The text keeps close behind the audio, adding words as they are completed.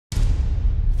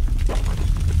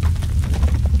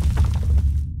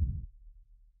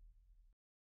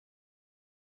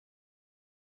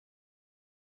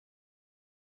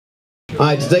All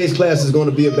right, today's class is going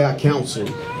to be about counsel.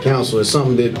 Counsel is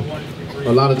something that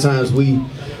a lot of times we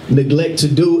neglect to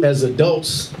do as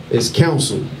adults, is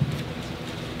counsel.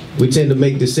 We tend to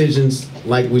make decisions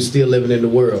like we're still living in the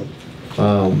world,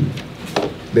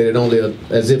 that it only,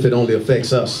 as if it only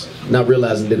affects us, not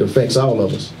realizing that it affects all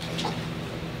of us.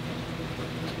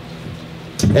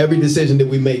 Every decision that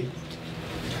we make,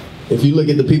 if you look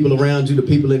at the people around you, the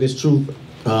people in this truth,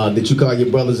 that you call your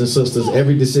brothers and sisters,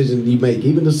 every decision you make,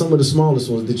 even some of the smallest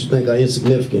ones that you think are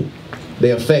insignificant,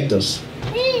 they affect us.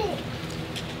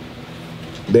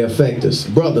 They affect us.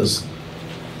 Brothers,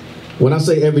 when I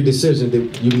say every decision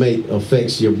that you make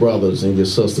affects your brothers and your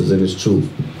sisters in this truth,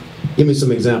 give me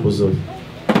some examples of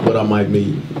what I might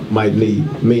mean.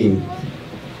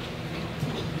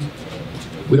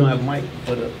 We don't have a mic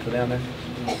for down there?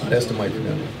 Oh, that's the mic for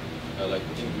down there. Like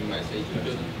the things we might say to each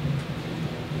other.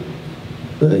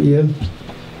 Yeah,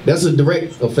 that's a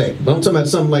direct effect. But I'm talking about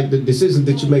something like the decisions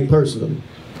that you make personally.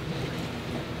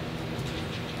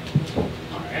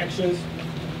 Our actions,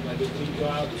 like if we go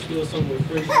out and steal something with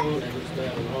friends, that is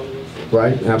bad on all of us.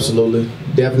 Right, absolutely.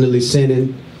 Definitely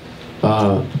sinning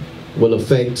will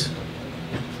affect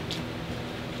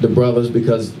the brothers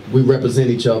because we represent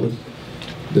each other.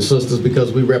 The sisters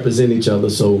because we represent each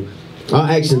other. So our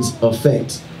actions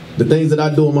affect. The things that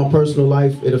I do in my personal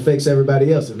life, it affects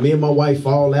everybody else. If me and my wife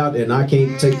fall out and I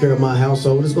can't take care of my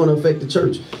household, it's going to affect the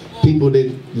church. People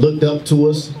that looked up to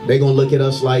us, they're going to look at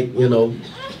us like, you know,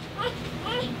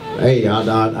 hey,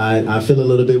 I feel a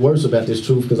little bit worse about this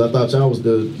truth because I thought y'all was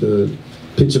the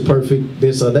picture perfect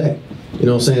this or that. You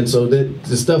know what I'm saying? So that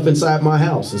the stuff inside my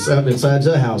house, the stuff inside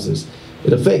your houses,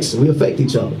 it affects, we affect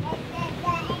each other.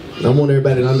 And I want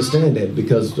everybody to understand that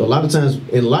because a lot of times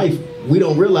in life, we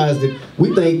don't realize that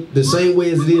we think the same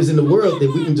way as it is in the world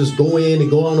that we can just go in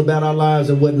and go on about our lives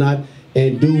and whatnot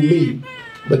and do me.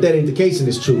 But that ain't the case in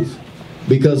this truth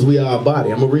because we are a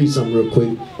body. I'm going to read something real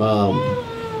quick.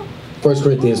 1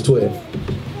 Corinthians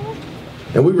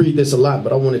 12. And we read this a lot,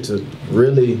 but I want it to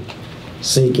really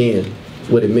sink in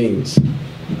what it means.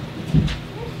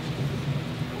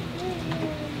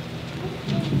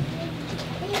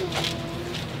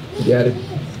 You got it?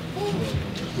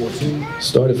 14.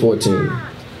 Start at 14.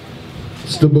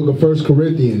 It's the book of 1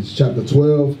 Corinthians, chapter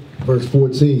 12, verse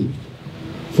 14.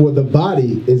 For the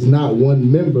body is not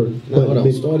one member, No, hold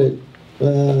on. Start at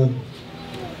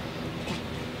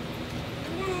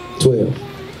 12.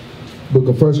 Book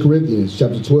of 1 Corinthians,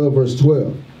 chapter 12, verse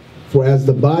 12. For as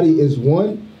the body is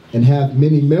one and hath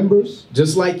many members.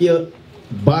 Just like your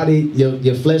body,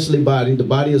 your fleshly body, the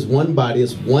body is one body,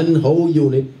 it's one whole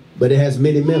unit, but it has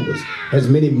many members, has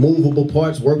many movable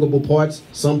parts, workable parts.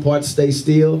 Some parts stay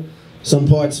still, some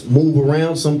parts move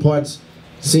around, some parts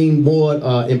seem more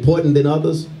important than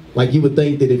others. Like you would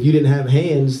think that if you didn't have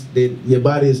hands, that your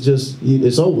body is just,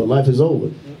 it's over, life is over,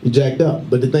 you're jacked up.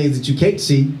 But the things that you can't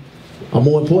see are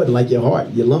more important, like your heart,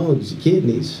 your lungs, your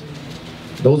kidneys.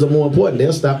 Those are more important.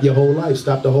 They'll stop your whole life,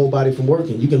 stop the whole body from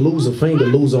working. You can lose a finger,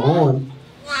 lose an arm,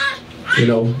 you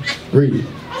know, read.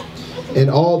 And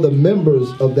all the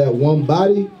members of that one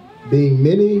body, being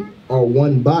many, are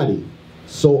one body.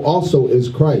 So also is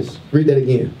Christ. Read that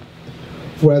again.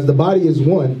 For as the body is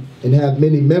one, and have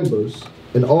many members,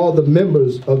 and all the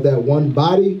members of that one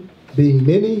body, being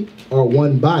many, are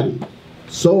one body.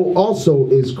 So also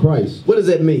is Christ. What does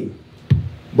that mean,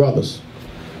 brothers?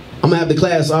 I'm going to have the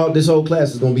class, this whole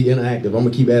class is going to be interactive. I'm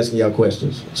going to keep asking y'all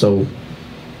questions. So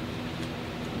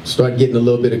start getting a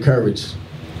little bit of courage.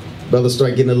 Brothers,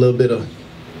 start getting a little bit of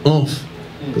oomph,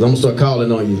 because I'm going to start calling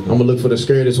on you. I'm going to look for the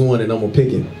scariest one, and I'm going to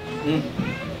pick him.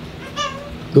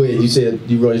 Go ahead. You said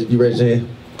you raised your hand.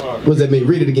 What does that mean?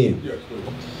 Read it again.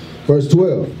 Verse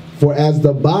 12. For as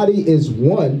the body is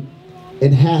one,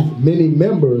 and hath many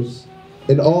members,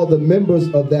 and all the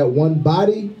members of that one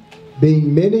body,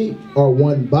 being many, are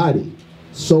one body.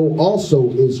 So also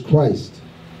is Christ.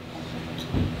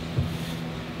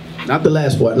 Not the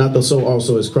last part, not the so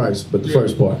also is Christ, but the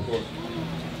first part.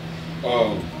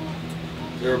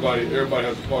 Everybody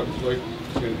has a part to play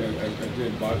and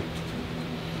then body.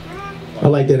 I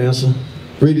like that answer.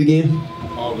 Read it again.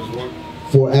 All is one.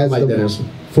 For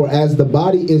as the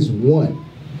body is one,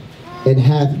 and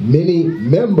hath many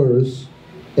members,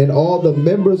 and all the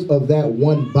members of that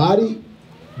one body,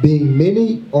 being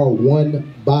many, are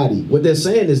one body. What they're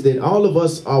saying is that all of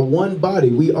us are one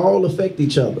body. We all affect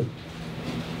each other.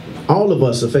 All of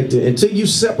us affected. Until you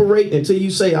separate, until you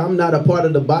say, I'm not a part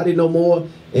of the body no more,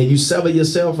 and you sever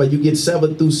yourself, or you get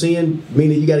severed through sin,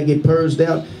 meaning you got to get purged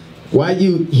out. While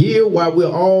you here, while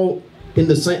we're all in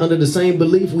the same, under the same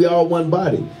belief, we all one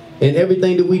body. And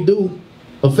everything that we do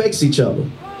affects each other.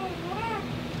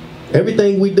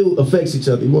 Everything we do affects each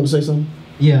other. You want to say something?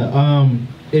 Yeah,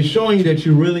 it's showing you that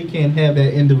you really can't have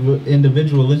that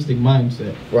individualistic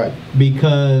mindset. Right.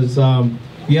 Because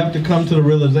you have to come to the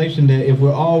realization that if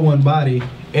we're all one body,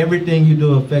 everything you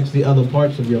do affects the other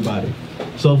parts of your body.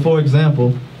 So for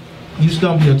example, you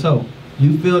stump your toe.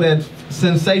 You feel that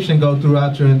sensation go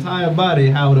throughout your entire body,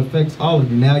 how it affects all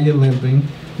of you. Now you're limping,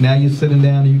 now you're sitting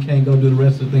down and you can't go do the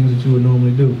rest of the things that you would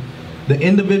normally do. The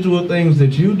individual things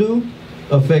that you do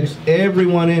affects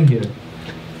everyone in here.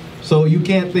 So you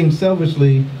can't think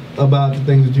selfishly about the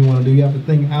things that you want to do. You have to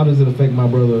think, how does it affect my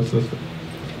brother or sister?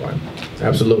 Right.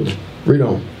 Absolutely. Read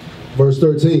on. Verse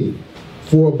 13.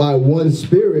 For by one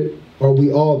Spirit are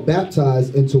we all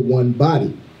baptized into one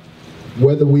body,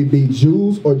 whether we be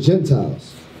Jews or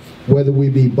Gentiles, whether we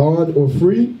be bond or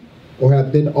free, or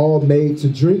have been all made to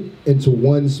drink into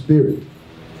one Spirit.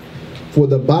 For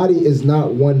the body is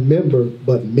not one member,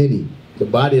 but many. The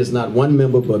body is not one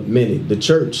member, but many. The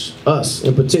church, us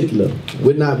in particular,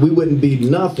 we wouldn't be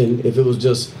nothing if it was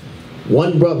just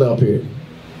one brother up here.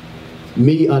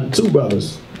 Me, two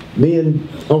brothers. Me and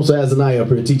Officer Azaniah up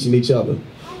here teaching each other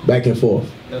back and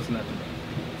forth. That's not the body.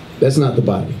 That's not the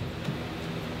body.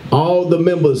 All the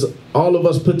members, all of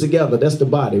us put together, that's the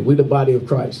body. We're the body of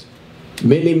Christ.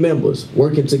 Many members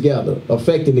working together,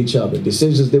 affecting each other,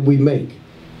 decisions that we make.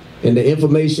 And the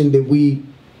information that we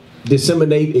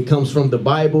disseminate, it comes from the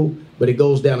Bible, but it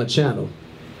goes down a channel.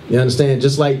 You understand?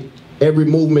 Just like every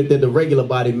movement that the regular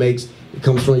body makes, it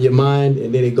comes from your mind,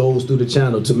 and then it goes through the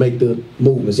channel to make the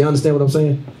movements. You understand what I'm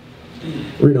saying?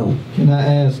 Read on. Can I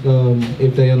ask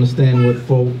if they understand what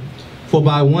for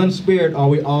by one Spirit are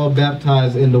we all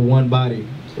baptized into one body?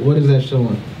 So what is that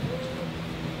showing?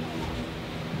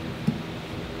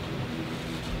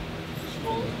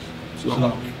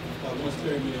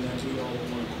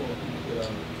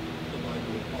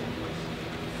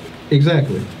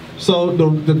 Exactly. So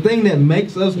the thing that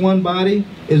makes us one body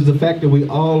is the fact that we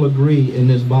all agree in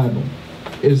this Bible.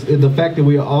 Is the fact that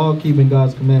we are all keeping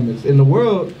God's commandments. In the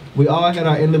world, we all had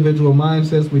our individual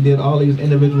mindsets. We did all these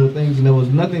individual things, and there was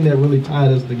nothing that really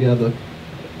tied us together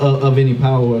of any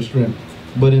power or strength.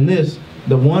 But in this,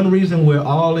 the one reason we're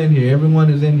all in here,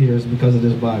 everyone is in here, is because of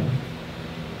this Bible.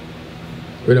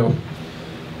 Read on.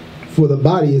 For the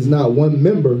body is not one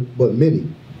member, but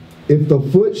many. If the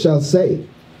foot shall say,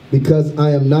 because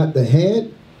I am not the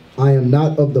hand, I am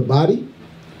not of the body,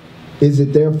 is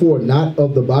it therefore not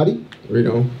of the body? Read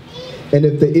on. And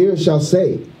if the ear shall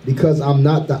say, because I'm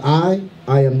not the eye,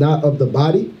 I am not of the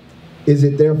body, is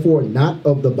it therefore not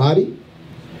of the body?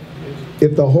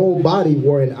 If the whole body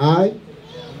were an eye,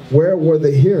 where were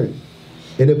the hearing?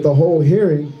 And if the whole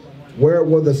hearing, where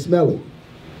were the smelling?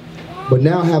 But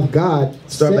now have God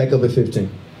Start back up at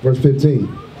 15. Verse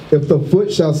 15. If the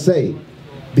foot shall say,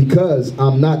 because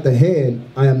I'm not the hand,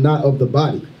 I am not of the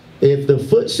body. If the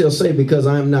foot shall say, because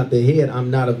I am not the head, I'm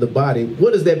not of the body,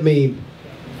 what does that mean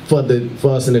for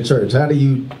us in the church? How do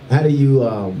you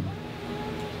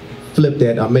flip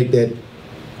that or make that,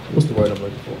 what's the word I'm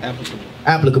looking for?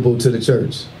 Applicable to the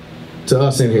church, to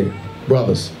us in here,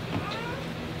 brothers,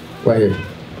 right here.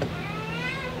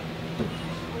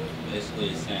 Basically,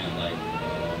 it's saying like,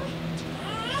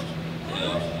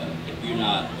 if you're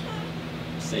not,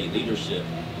 say, leadership,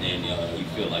 then you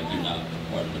feel like you're not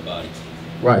part of the body.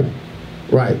 Right,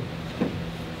 right.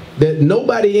 That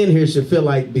nobody in here should feel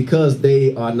like because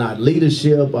they are not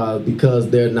leadership, or because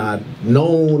they're not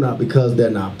known, or because they're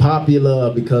not popular,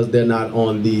 or because they're not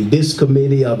on this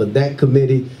committee or that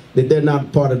committee, that they're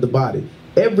not part of the body.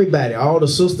 Everybody, all the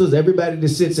sisters, everybody that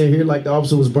sits in here, like the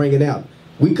officer was bringing out,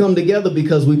 we come together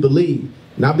because we believe.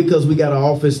 Not because we got an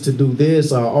office to do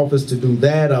this, or an office to do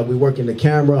that, or we work in the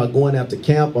camera, or going out to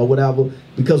camp, or whatever,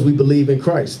 because we believe in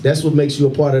Christ. That's what makes you a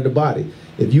part of the body.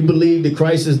 If you believe that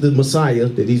Christ is the Messiah,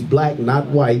 that he's black, not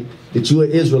white, that you're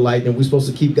an Israelite, and we're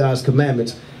supposed to keep God's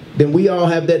commandments, then we all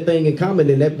have that thing in common,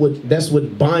 and that's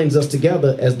what binds us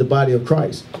together as the body of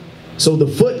Christ. So the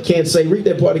foot can't say, read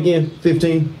that part again,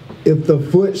 15. If the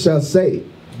foot shall say,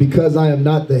 because I am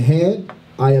not the hand,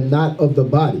 I am not of the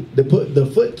body.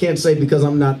 The foot can't say, because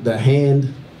I'm not the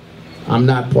hand, I'm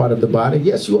not part of the body.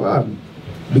 Yes, you are.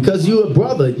 Because you're a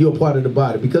brother, you're a part of the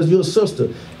body. Because you're a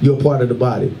sister, you're a part of the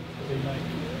body.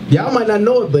 Y'all might not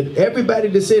know it, but everybody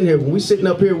that's in here, when we sitting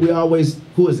up here, we always,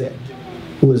 who is that?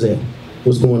 Who is that?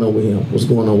 What's going on with him? What's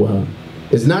going on with her?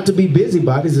 It's not to be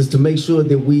busybodies, it's to make sure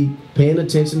that we paying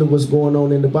attention to what's going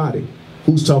on in the body.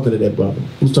 Who's talking to that brother?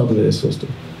 Who's talking to that sister?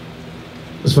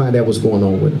 Let's find out what's going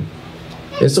on with them.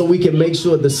 And so we can make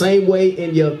sure the same way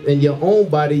in your own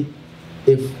body,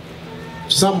 if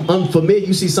something unfamiliar,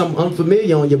 you see something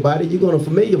unfamiliar on your body, you're going to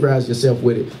familiarize yourself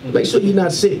with it. Make sure you're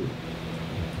not sick.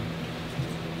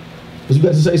 Was you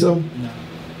about to say something? No.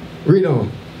 Read on.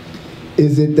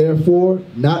 Is it therefore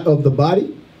not of the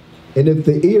body? And if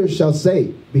the ear shall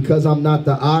say, because I'm not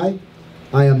the eye,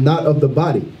 I am not of the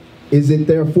body, is it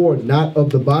therefore not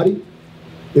of the body?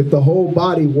 If the whole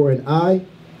body were an eye,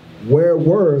 where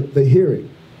were the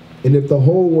hearing? And if the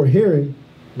whole were hearing,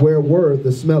 where were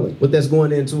the smelling? What that's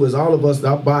going into is all of us,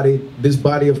 our body, this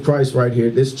body of Christ right here,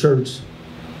 this church,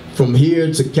 from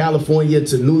here to California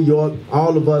to New York,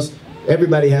 all of us,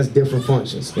 everybody has different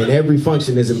functions, and every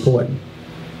function is important.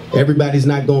 Everybody's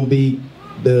not going to be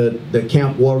the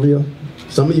camp warrior.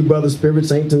 Some of you brothers'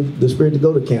 spirits ain't the spirit to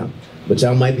go to camp, but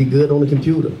y'all might be good on the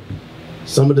computer.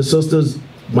 Some of the sisters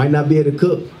might not be able to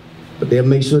cook, but they'll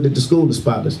make sure that the school is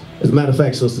spotless. As a matter of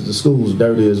fact, sisters, the school's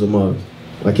dirty as a mug.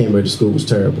 I came here, the school was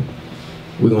terrible.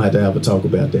 We're going to have a talk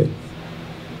about that.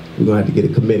 We're going to have to get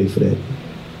a committee for that,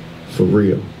 for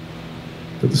real,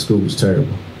 because the school was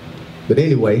terrible. But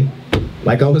anyway,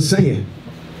 like I was saying,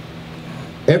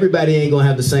 everybody ain't going to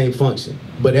have the same function,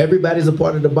 but everybody's a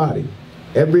part of the body.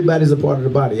 Everybody's a part of the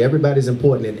body. Everybody's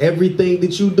important, and everything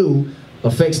that you do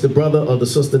affects the brother or the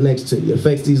sister next to you,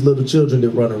 affects these little children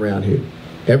that run around here.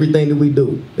 Everything that we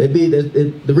do.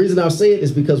 The reason I say it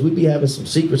is because we be having some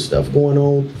secret stuff going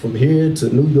on from here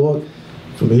to New York,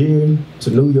 from here to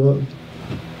New York,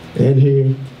 and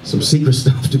here. Some secret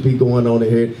stuff to be going on in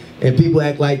here. And people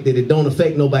act like that it don't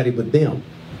affect nobody but them.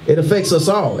 It affects us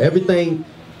all. Everything,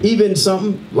 even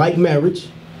something like marriage.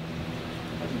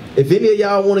 If any of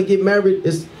y'all want to get married,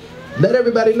 let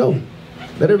everybody know.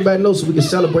 Let everybody know so we can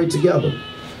celebrate together.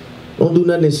 Don't do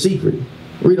nothing in secret.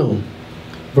 Read on.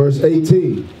 Verse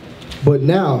 18. But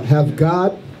now have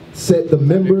God set the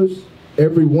members,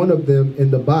 every one of them,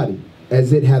 in the body,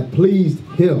 as it hath pleased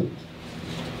him.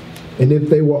 And if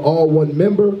they were all one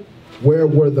member, where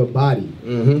were the body?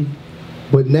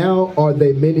 But now are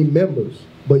they many members,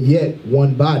 but yet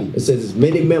one body. It says there's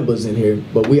many members in here,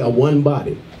 but we are one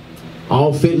body.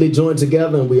 All fitly joined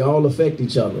together, and we all affect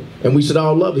each other. And we should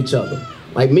all love each other.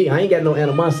 Like me, I ain't got no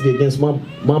animosity against my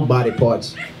body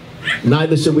parts.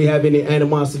 Neither should we have any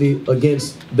animosity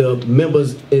against the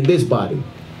members in this body.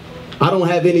 I don't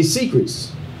have any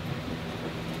secrets.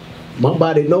 My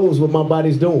body knows what my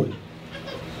body's doing.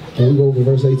 Can we go over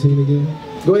verse 18 again?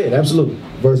 Go ahead, absolutely.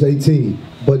 Verse 18.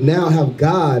 But now have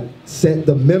God set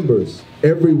the members,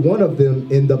 every one of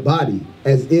them, in the body,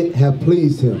 as it have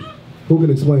pleased him. Who can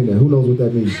explain that? Who knows what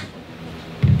that means?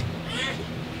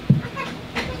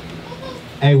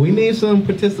 Hey, we need some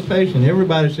participation.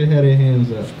 Everybody should have their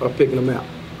hands up. Start picking them out.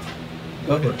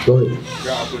 Go ahead. Go ahead.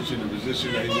 God puts you in the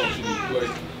position that he wants you to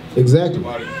play. Exactly.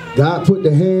 God put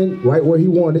the hand right where he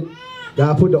wanted.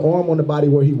 God put the arm on the body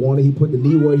where he wanted. He put the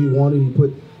knee where he wanted. He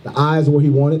put the eyes where he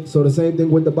wanted. So the same thing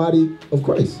with the body of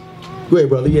Christ. Go ahead,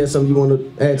 brother. You have something you want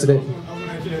to add to that? I want to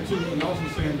add to that too, and also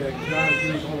saying that God is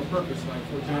doing on purpose. Like,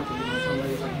 for example,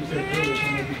 somebody, like you said earlier,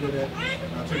 somebody be good at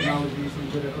technology, some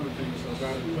good at other things. So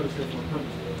God has put us here for a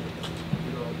purpose,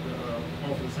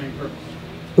 all for the same purpose.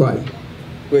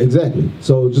 Right. Exactly.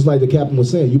 So just like the captain was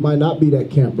saying, you might not be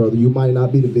that camp brother. You might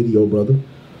not be the video brother.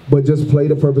 But just play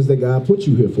the purpose that God put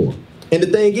you here for. And the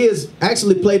thing is,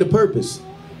 actually play the purpose.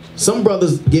 Some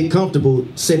brothers get comfortable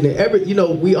sitting there.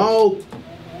 We all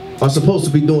are supposed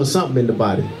to be doing something in the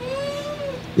body.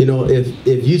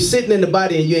 If you're sitting in the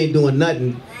body and you ain't doing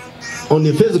nothing, on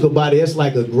your physical body, it's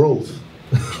like a growth.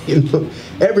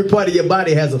 Every part of your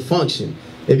body has a function.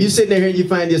 If you're sitting there and you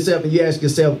find yourself and you ask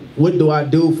yourself, what do I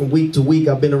do from week to week?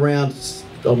 I've been around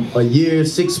a year,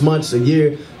 6 months, a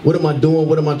year. What am I doing?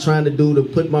 What am I trying to do to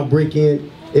put my brick in?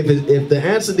 If the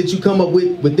answer that you come up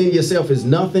with within yourself is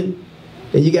nothing,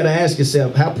 then you got to ask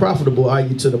yourself, how profitable are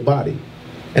you to the body?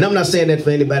 And I'm not saying that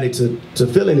for anybody to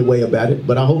feel any way about it,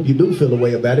 but I hope you do feel a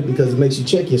way about it because it makes you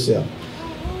check yourself.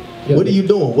 Yeah. What are you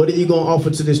doing? What are you going to offer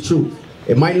to this truth?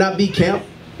 It might not be camp.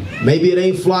 Maybe it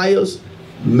ain't flyers.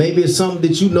 Maybe it's something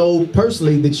that you know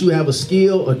personally, that you have a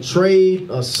skill, a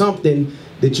trade, or something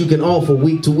that you can offer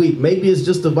week to week. Maybe it's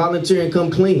just to volunteer and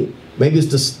come clean. Maybe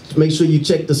it's to make sure you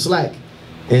check the Slack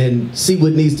and see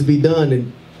what needs to be done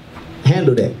and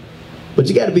handle that. But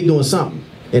you got to be doing something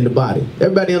in the body.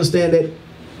 Everybody understand that?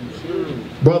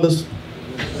 Brothers?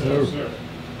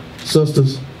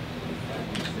 Sisters?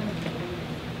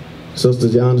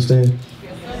 Sisters, y'all understand?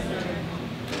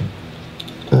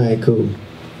 All right, cool.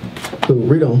 Cool,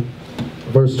 read on.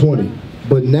 Verse 20.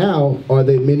 But now are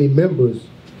they many members,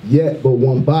 yet but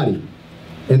one body.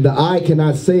 And the eye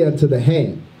cannot say unto the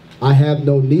hand, I have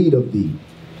no need of thee.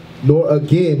 Nor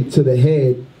again to the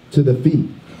head, to the feet,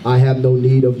 I have no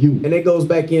need of you. And it goes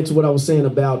back into what I was saying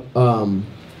about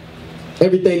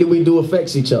everything that we do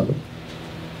affects each other.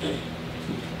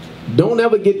 Don't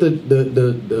ever get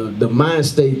the mind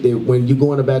state that when you're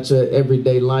going about your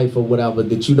everyday life or whatever,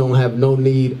 that you don't have no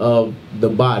need of the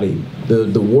body.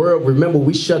 The world, remember,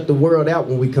 we shut the world out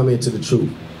when we come into the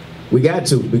truth. We got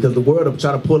to, because the world will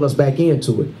try to pull us back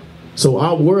into it. So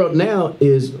our world now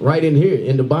is right in here,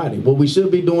 in the body. What we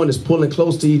should be doing is pulling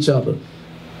close to each other,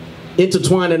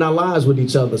 intertwining our lives with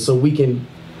each other so we can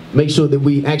make sure that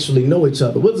we actually know each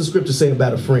other. What does the scripture say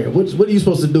about a friend? What are you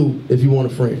supposed to do if you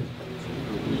want a friend?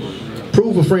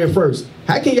 Prove a friend first.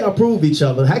 How can y'all prove each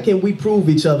other? How can we prove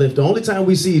each other if the only time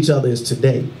we see each other is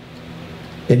today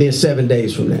and then 7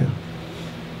 days from now?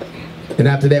 And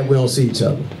after that, we don't see each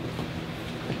other.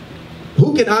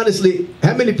 Who can honestly,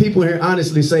 how many people here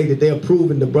honestly say that they're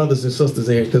proving the brothers and sisters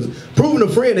in here? Because proving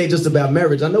a friend ain't just about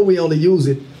marriage. I know we only use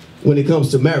it when it comes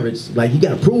to marriage. Like, you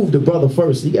got to prove the brother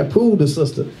first. You got to prove the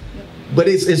sister. But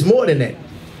it's more than that.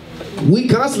 We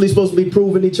constantly supposed to be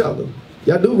proving each other.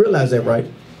 Y'all do realize that, right?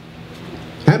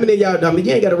 How many of y'all, I mean,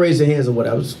 you ain't got to raise your hands or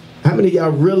whatever. How many of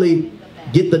y'all really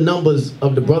get the numbers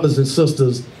of the brothers and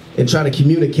sisters and try to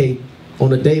communicate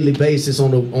on a daily basis,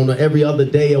 on a every other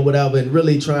day or whatever, and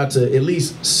really try to at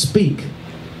least speak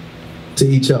to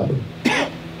each other?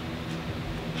 I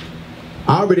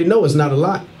already know it's not a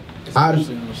lot.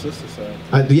 Especially on the sister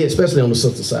side. Yeah, especially on the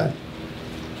sister side.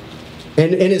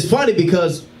 And it's funny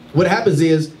because what happens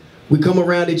is we come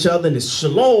around each other and it's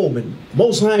shalom and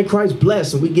most high in Christ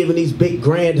bless, and we giving these big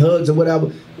grand hugs or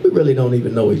whatever. We really don't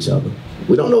even know each other.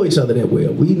 We don't know each other that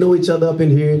well. We know each other up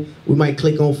in here. We might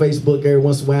click on Facebook every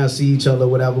once in a while, see each other or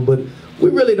whatever, but we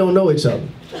really don't know each other.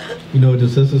 You know what the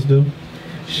sisters do?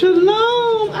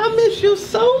 Shalom, I miss you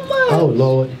so much. Oh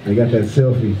Lord. I got that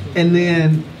selfie. And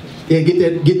then, yeah,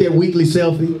 get that weekly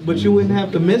selfie. but you wouldn't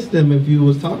have to miss them if you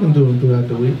was talking to them throughout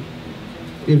the week.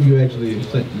 If you actually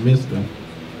missed them.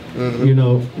 Mm-hmm. You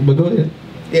know, but go ahead.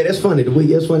 Yeah, that's funny.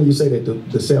 That's funny you say that,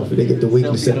 the selfie. They get the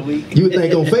weekly selfie. You would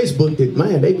think on Facebook that,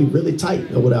 man, they be really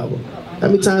tight or whatever. How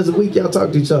many times a week y'all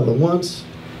talk to each other? Once?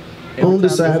 On the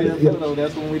side? Yeah.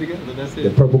 That's when we together. That's it. The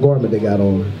purple garment they got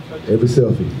on. Every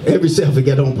selfie. Every selfie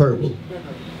got on purple.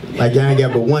 Like y'all ain't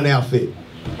got but one outfit.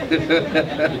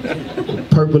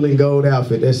 Purple and gold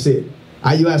outfit, that's it.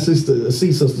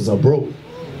 IUIC sisters are broke.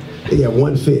 They got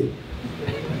one fit.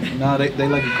 No, they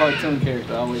like a cartoon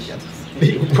character. I always got to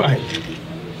see. Right.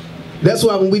 That's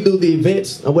why when we do the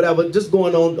events or whatever, just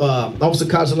going on, Officer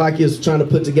Kachalaki is trying to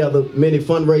put together many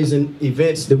fundraising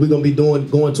events that we're going to be doing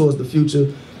going towards the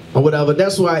future or whatever.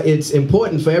 That's why it's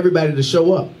important for everybody to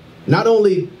show up. Not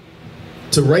only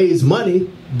to raise money,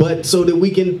 but so that we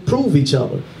can prove each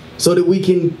other, so that we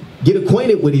can get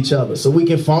acquainted with each other, so we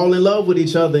can fall in love with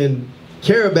each other and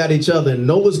care about each other and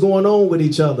know what's going on with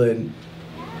each other and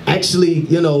actually,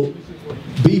 you know,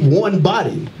 be one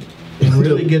body. And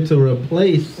really get to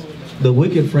replace the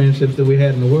wicked friendships that we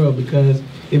had in the world. Because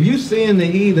if you seeing the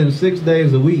heathen 6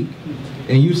 days a week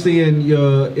and you seeing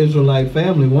your Israelite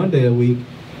family 1 day a week,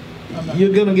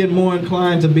 you're gonna get more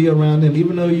inclined to be around them.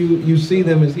 Even though you see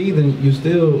them as heathen, you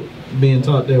still being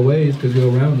taught their ways because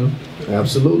you're around them.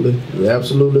 Absolutely. You're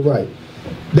absolutely right.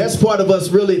 That's part of us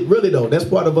really though. That's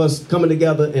part of us coming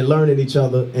together and learning each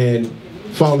other and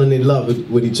falling in love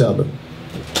with each other.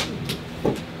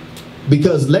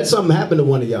 Because let something happen to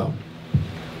one of y'all.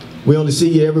 We only see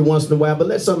you every once in a while, but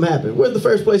let something happen. Where's the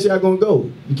first place y'all gonna go?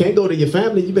 You can't go to your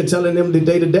family. You've been telling them the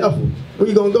day the devil. Where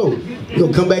you gonna go? You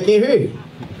gonna come back in here.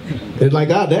 It's like,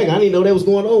 God dang, I didn't know that was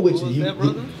going on with you. That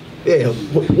brother? Yeah.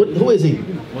 Who is he?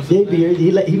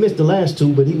 He missed the last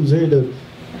two, but he was here to.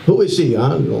 Who is she? I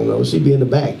don't know. She be in the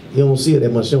back. You don't see her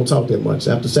that much. She don't talk that much.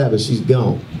 After Sabbath, she's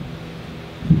gone.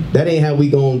 That ain't how we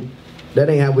gon'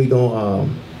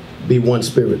 be one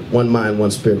spirit, one mind,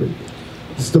 one spirit.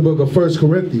 It's the book of 1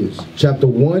 Corinthians, chapter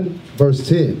 1, verse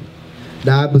 10.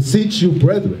 Now I beseech you,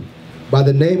 brethren, by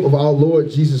the name of our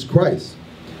Lord Jesus Christ,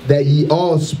 that ye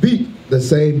all speak the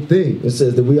same thing. It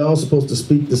says that we all supposed to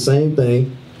speak the same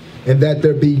thing. And that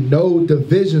there be no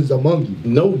divisions among you.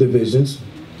 No divisions.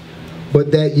 But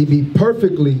that ye be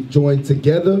perfectly joined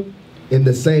together in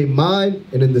the same mind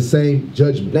and in the same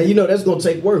judgment. Now, you know, that's going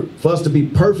to take work. For us to be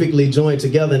perfectly joined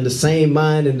together in the same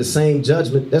mind and the same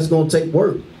judgment, that's going to take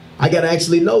work. I got to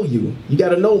actually know you. You got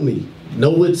to know me. Know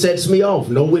what sets me off.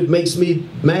 Know what makes me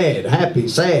mad, happy,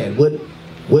 sad.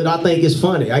 What I think is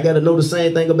funny. I got to know the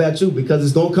same thing about you, because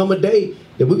it's going to come a day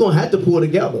that we're going to have to pull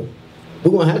together.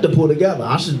 We're going to have to pull together.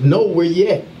 I should know where you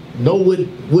at. Know what you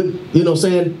know what I'm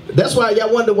saying? That's why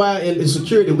y'all wonder why in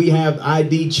security we have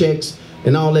ID checks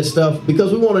and all that stuff,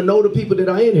 because we want to know the people that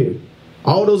are in here.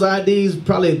 All those IDs,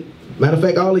 probably, matter of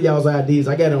fact, all of y'all's IDs,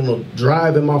 I got it on a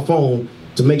drive in my phone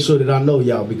to make sure that I know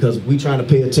y'all, because we trying to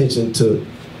pay attention to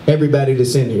Everybody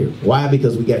that's in here. Why?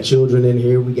 Because we got children in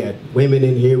here, we got women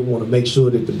in here. We want to make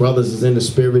sure that the brothers is in the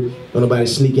spirit. Don't nobody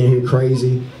sneak in here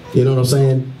crazy. You know what I'm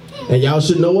saying? And y'all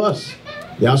should know us.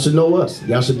 Y'all should know us.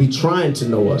 Y'all should be trying to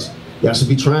know us. Y'all should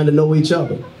be trying to know each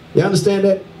other. You understand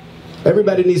that?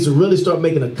 Everybody needs to really start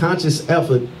making a conscious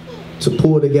effort to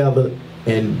pull together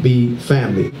and be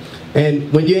family.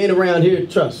 And when you ain't around here,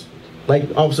 trust.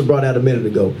 Like Officer brought out a minute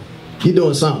ago, you're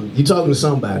doing something. You're talking to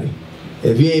somebody.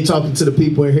 If you ain't talking to the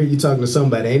people in here, you're talking to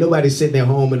somebody. Ain't nobody sitting at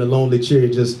home in a lonely chair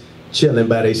just chilling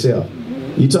by themselves.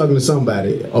 You talking to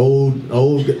somebody. Old,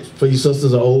 for your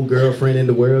sisters, an old girlfriend in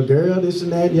the world. Girl, this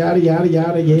and that, yada, yada,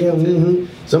 yada, yeah,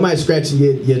 Somebody scratching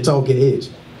your talking itch.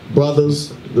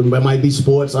 Brothers, there might be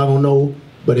sports, I don't know.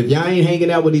 But if y'all ain't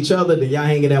hanging out with each other, then y'all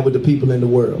hanging out with the people in the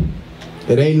world.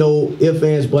 It ain't no ifs,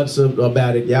 ands, buts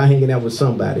about it. Y'all hanging out with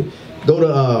somebody. Go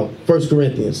to 1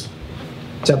 Corinthians,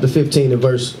 chapter 15 and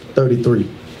verse 33.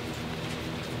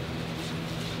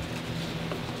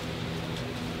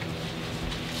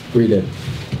 Read that.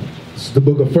 It's the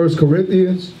book of 1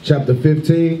 Corinthians, chapter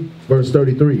 15, verse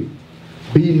 33.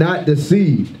 Be not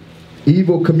deceived.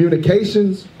 Evil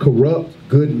communications corrupt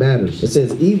good manners. It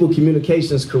says evil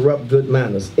communications corrupt good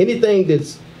manners. Any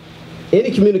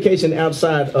communication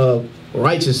outside of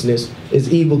righteousness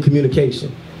is evil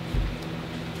communication.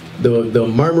 The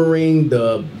murmuring,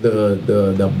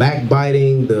 the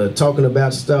backbiting, the talking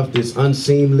about stuff that's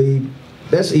unseemly,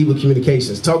 that's evil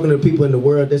communications. Talking to people in the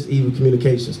world, that's evil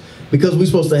communications. Because we're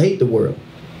supposed to hate the world.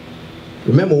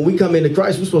 Remember, when we come into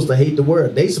Christ, we're supposed to hate the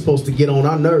world. They're supposed to get on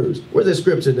our nerves. Where's that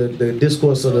scripture? The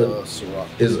discourse of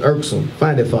is irksome.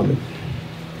 Find it for me.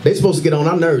 They're supposed to get on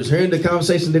our nerves. Hearing the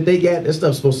conversation that they got, that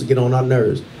stuff's supposed to get on our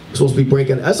nerves. We're supposed to be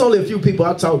breaking. That's only a few people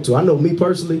I talk to. I know me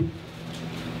personally.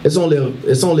 It's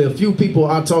only a few people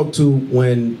I talk to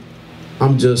when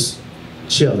I'm just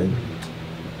chilling.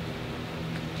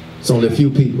 It's only a few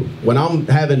people. When I'm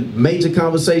having major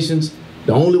conversations,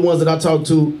 the only ones that I talk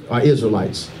to are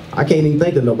Israelites. I can't even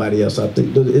think of nobody else.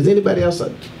 Is anybody else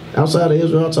outside of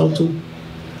Israel I talk to?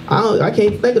 I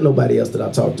can't think of nobody else that I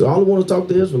talk to. I only want to talk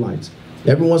to Israelites.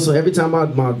 Every time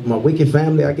my wicked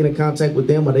family, I get in contact with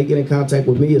them or they get in contact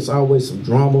with me, it's always some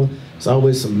drama. It's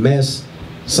always some mess.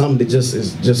 Something that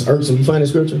is just irksome. You find the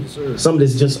scripture? Yes, something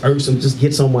that's just irksome, just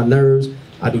gets on my nerves.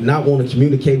 I do not want to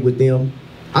communicate with them.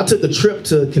 I took a trip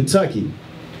to Kentucky.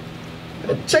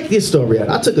 Check this story out.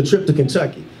 I took a trip to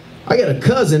Kentucky. I got a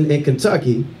cousin in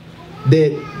Kentucky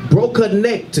that broke her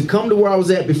neck to come to where I was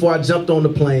at before I jumped on the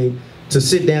plane to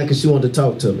sit down because she wanted to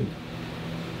talk to me.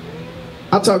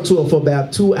 I talked to her for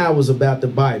about 2 hours about the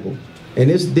Bible. And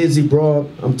this dizzy broad,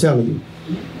 I'm telling you,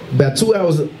 about 2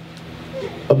 hours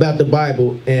about the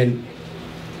Bible, and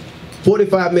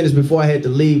 45 minutes before I had to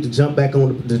leave to jump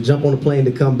on the plane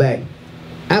to come back.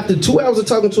 After 2 hours of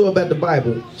talking to her about the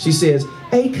Bible, she says,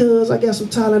 "Hey, cuz, I got some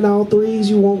Tylenol 3s.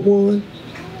 You want one?"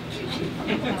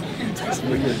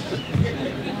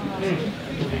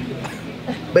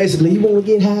 Basically, you want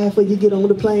to get high before you get on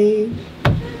the plane?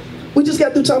 We just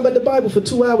got through talking about the Bible for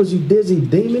 2 hours, you dizzy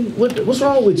demon. What's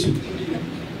wrong with you?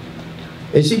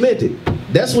 And she meant it.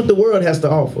 That's what the world has to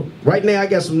offer. Right now, I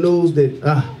got some news that,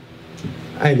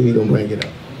 I ain't even gonna bring it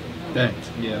up. Thanks.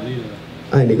 Yeah, leave it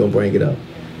up. I ain't even gonna bring it up.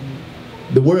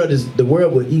 The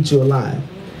world will eat you alive.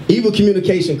 Evil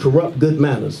communication corrupt good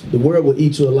manners. The world will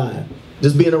eat you alive.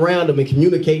 Just being around them and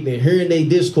communicating and hearing their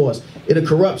discourse, it'll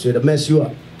corrupt you, it'll mess you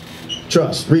up.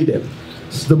 Trust, read that.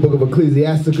 This is the book of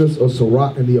Ecclesiasticus or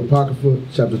Sirach in the Apocrypha,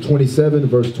 chapter 27,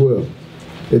 verse 12.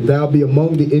 If thou be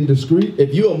among the indiscreet.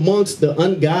 If you amongst the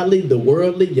ungodly, the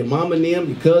worldly, your mama and them,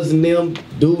 your cousin them,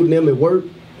 dude and them at work.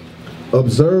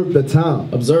 Observe the time.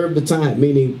 Observe the time,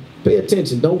 meaning pay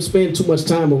attention. Don't spend too much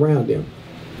time around them.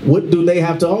 What do they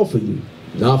have to offer you?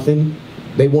 Nothing.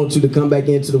 They want you to come back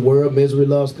into the world. Misery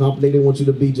loves company. They want you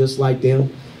to be just like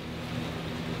them.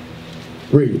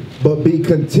 Read it. But be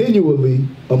continually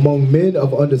among men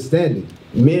of understanding.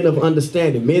 Men of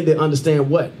understanding. Men that understand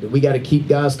what? That we got to keep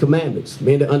God's commandments.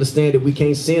 Men that understand that we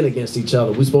can't sin against each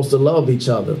other. We're supposed to love each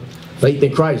other. Faith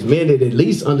in Christ. Men that at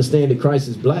least understand that Christ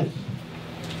is black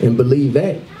and believe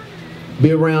that.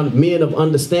 Be around men of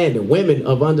understanding. Women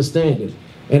of understanding.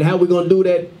 And how we're going to do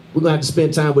that? We're going to have to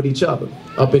spend time with each other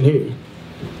up in here.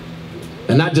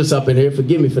 And not just up in here,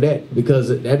 forgive me for that, because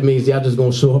that means y'all just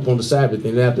going to show up on the Sabbath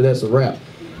and after that's a wrap.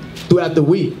 Throughout the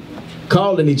week,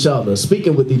 calling each other,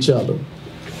 speaking with each other.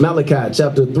 Malachi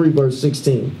chapter 3, verse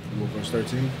 16. Verse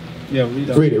 13? Yeah,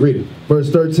 read it. Read it. Verse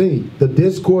 13. The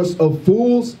discourse of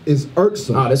fools is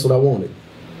irksome. That's what I wanted.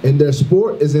 And their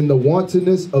sport is in the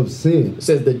wantonness of sin. It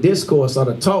says the discourse or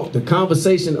the talk, the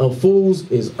conversation of fools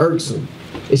is irksome.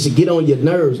 It should get on your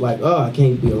nerves like, oh, I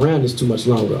can't be around this too much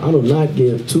longer. I do not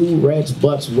give two rats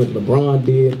butts what LeBron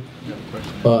did.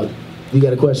 You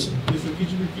got a question? Yes, so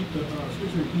could you repeat the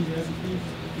scripture, Ecclesiastes,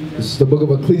 please? This is the book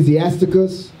of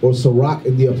Ecclesiasticus, or Sirach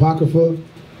in the Apocrypha,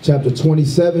 chapter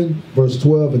 27, verse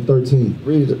 12 and 13.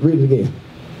 Read it again.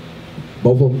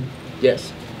 Both of them?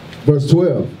 Yes. Verse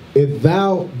 12. If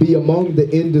thou be among the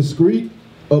indiscreet,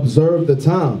 observe the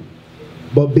time,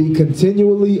 but be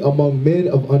continually among men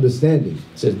of understanding.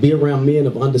 It says, be around men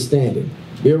of understanding.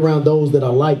 Be around those that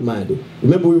are like-minded.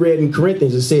 Remember we read in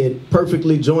Corinthians, it said,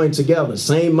 perfectly joined together.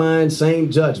 Same mind,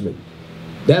 same judgment.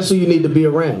 That's who you need to be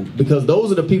around, because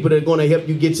those are the people that are going to help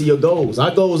you get to your goals.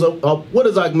 Our goals are, what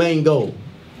is our main goal?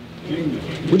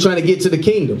 We're trying to get to the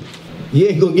kingdom. You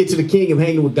ain't going to get to the kingdom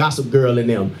hanging with Gossip Girl and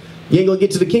them. You ain't going to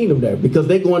get to the kingdom there, because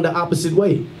they're going the opposite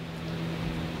way.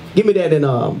 Give me that in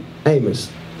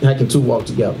Amos. How can two walk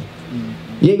together?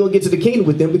 You ain't going to get to the kingdom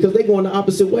with them because they're going the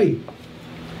opposite way.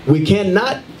 We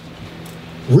cannot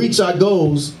reach our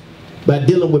goals by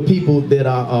dealing with people that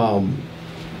are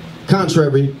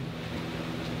contrary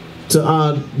to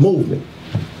our movement.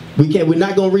 We're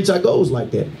not going to reach our goals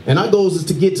like that. And our goals is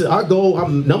to get to our goal. Our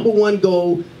number one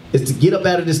goal is to get up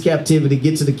out of this captivity,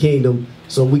 get to the kingdom,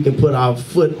 so we can put our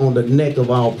foot on the neck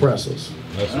of our oppressors.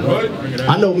 That's right.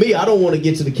 I know me, I don't want to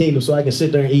get to the kingdom so I can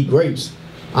sit there and eat grapes.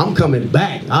 I'm coming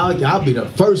back. I'll be the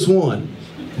first one.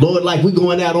 Lord, like we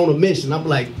going out on a mission. I'm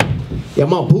like, yeah,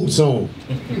 my boots on.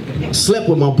 I slept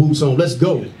with my boots on. Let's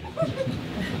go.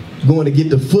 Going to get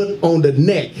the foot on the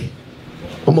neck.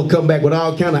 I'm going to come back with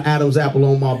all kind of Adam's apple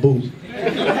on my boot.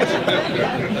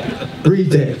 Read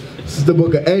that. This is the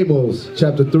book of Amos,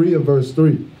 chapter 3 and verse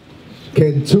 3.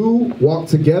 Can two walk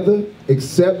together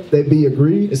except they be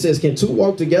agreed? It says, can two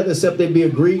walk together except they be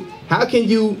agreed? How can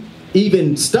you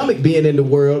even stomach being in the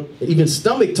world, even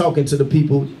stomach talking to the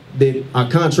people that are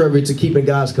contrary to keeping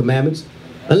God's commandments,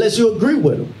 unless you agree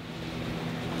with them?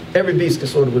 Every beast can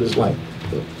sort of with his life.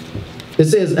 It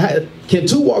says, can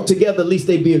two walk together, at least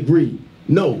they be agreed?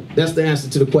 No, that's the answer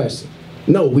to the question.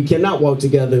 No, we cannot walk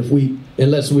together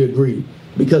unless we agree.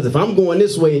 Because if I'm going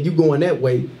this way and you going that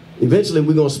way, eventually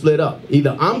we're going to split up.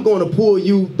 Either I'm going to pull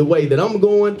you the way that I'm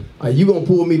going, or you going to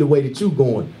pull me the way that you're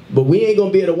going. But we ain't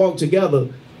going to be able to walk together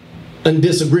in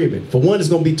disagreement. For one, it's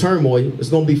going to be turmoil. It's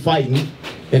going to be fighting.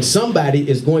 And somebody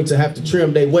is going to have to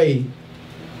trim their way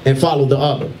and follow the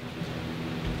other.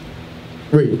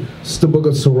 Read. It's the book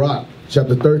of Sirach,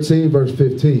 chapter 13, verse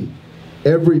 15.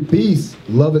 Every beast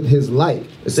loveth his like.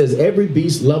 It says, every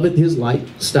beast loveth his like.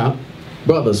 Stop.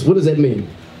 Brothers, what does that mean?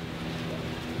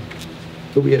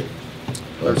 Who we at?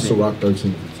 Sirach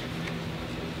 13.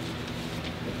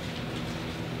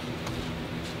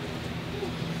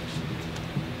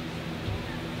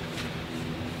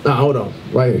 Nah, hold on.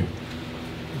 Right here.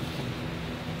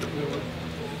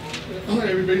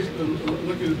 Everybody's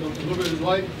look at a little bit is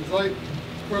like a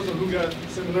person who got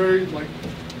similarity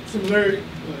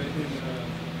in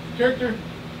character.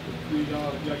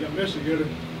 Y'all mesh together.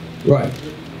 Right.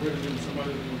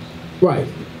 Right.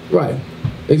 Right.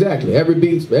 Exactly. Every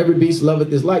beast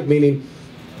loveth his like, meaning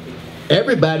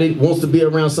everybody wants to be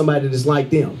around somebody that's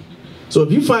like them. So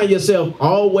if you find yourself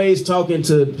always talking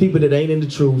to people that ain't in the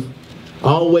truth,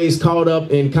 always caught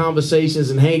up in conversations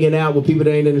and hanging out with people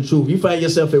that ain't in the truth. You find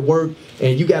yourself at work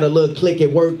and you got a little clique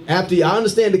at work. I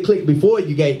understand the clique before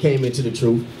you came into the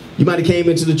truth. You might have came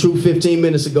into the truth 15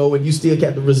 minutes ago and you still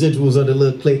got the residuals of the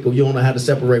little clique, or you don't know how to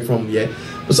separate from them yet.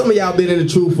 But some of y'all been in the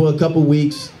truth for a couple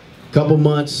weeks, couple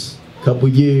months, couple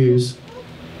years,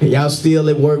 and y'all still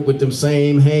at work with them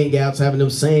same hangouts, having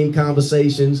them same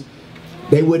conversations.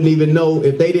 They wouldn't even know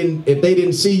if they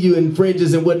didn't see you in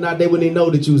fringes and whatnot. They wouldn't even know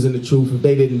that you was in the truth if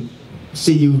they didn't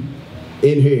see you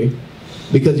in here,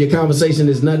 because your conversation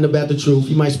is nothing about the truth.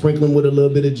 You might sprinkle them with a little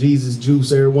bit of Jesus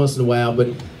juice every once in a while, but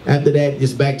after that,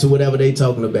 it's back to whatever they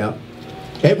talking about.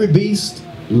 Every beast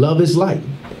love is like.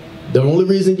 The only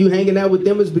reason you hanging out with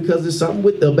them is because there's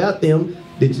something about them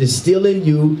that is still in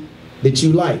you that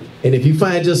you like. And if you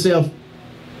find yourself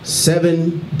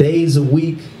 7 days a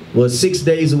week, well, 6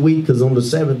 days a week, because on the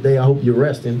 7th day, I hope you're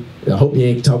resting. I hope you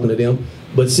ain't talking to them.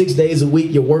 But 6 days a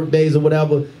week, your work days or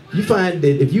whatever, you find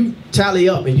that if you tally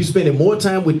up and you spending more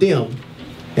time with them,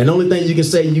 and the only thing you can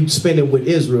say you spending with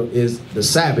Israel is the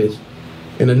Sabbath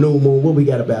and the new moon. What we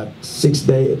got, about 6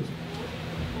 days?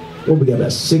 What we got,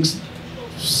 about six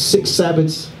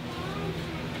Sabbaths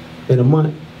in a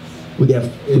month? We got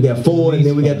 4, and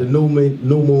then we got the new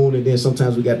moon, and then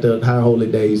sometimes we got the high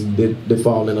holy days that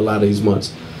fall in a lot of these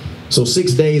months. So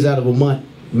 6 days out of a month,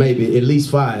 maybe at least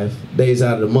 5 days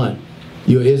out of the month,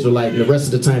 you're an Israelite, and the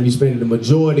rest of the time you spend the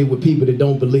majority with people that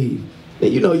don't believe.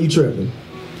 Then you know you tripping.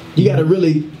 You got to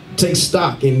really take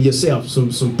stock in yourself,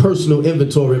 some personal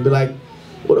inventory, and be like,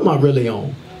 what am I really on? You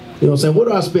know what I'm saying? What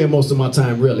do I spend most of my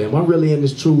time really? Am I really in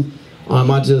this truth, or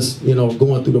am I just, you know,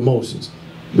 going through the motions?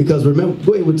 Because remember,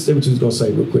 go ahead and say what you was gonna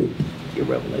say real quick.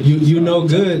 You know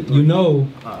good. You know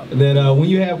that when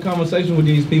you have conversation with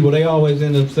these people, they always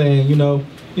end up saying, you know,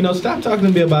 stop talking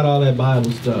to me about all that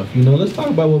Bible stuff. You know, let's talk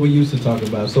about what we used to talk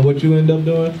about. So what you end up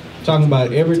doing, talking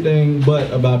about everything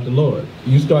but about the Lord.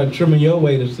 You start trimming your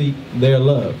way to seek their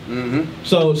love.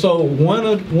 So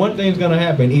one thing's gonna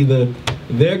happen. Either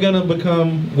they're gonna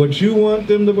become what you want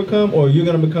them to become, or you're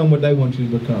gonna become what they want you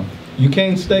to become. You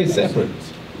can't stay separate.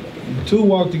 Two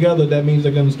walk together, that means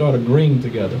they're gonna start agreeing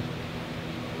together.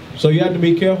 So you have to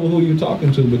be careful who you're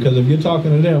talking to, because if you're talking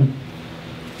to them,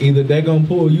 either they're going to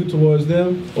pull you towards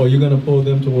them, or you're going to pull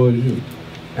them towards you.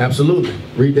 Absolutely.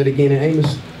 Read that again in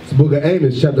Amos. It's the book of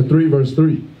Amos, chapter 3, verse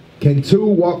 3. Can two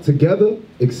walk together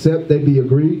except they be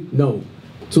agreed? No.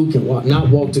 Two can not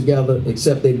walk together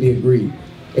except they be agreed.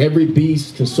 Every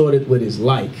beast consorted with his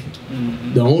like.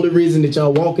 The only reason that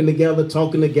y'all walking together,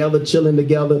 talking together, chilling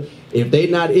together, if they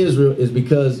not Israel, is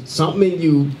because something in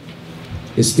you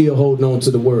is still holding on to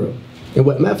the world. And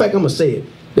what matter of fact, I'm gonna say it.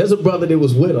 There's a brother that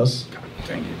was with us.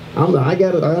 I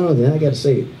gotta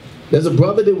say it. There's a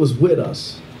brother that was with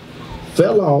us,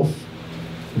 fell off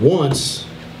once,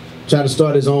 tried to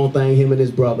start his own thing, him and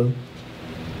his brother.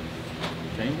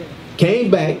 Came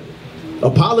back,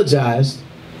 apologized,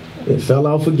 and fell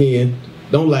off again.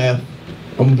 Don't laugh.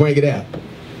 I'm gonna bring it out.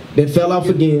 Then fell off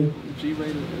again.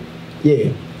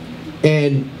 Yeah.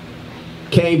 And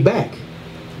came back.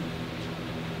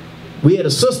 We had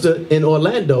a sister in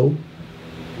Orlando,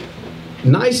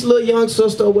 nice little young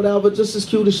sister or whatever, just as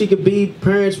cute as she could be.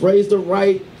 Parents raised her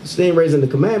right. She ain't raising the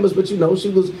commandments, but you know, she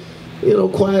was, you know,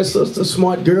 quiet sister,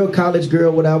 smart girl, college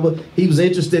girl, whatever. He was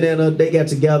interested in her. They got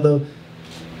together,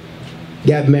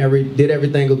 got married, did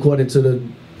everything according to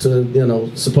you know,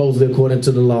 supposedly according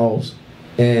to the laws.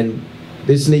 And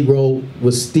this Negro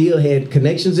had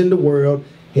connections in the world,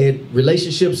 had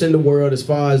relationships in the world as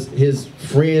far as his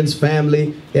friends,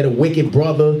 family, had a wicked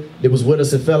brother that was with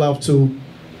us and fell off too.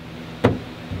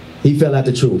 He fell out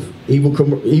the truth. Evil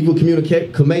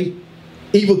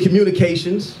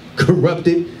communications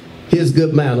corrupted his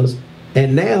good manners,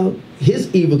 and now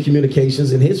his evil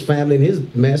communications and his family and his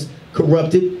mess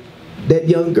corrupted that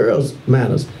young girl's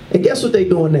manners. And guess what they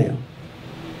doing now?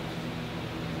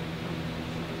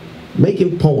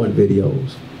 Making porn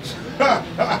videos. Get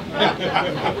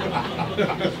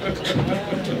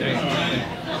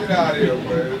out of here,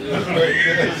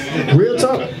 man. Real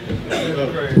talk.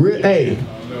 Hey.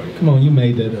 Come on, you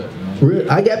made that up.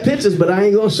 I got pictures, but I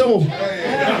ain't gonna show them.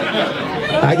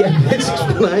 I got pictures,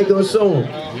 but I ain't gonna show them.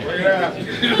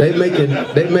 They make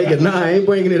it. Nah, I ain't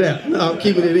bringing it out. No, I'm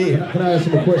keeping it in. Can I ask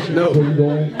him a question before you go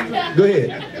on? Go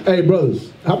ahead. Hey,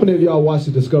 brothers, how many of y'all watch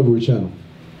the Discovery Channel?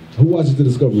 Who watches the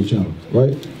Discovery Channel,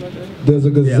 right? Does a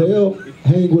gazelle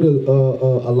hang with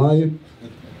a lion?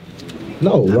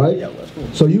 No, right?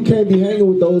 So you can't be hanging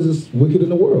with those that's wicked in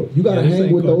the world. You got to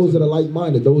hang with those that are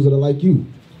like-minded, those that are like you,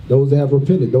 those that have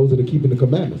repented, those that are keeping the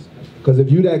commandments. Because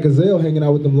if you that gazelle hanging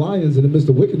out with them lions in the midst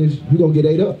of wickedness, you're going to get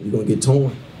ate up. You're going to get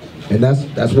torn. And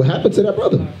that's what happened to that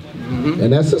brother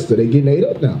and that sister. They getting ate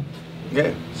up now.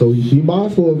 Yeah. So you be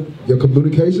mindful of your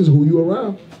communications, who you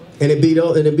around. And it be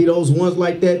those ones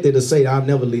like that that'll say, I'll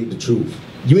never leave the truth.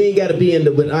 You ain't got to be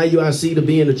with IUIC to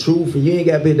be in the truth, and you ain't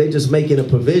got to be, they just making a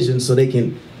provision so they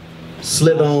can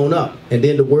slip on up. And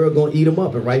then the world going to eat them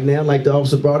up. And right now, like the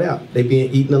officer brought out, they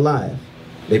being eaten alive.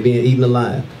 They being eaten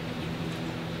alive.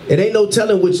 It ain't no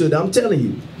telling what you, I'm telling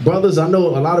you. Brothers, I know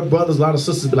a lot of brothers, a lot of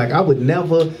sisters be like, I would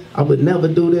never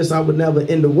do this, I would never.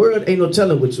 In the world, ain't no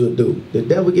telling what you'll do. The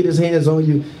devil get his hands on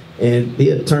you, and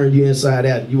he'll turn you inside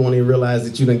out. You won't even realize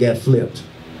that you done got flipped.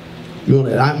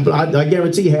 I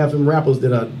guarantee half of them rappers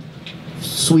that are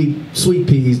sweet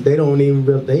peas, they don't even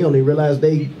realize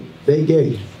they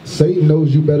gay. Satan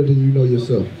knows you better than you know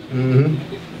yourself.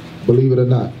 Believe it or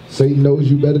not, Satan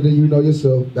knows you better than you know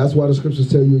yourself. That's why the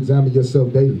scriptures tell you examine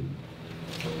yourself daily.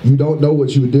 You don't know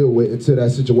what you deal with until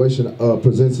that situation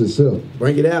presents itself.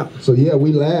 Bring it out. So yeah,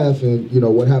 we laugh and you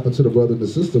know what happened to the brother and the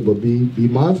sister, but be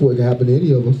mindful it can happen to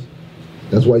any of us.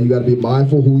 That's why you got to be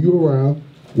mindful who you're around,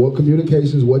 what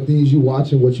communications, what things you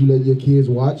watch, and what you let your kids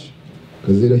watch,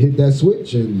 because it'll hit that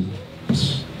switch and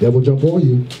devil jump on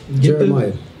you.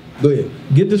 Jeremiah, go ahead.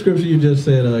 Get the scripture you just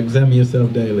said. Examine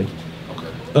yourself daily.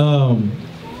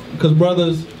 Because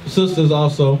brothers, sisters,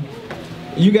 also,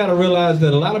 you got to realize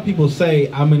that a lot of people say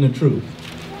I'm in the truth.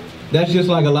 That's just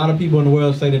like a lot of people in the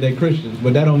world say that they're Christians,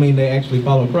 but that don't mean they actually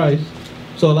follow Christ.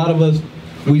 So a lot of us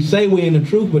We say we're in the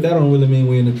truth, but that don't really mean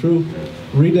we're in the truth.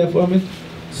 Read that for me.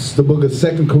 It's the book of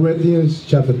 2 Corinthians,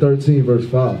 chapter 13, verse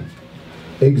 5.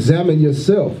 Examine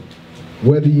yourself,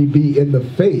 whether you be in the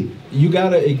faith. You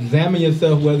gotta examine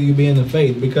yourself whether you be in the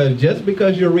faith, because just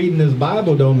because you're reading this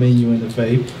Bible don't mean you're in the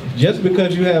faith. Just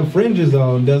because you have fringes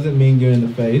on doesn't mean you're in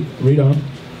the faith. Read on.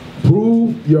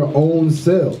 Prove your own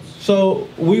selves. So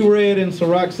we read in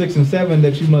Sirach 6 and 7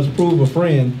 that you must prove a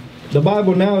friend. The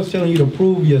Bible now is telling you to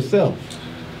prove yourself.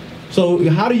 So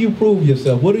how do you prove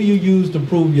yourself? What do you use to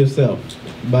prove yourself?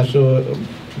 By sure,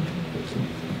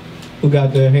 who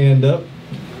got their hand up?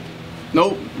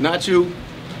 Nope, not you.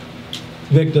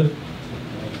 Victor.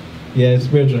 Yeah,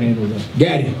 spiritual hand was up.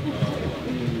 Got it.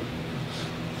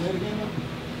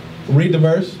 Read the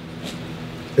verse.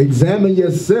 Examine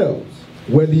yourselves,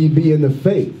 whether you be in the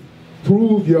faith.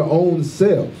 Prove your own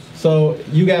selves. So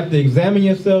you have to examine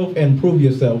yourself and prove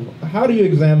yourself. How do you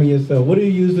examine yourself? What do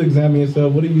you use to examine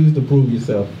yourself? What do you use to prove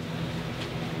yourself?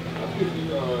 I think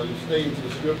you stay into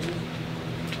the scriptures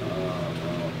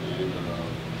and you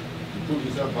prove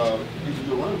yourself by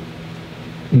people you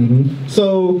around.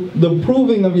 So the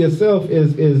proving of yourself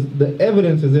is the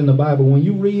evidence is in the Bible. When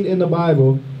you read in the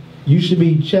Bible, you should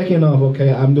be checking off,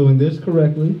 okay, I'm doing this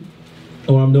correctly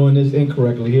or I'm doing this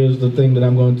incorrectly. Here's the thing that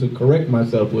I'm going to correct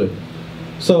myself with.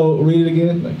 So read it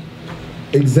again.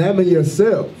 Examine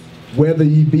yourselves, whether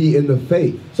you be in the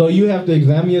faith. So you have to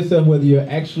examine yourself whether you're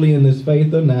actually in this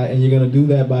faith or not, and you're going to do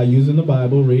that by using the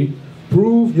Bible. Read.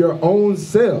 Prove your own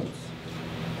selves.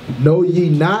 Know ye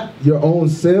not your own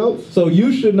selves? So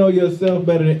you should know yourself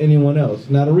better than anyone else.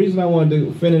 Now the reason I wanted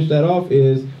to finish that off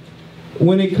is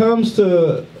when it comes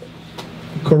to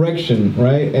correction,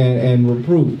 right, and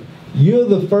reproof, you're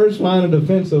the first line of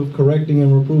defense of correcting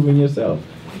and reproving yourself.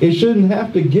 It shouldn't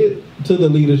have to get to the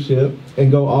leadership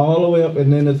and go all the way up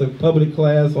and then it's a public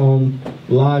class on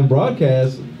live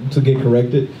broadcast to get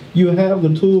corrected. You have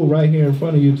the tool right here in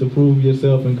front of you to prove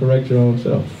yourself and correct your own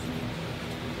self.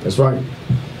 That's right.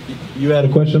 You had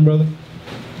a question, brother?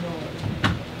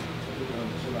 I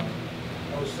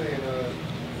was saying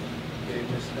they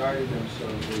misguided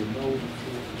themselves. They know the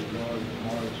truth, they know the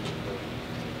margin, but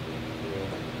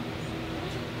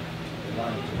they're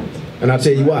lying to themselves. And I'll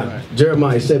tell you why.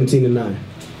 Jeremiah 17:9.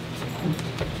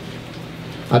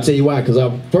 I'll tell you why, because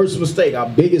our first mistake, our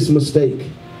biggest mistake,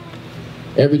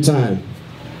 every time,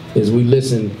 is we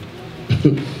listen.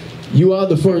 You are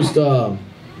the first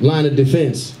line of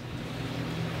defense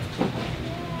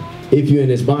if you're in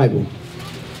this Bible.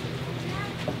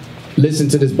 Listen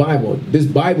to this Bible. This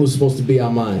Bible is supposed to be our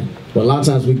mind. But a lot of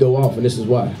times we go off, and this is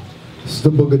why. It's the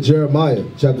book of Jeremiah,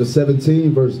 chapter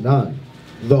 17, verse 9.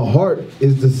 The heart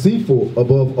is deceitful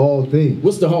above all things.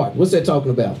 What's the heart? What's that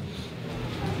talking about?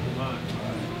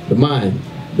 The mind.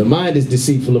 The mind is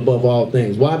deceitful above all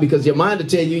things. Why? Because your mind will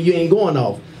tell you you ain't going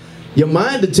off. Your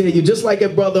mind will tell you, just like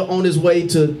that brother on his way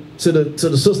to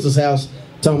the sister's house,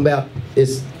 talking about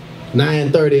it's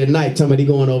 9:30 at night, talking about he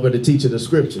going over to teach her the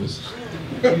scriptures.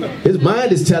 His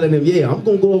mind is telling him, yeah, I'm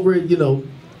going to go over it, you know.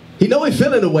 He know he's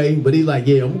feeling away, but he's like,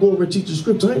 yeah, I'm going to go over and teach the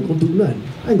scriptures. I ain't going to do nothing.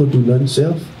 I ain't going to do nothing,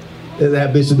 self.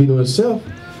 That bitch should be doing self.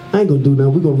 I ain't going to do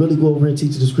nothing. We're going to really go over and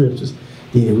teach the scriptures.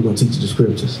 Yeah, we're going to teach the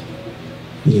scriptures.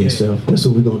 Yeah, self. That's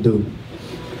what we're going to do.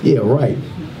 Yeah, right.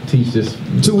 Teach this.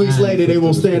 2 weeks later, they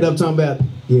won't stand up talking about,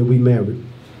 yeah, we married.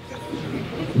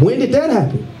 When did that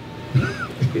happen?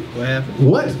 What happened?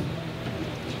 What?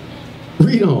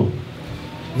 Read on.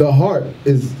 The heart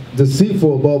is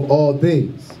deceitful above all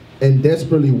things and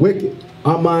desperately wicked.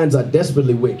 Our minds are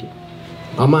desperately wicked.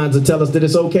 Our minds will tell us that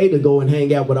it's okay to go and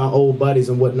hang out with our old buddies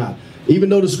and whatnot. Even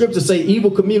though the scriptures say evil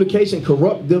communication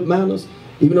corrupt good manners,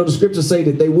 even though the scriptures say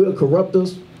that they will corrupt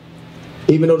us,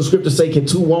 even though the scriptures say can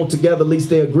two walk together, at least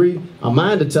they agree, our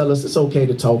mind will tell us it's okay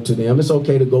to talk to them. It's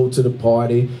okay to go to the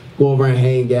party, go over and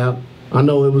hang out. I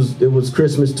know it was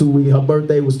Christmas 2 weeks, her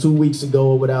birthday was 2 weeks ago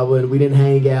or whatever, and we didn't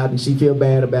hang out, and she feel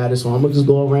bad about it, so I'm gonna just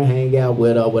go over and hang out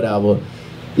with her or whatever.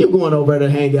 You're going over to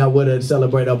hang out with her and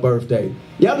celebrate her birthday.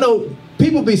 Y'all know,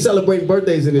 people be celebrating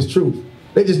birthdays and it's truth.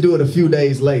 They just do it a few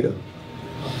days later.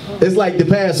 It's like the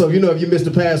Passover. You know, if you miss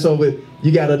the Passover,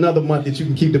 you got another month that you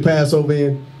can keep the Passover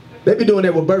in. They be doing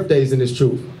that with birthdays and it's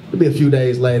truth. It'll be a few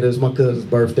days later. It's my cousin's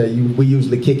birthday. We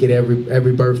usually kick it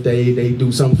every birthday. They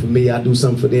do something for me. I do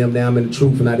something for them. Now I'm in the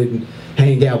truth and I didn't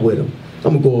hang out with them.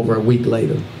 I'm going to go over a week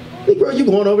later. Hey, bro, you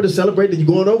going over to celebrate that you're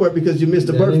going over because you missed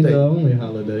the birthday. Ain't the only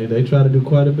holiday. They try to do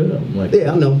quite a bit of them. Like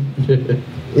yeah, I know.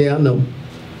 Yeah, I know.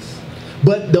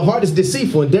 But the heart is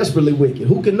deceitful and desperately wicked.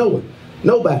 Who can know it?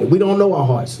 Nobody. We don't know our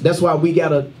hearts. That's why we got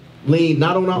to lean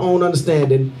not on our own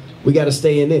understanding. We got to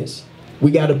stay in this.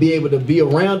 We got to be able to be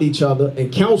around each other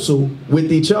and counsel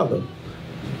with each other.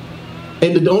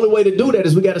 And the only way to do that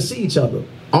is we got to see each other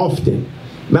often.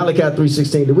 Malachi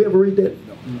 3:16. Did we ever read that?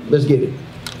 Let's get it.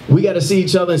 We got to see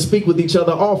each other and speak with each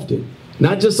other often.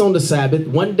 Not just on the Sabbath.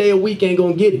 One day a week ain't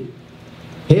going to get it.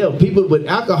 Hell, people with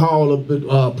alcohol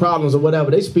problems or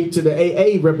whatever, they speak to the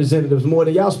AA representatives more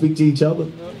than y'all speak to each other.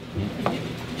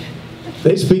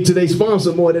 They speak to their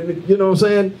sponsor more than, you know what I'm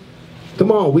saying?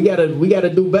 Come on, we gotta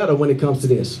do better when it comes to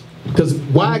this. Because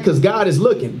why? Because God is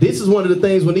looking. This is one of the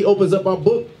things when he opens up our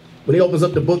book, when he opens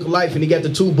up the book of life and he got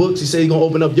the 2 books, he said he's gonna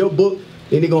open up your book,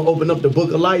 then he's gonna open up the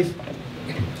book of life,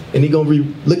 and he's gonna be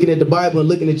looking at the Bible and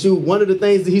looking at you. One of the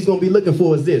things that he's gonna be looking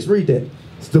for is this. Read that.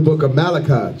 It's the book of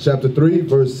Malachi, chapter 3,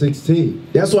 verse 16.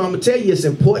 That's why I'm gonna tell you it's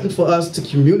important for us to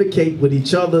communicate with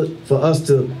each other, for us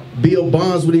to build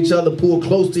bonds with each other, pull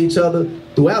close to each other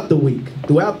throughout the week,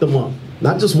 throughout the month.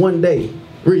 Not just one day.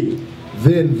 Read.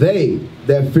 Then they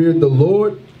that feared the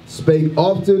Lord spake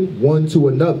often one to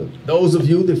another. Those of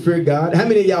you that fear God. How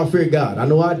many of y'all fear God? I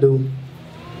know I do.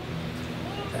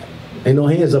 Ain't no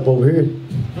hands up over here.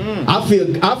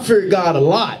 I fear God a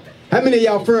lot. How many of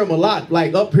y'all fear him a lot?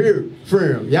 Like up here,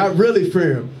 fear him. Y'all really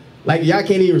fear him. Like y'all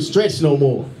can't even stretch no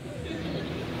more.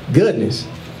 Goodness.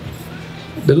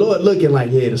 The Lord looking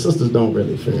like, yeah, the sisters don't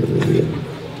really fear him.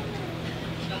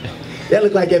 That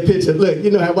look like that picture. Look,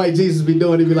 you know how white Jesus be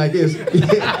doing? He be like this.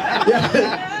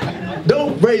 Yeah.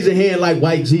 Don't raise your hand like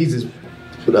white Jesus.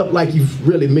 Put up like you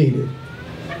really mean it.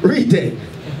 Read that.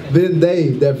 Then they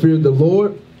that feared the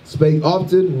Lord spake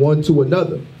often one to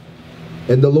another.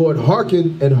 And the Lord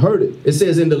hearkened and heard it. It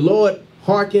says, and the Lord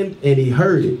hearkened and he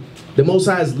heard it. The Most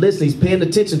High is listening. He's paying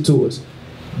attention to us.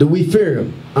 Do we fear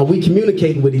him? Are we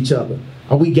communicating with each other?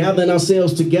 Are we gathering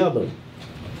ourselves together?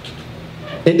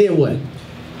 And then what?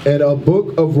 And a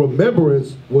book of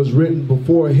remembrance was written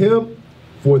before him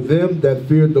for them that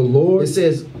feared the Lord. It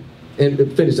says, and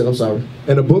finish it, I'm sorry.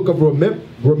 And a book of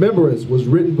remembrance was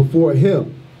written before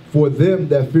him for them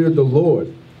that feared the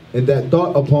Lord and that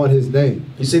thought upon his name.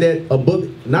 You see that? A book,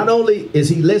 not only is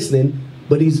he listening,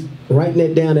 but he's writing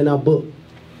that down in our book.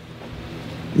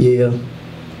 Yeah,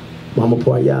 Mama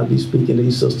Poya be speaking to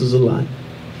these sisters a lot.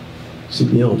 She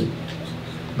be on it.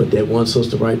 But that one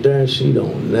sister right there, she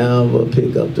don't never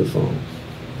pick up the phone.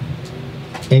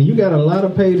 And you got a lot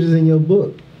of pages in your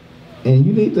book. And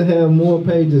you need to have more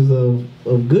pages of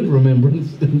good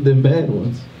remembrance than bad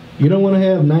ones. You don't want to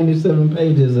have 97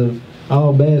 pages of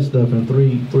all bad stuff and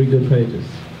three good pages.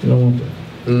 You don't want that.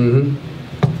 Mm-hmm.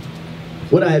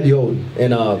 What I have you hold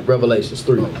in Revelations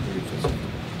 3.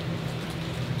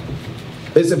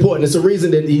 It's important. It's a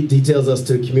reason that he tells us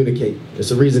to communicate.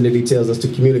 It's a reason that he tells us to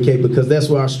communicate because that's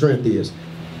where our strength is.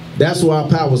 That's where our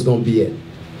power is going to be at.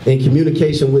 In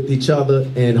communication with each other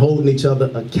and holding each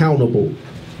other accountable.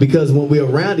 Because when we're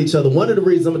around each other, one of the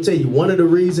reasons, I'm going to tell you, one of the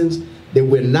reasons that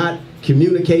we're not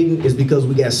communicating is because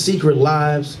we got secret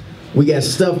lives. We got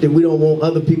stuff that we don't want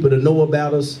other people to know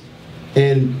about us.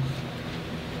 And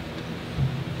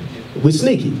we're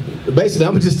sneaky. Basically,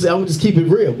 I'm gonna just keep it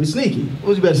real. We're sneaky.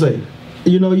 What you about to say?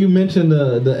 You know, you mentioned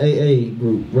the AA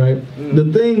group, right?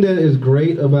 The thing that is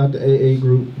great about the AA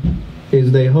group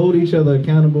is they hold each other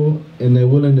accountable and they're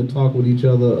willing to talk with each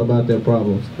other about their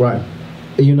problems. Right.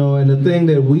 You know, and the thing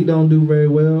that we don't do very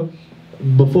well,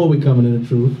 before we come into the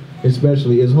truth,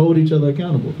 especially, is hold each other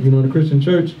accountable. You know, in the Christian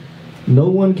church, no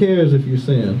one cares if you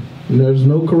sin. There's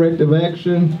no corrective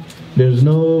action. There's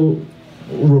no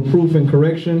reproof and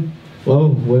correction. Well,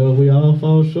 we all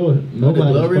fall short.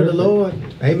 Nobody's Glory to the perfect. Lord.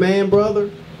 Amen,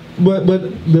 brother. But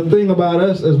the thing about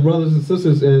us as brothers and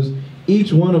sisters is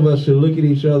each one of us should look at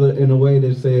each other in a way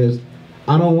that says,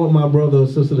 I don't want my brother or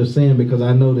sister to sin because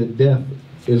I know that death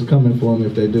is coming for them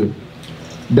if they do.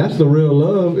 That's the real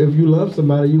love. If you love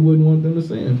somebody, you wouldn't want them to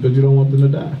sin because you don't want them to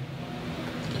die.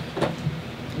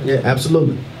 Yeah,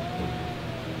 absolutely.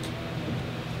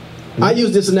 I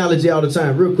use this analogy all the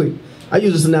time, real quick. I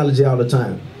use this analogy all the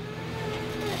time.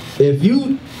 If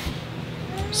you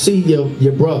see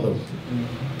your brother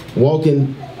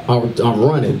walking or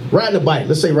running, riding a bike,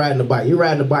 let's say riding a bike, you're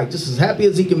riding a bike just as happy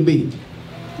as he can be.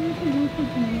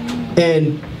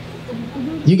 And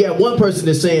you got one person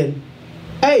that's saying,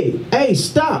 hey,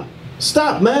 stop,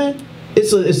 man.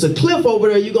 It's a cliff over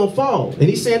there, you're gonna fall. And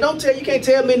he's saying, you can't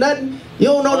tell me nothing. You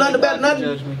don't know nothing about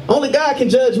nothing. Only God can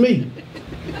judge me.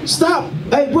 Stop.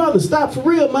 Hey, brother, stop for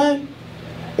real, man.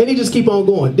 And he just keep on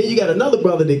going. Then you got another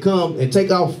brother that come and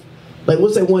take off. Like,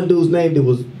 what's that one dude's name that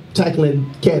was tackling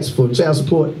cats for child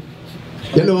support?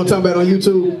 You know what I'm talking about on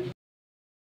YouTube?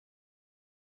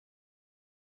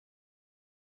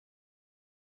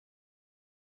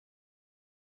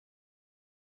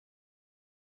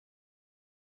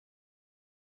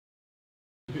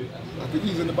 I think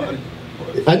he's in the body.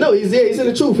 I know, he's there. He's in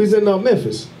the truth. He's in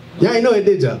Memphis. Y'all ain't know it,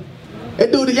 did y'all?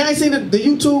 That dude, y'all ain't seen the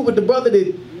YouTube with the brother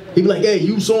that he be like, hey,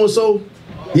 you so-and-so?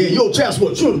 Yeah, yo, chaps,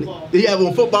 what? He have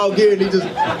on football gear and he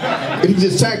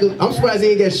just tackled. I'm surprised he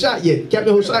ain't got shot yet.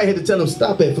 Captain Hoshai had to tell him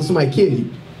stop it for somebody kill you.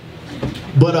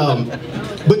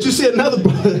 But you see another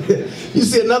brother, you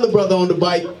see another brother on the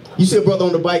bike, you see a brother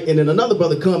on the bike, and then another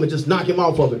brother come and just knock him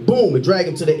off of it. Boom, and drag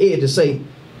him to the edge and say,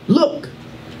 look,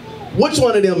 which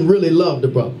one of them really loved the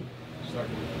brother?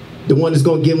 The one that's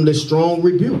gonna give him this strong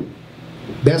rebuke.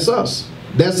 That's us.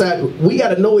 That's how we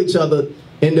gotta know each other.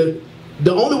 And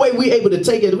the only way we're able to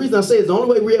take it, the reason I say is the only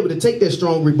way we're able to take that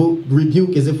strong rebuke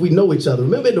is if we know each other.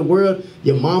 Remember in the world,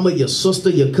 your mama, your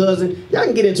sister, your cousin, y'all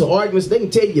can get into arguments. They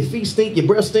can tell you your feet stink, your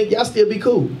breath stink, y'all still be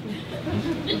cool.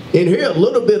 In here, a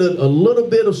little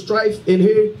bit of strife in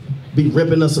here be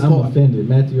ripping us apart. I'm offended.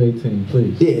 Matthew 18,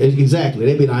 please. Yeah, exactly.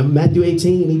 They be like, Matthew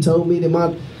 18, he told me that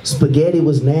my spaghetti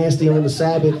was nasty on the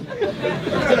Sabbath.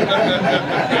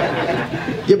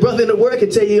 Your brother in the world can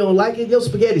tell you don't like it. Your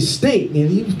spaghetti stink, and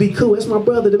he be cool. That's my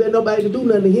brother. There ain't nobody to do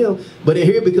nothing to him. But in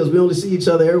here, because we only see each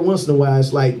other every once in a while,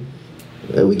 it's like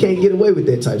we can't get away with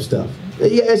that type of stuff.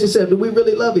 You ask yourself, do we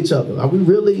really love each other? Are we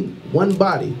really one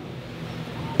body?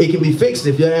 It can be fixed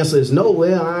if your answer is no.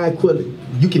 Well, I quit.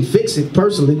 You can fix it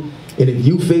personally, and if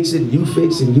you fix it, you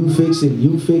fix it, you fix it,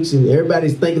 you fix it,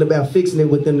 everybody's thinking about fixing it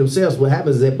within themselves. What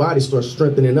happens is that body starts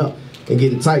strengthening up and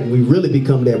getting tight, and we really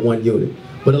become that one unit.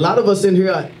 But a lot of us in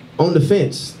here are on the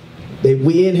fence.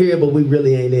 We in here, but we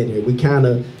really ain't in here. We kind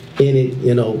of in it,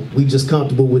 you know. We just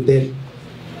comfortable with that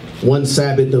one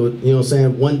Sabbath, or, you know what I'm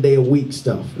saying, 1 day a week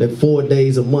stuff, that 4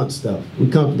 days a month stuff. We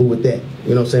comfortable with that. You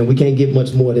know what I'm saying? We can't get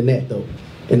much more than that, though.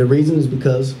 And the reason is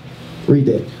because, read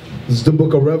that. This is the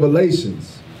book of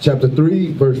Revelations, chapter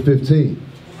 3, verse 15.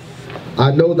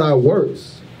 I know thy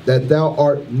works, that thou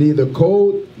art neither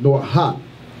cold nor hot.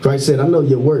 Christ said, I know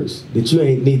your works, that you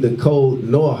ain't neither cold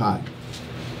nor hot.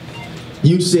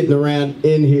 You sitting around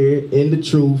in here, in the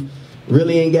truth,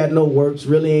 really ain't got no works,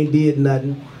 really ain't did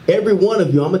nothing. Every one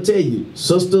of you, I'm going to tell you,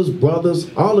 sisters, brothers,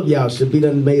 all of y'all should be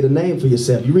done made a name for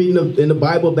yourself. You read in the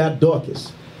Bible about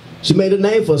Dorcas. She made a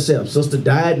name for herself. Sister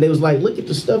died, and they was like, look at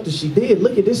the stuff that she did.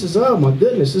 Look at this. Oh, my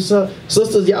goodness. It's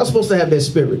sisters, y'all supposed to have that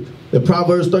spirit. The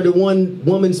Proverbs 31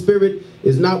 woman spirit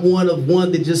is not one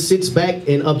that just sits back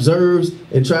and observes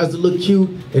and tries to look cute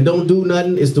and don't do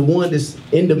nothing. It's the one that's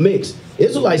in the mix.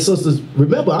 Israelite sisters,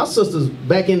 remember, our sisters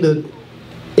back in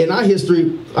our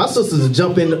history, our sisters would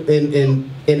jump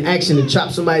in action and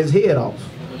chop somebody's head off.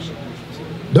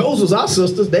 Those was our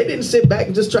sisters. They didn't sit back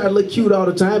and just try to look cute all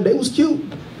the time. They was cute.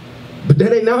 But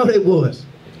that ain't all they was.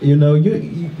 You know,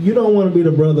 you don't want to be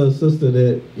the brother or sister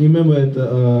that, you remember at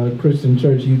the Christian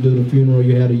church, you do the funeral,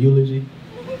 you had a eulogy.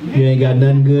 You ain't got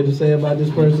nothing good to say about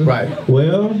this person? Right.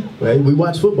 Well, we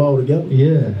watch football together.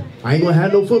 Yeah. I ain't gonna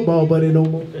have no football buddy no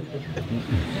more.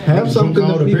 Have something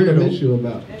that people miss you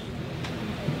about.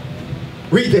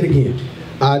 Read that again.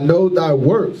 I know thy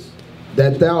works,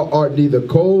 that thou art neither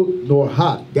cold nor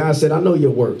hot. God said, I know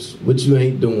your works, which you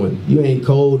ain't doing. You ain't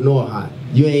cold nor hot.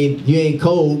 You ain't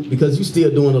cold because you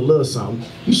still doing a little something.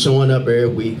 You showing up every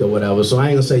week or whatever. So I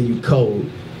ain't gonna say you cold.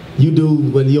 You do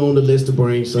when you're on the list to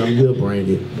bring something, you'll bring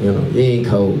it. You know, you ain't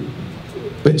cold.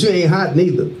 But you ain't hot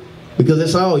neither, because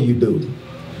that's all you do.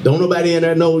 Don't nobody in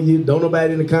there know you. Don't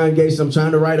nobody in the congregation. I'm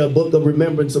trying to write a book of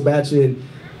remembrance about you, and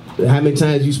how many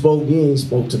times you spoke, you ain't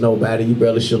spoke to nobody. You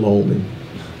barely shalom, and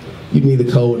you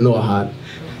neither cold nor hot.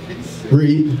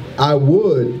 Read. I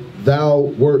would thou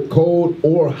wert cold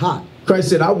or hot. Christ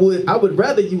said, I would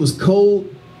rather you was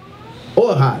cold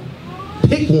or hot.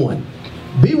 Pick one.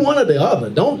 Be one or the other.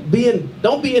 Don't be in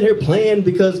here playing,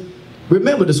 because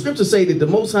remember the scriptures say that the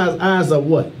Most High's eyes are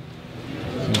what?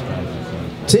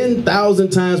 10,000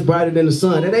 times brighter than the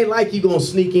sun. It ain't like you gonna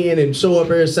sneak in and show up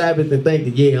every Sabbath and think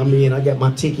that, yeah, I'm in, I got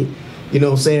my ticket. You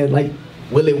know what I'm saying? Like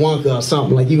Willy Wonka or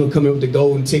something. Like you gonna come in with the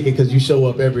golden ticket because you show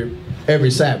up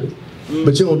every Sabbath.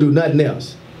 But you don't do nothing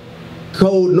else.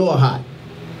 Cold nor hot.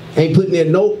 Ain't putting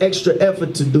in no extra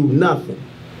effort to do nothing.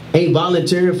 Ain't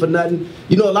volunteering for nothing.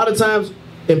 You know, a lot of times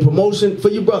in promotion, for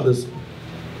you brothers,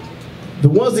 the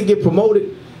ones that get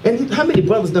promoted, and how many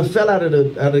brothers done fell out of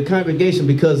the congregation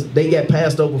because they got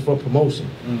passed over for promotion?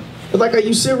 It's like, are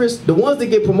you serious? The ones that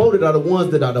get promoted are the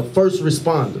ones that are the first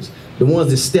responders. The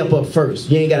ones that step up first.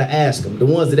 You ain't got to ask them. The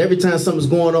ones that every time something's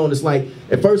going on, it's like,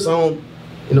 at first I don't,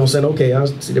 you know what I'm saying, okay, I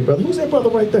see the brother. Who's that brother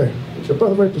right there? It's your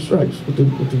brother right there, stripes. With the, you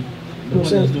know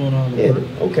what I'm saying?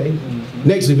 Yeah, okay.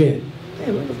 Next event.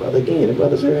 Damn, where's the brother again? The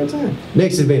brother's here in time.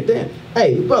 Next event. Damn.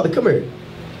 Hey, brother, come here.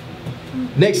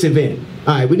 Next event.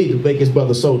 All right, we need to make his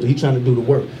brother soldier. He's trying to do the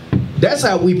work. That's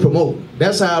how we promote.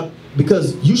 That's how,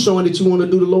 because you showing that you want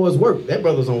to do the Lord's work. That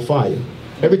brother's on fire.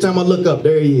 Every time I look up,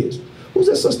 there he is. Who's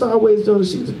that sister always doing?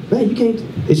 She, man, you can't.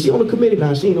 Is she on the committee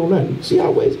now? She ain't on nothing. She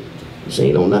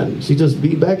ain't on nothing. She just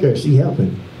be back there. She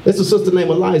helping. It's a sister named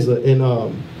Eliza in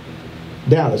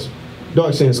Dallas.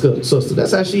 Dark skinned sister.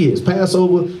 That's how she is.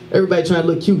 Passover, everybody trying to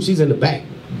look cute. She's in the back,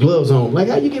 gloves on. Like,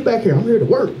 how you get back here? I'm here to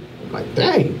work. I'm like,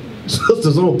 dang,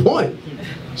 sister's on point.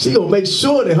 She gonna make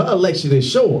sure that her election is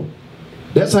sure.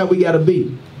 That's how we gotta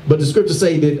be. But the scriptures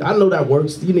say that, I know that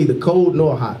works. You neither cold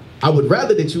nor hot. I would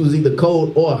rather that you was either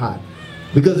cold or hot.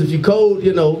 Because if you cold,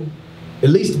 you know, at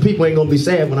least the people ain't gonna be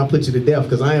sad when I put you to death,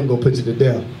 because I am gonna put you to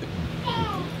death.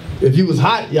 If you was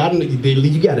hot, you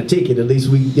gotta take it. At least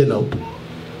we, you know.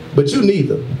 But you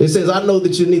neither. It says, I know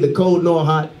that you're neither cold nor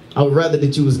hot. I would rather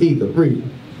that you was either. Read.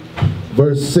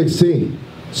 Verse 16.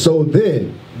 So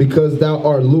then, because thou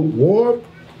art lukewarm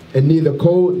and neither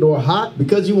cold nor hot,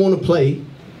 because you want to play,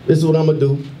 this is what I'm going to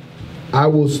do. I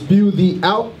will spew thee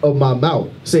out of my mouth.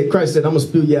 Christ said, I'm going to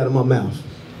spew you out of my mouth.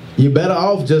 You're better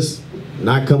off just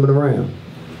not coming around.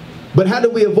 But how do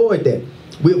we avoid that?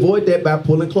 We avoid that by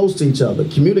pulling close to each other,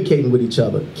 communicating with each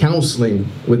other, counseling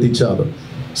with each other.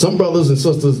 Some brothers and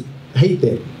sisters hate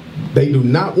that. They do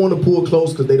not want to pull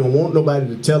close because they don't want nobody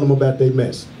to tell them about their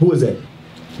mess. Who is that?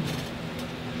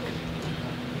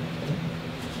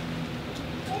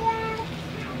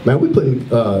 Man, we putting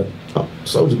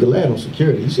Soldier Galad on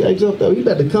security. You see how he jumped up? He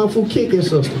about to kung fu kick his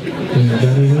sister.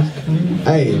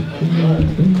 Hey,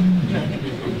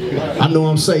 I know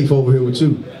I'm safe over here with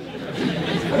you.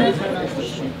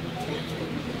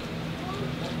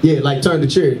 Yeah, like turn the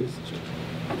chair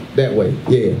that way.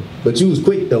 Yeah, but you was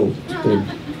quick though.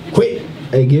 Quick.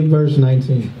 Hey, give verse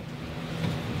 19.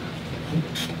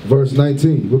 Verse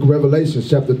 19. Book of Revelation,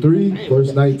 chapter 3,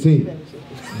 verse 19.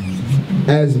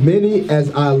 As many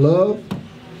as I love,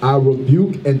 I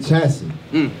rebuke and chasten.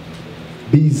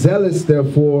 Be zealous,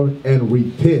 therefore, and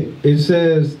repent. It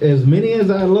says, as many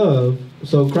as I love.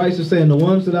 So Christ is saying, the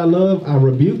ones that I love, I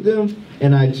rebuke them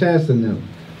and I chasten them.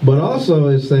 But also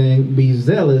it's saying, be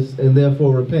zealous and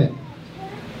therefore repent.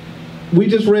 We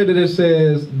just read that it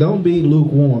says, don't be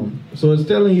lukewarm. So it's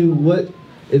telling you what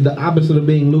the opposite of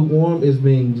being lukewarm is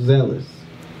being zealous.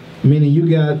 Meaning you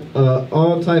got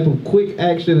all type of quick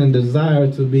action and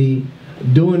desire to be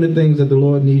doing the things that the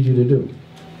Lord needs you to do.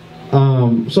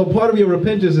 So part of your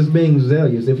repentance is being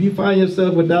zealous. If you find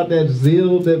yourself without that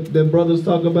zeal that brothers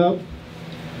talk about,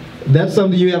 that's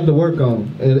something you have to work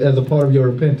on as a part of your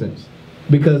repentance.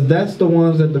 Because that's the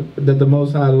ones that the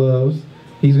Most High loves.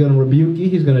 He's going to rebuke you.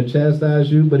 He's going to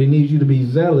chastise you. But he needs you to be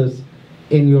zealous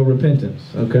in your repentance.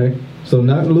 Okay? So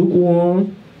not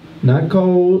lukewarm, not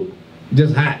cold,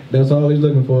 just hot. That's all he's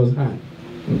looking for is hot.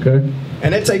 Okay?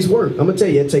 And it takes work. I'm going to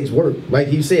tell you, it takes work.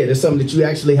 Like you said, it's something that you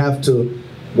actually have to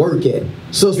work at.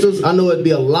 Sisters, I know it'd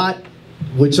be a lot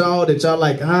with y'all that y'all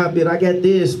like, but I got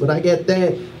this, but I got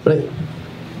that. But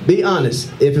be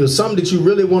honest. If it was something that you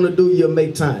really want to do, you'll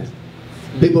make time.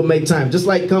 People make time. Just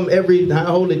like come every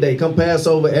holy day, come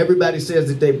Passover, everybody says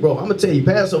that they broke. I'm going to tell you,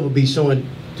 Passover be showing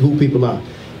who people are.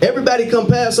 Everybody come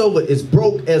Passover is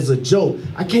broke as a joke.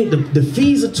 I can't, the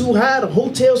fees are too high, the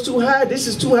hotel's too high, this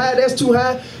is too high, that's too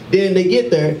high. Then they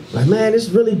get there, like, man, this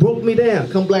really broke me down.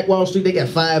 Come Black Wall Street, they got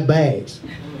 5 bags.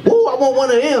 Woo, I want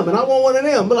one of them, and I want one of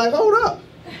them. But like, hold up.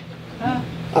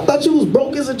 I thought you was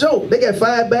broke as a joke. They got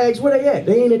 5 bags, where they at?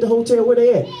 They ain't at the hotel, where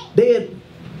they at? They at,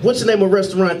 what's the name of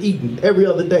restaurant eating every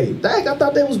other day? Dang, I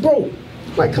thought they was broke.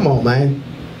 Like, come on, man.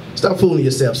 Stop fooling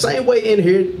yourself. Same way in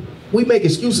here, we make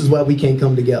excuses why we can't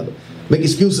come together. Make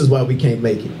excuses why we can't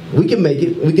make it. We can make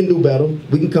it. We can do better.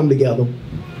 We can come together.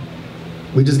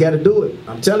 We just got to do it.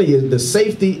 I'm telling you, the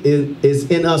safety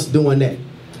is in us doing that.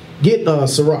 Get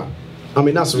Sirach. I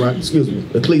mean, not Sirach, excuse me.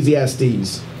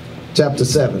 Ecclesiastes, chapter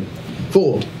 7,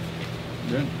 4.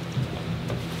 Yeah.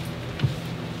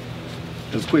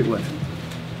 Just a quick one.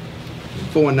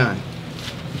 4 and 9.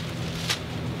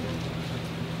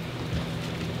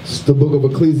 It's the book of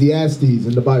Ecclesiastes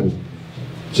in the Bible,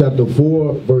 chapter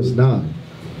 4, verse 9.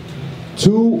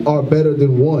 2 are better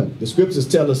than 1. The scriptures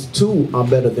tell us 2 are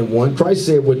better than 1. Christ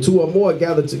said, where 2 or more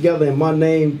gathered together in my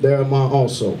name, there am I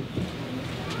also.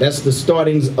 That's the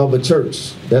startings of a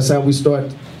church. That's how we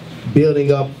start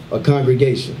building up a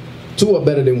congregation. 2 are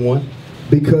better than 1.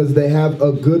 Because they have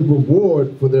a good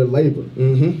reward for their labor.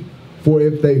 For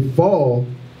if they fall,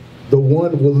 the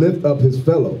one will lift up his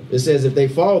fellow. It says if they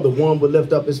fall, the one will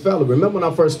lift up his fellow. Remember when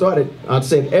I first started, I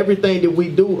said everything that we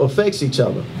do affects each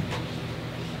other.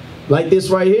 Like this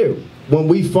right here. When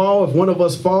we fall, if one of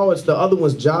us falls, it's the other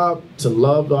one's job to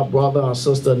love our brother, our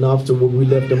sister enough to where we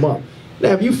lift them up.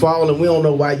 Now, if you fall and we don't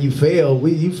know why you fell,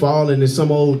 you fall into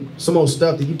some old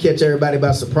stuff that you catch everybody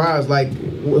by surprise, like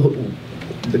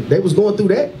they was going through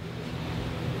that.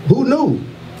 Who knew?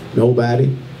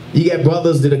 Nobody. You got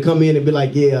brothers that'll come in and be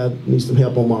like, yeah, I need some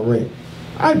help on my rent.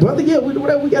 All right, brother, yeah,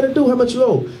 whatever we got to do. How much you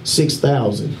owe?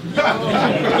 $6,000.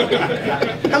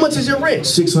 How much is your rent?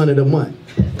 $600 a month.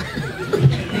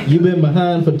 You been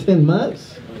behind for 10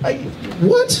 months? Like,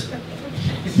 what?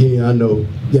 Yeah, I know.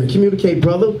 Yeah, communicate,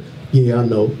 brother. Yeah, I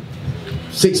know.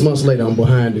 6 months later, I'm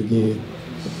behind again.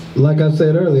 Like I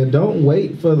said earlier, don't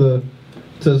wait to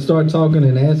start talking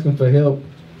and asking for help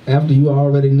after you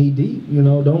already knee deep. You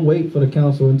know, don't wait for the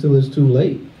counsel until it's too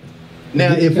late.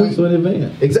 Now, if we counsel in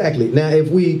advance. Exactly. Now, if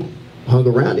we hung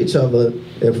around each other,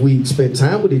 if we spent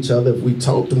time with each other, if we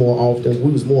talked more often, if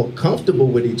we was more comfortable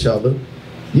with each other,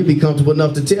 you'd be comfortable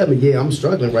enough to tell me, yeah, I'm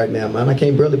struggling right now, man. I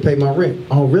can't barely pay my rent.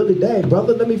 Oh, really? Dang,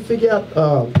 brother, let me figure out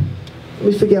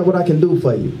what I can do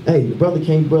for you. Hey, the brother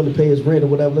can't barely pay his rent or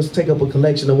whatever. Let's take up a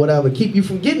collection or whatever. Keep you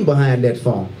from getting behind that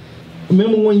far.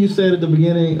 Remember when you said at the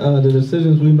beginning, the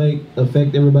decisions we make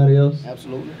affect everybody else?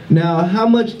 Absolutely. Now, how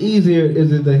much easier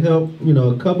is it to help, you know,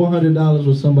 a couple $100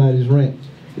 with somebody's rent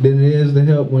than it is to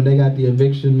help when they got the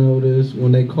eviction notice,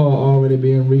 when they car already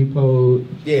being repoed?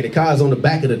 Yeah, the car's on the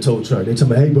back of the tow truck. They tell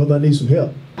me, hey, brother, I need some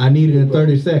help. I need it in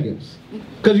 30 seconds.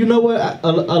 Because you know what?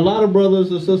 A lot of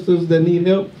brothers and sisters that need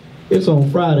help, it's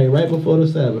on Friday, right before the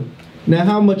Sabbath. Now,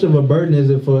 how much of a burden is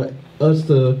it for us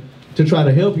to try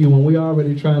to help you when we're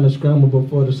already trying to scramble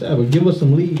before the Sabbath? Give us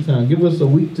some lead time. Give us a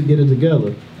week to get it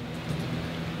together.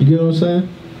 You get what I'm saying?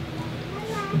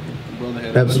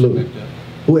 Absolutely.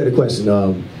 Who had a question?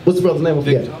 What's the brother's name? I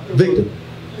forget. Victor.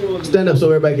 Stand up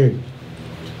so everybody can hear you.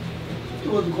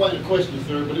 It wasn't quite a question,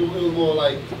 sir, but it was more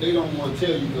like they don't want to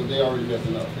tell you because they already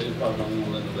messing up. They probably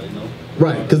don't want to let nobody know.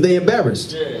 Right, because they're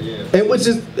embarrassed. Yeah. And which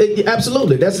is,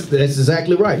 absolutely, that's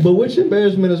exactly right. But which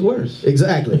embarrassment is worse?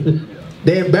 Exactly.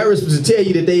 They're embarrassed to tell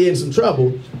you that they're in some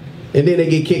trouble, and then they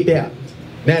get kicked out.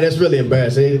 Now that's really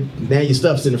embarrassing. Now your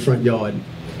stuff's in the front yard.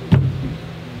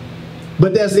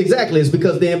 But that's exactly, it's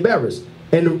because they're embarrassed.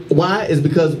 And why? Is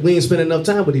because we ain't spending enough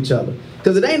time with each other.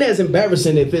 Because it ain't as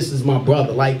embarrassing if this is my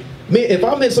brother. Like, me, if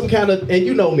I'm in some kind of, and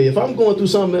you know me, if I'm going through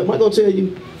something, am I going to tell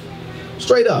you?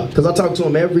 Straight up, because I talk to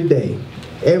him every day.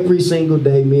 Every single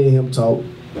day, me and him talk.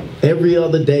 Every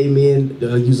other day, me and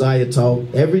Uzziah talk.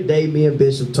 Every day, me and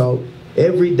Bishop talk.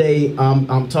 Every day,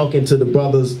 I'm talking to the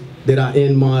brothers that are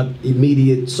in my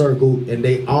immediate circle, and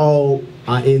they all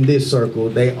are in this circle.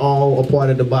 They all are part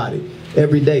of the body.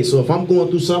 Every day. So if I'm going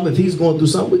through something, if he's going through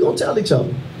something, we're going to tell each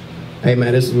other. Hey,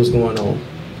 man, this is what's going on.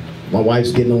 My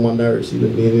wife's getting on my nerves. I'm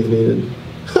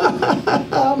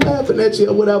laughing at you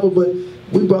or whatever, but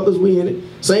we brothers, we in it.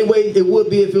 Same way it would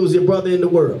be if it was your brother in the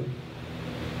world.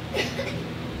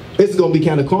 It's going to be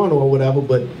kind of carnal or whatever,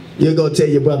 but you're going to tell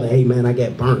your brother, hey, man, I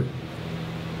got burnt.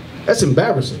 That's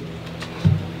embarrassing.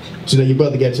 But you know, your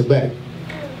brother got your back.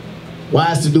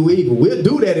 Wise to do evil. We'll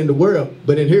do that in the world,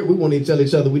 but in here we want to tell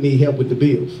each other we need help with the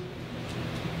bills.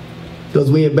 Because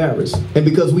we're embarrassed. And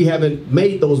because we haven't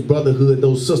made those brotherhood,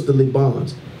 those sisterly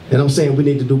bonds. And I'm saying we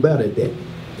need to do better at that.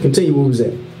 Continue where we was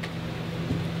at.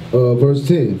 Verse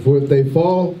 10, for if they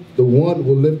fall, the one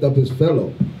will lift up his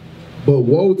fellow. But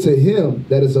woe to him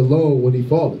that is alone when he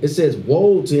falleth. It says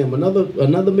woe to him.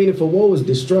 Another meaning for woe is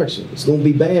destruction. It's going to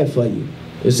be bad for you.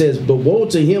 It says, but woe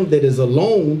to him that is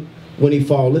alone when he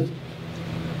falleth.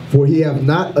 For he hath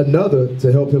not another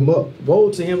to help him up. Woe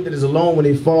to him that is alone when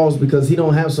he falls because he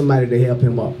don't have somebody to help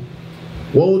him up.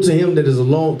 Woe to him that is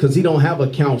alone because he don't have a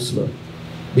counselor.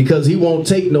 Because he won't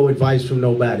take no advice from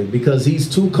nobody. Because he's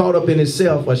too caught up in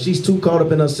himself, or she's too caught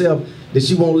up in herself that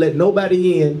she won't let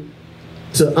nobody in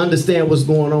to understand what's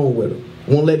going on with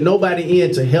her. Won't let nobody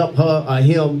in to help her or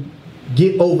him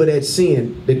get over that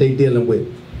sin that they're dealing with.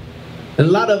 And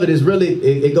a lot of it is really,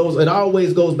 it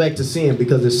always goes back to sin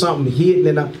because there's something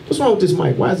hidden. And what's wrong with this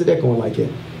mic? Why is it that going like that?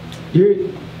 You hear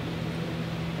it?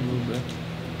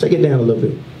 Take it down a little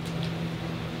bit.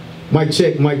 Mic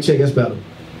check, that's better.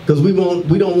 Because we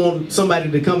don't want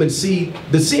somebody to come and see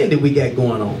the sin that we got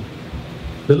going on.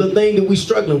 The little thing that we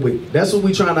struggling with. That's what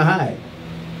we trying to hide.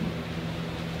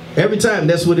 Every time,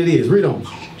 that's what it is. Read on.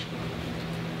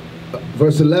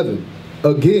 Verse 11,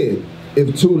 again,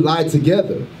 if two lie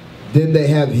together, then they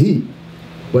have heat.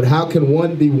 But how can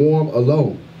one be warm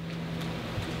alone?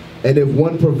 And if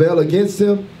one prevail against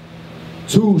him,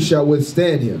 two shall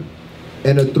withstand him.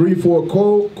 And a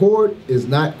 3/4 cord is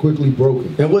not quickly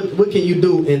broken. And what can you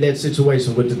do in that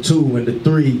situation with the 2 and the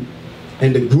 3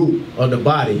 and the group or the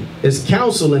body? It's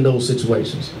counsel in those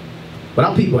situations. But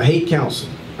our people hate counsel.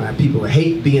 People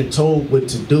hate being told what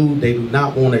to do. They do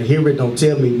not want to hear it. Don't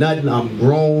tell me nothing. I'm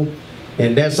grown.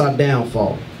 And that's our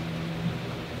downfall.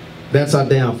 That's our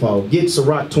downfall. Get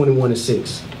Sirach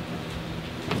 21:6.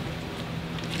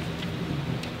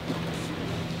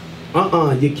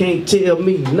 You can't tell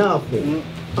me nothing.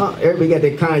 Everybody got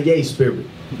that Kanye spirit.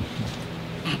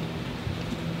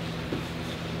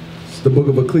 It's the book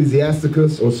of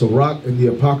Ecclesiasticus or Sirach in the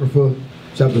Apocrypha,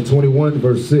 chapter 21,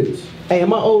 verse 6. Hey,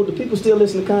 am I old? Do people still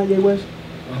listen to Kanye West?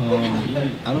 I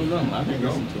don't know. I didn't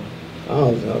listen to him.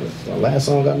 Oh, that's the last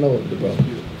song I know of the brother.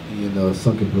 He in a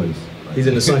sunken place. He's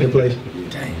in the sunken place.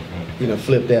 Dang. He done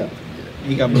flipped out.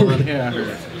 He got blonde hair, I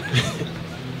heard.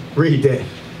 Read that.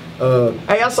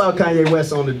 Hey, I saw Kanye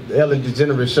West on the Ellen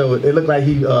DeGeneres show. It looked like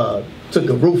he took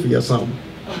a roofie or something.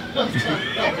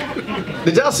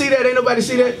 Did y'all see that? Ain't nobody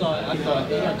see that? I saw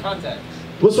it in your contacts.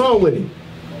 What's wrong with him?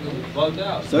 Bugged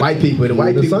out. White people, the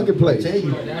white The people. sunken place. I tell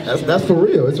you. That's for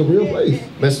real. It's a real place.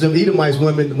 That's them Edomites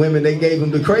women, they gave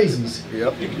him the crazies.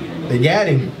 Yep. They got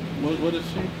him. What is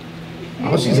she?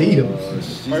 Oh, she's Edom.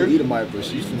 She's an Edomite, but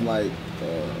she's from like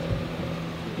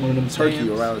One of them Turkey,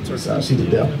 stands? around Turkey. So she's the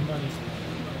devil.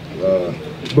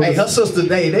 Hey, her sister,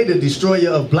 they the destroyer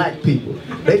of black people.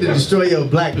 They the destroyer of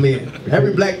black men.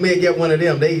 Every black man get one of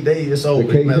them. It's The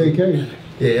over. KKK.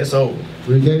 Yeah, it's over.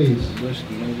 3 days.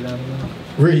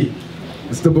 Read.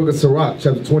 It's the book of Sirach,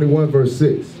 chapter 21, verse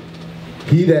 6.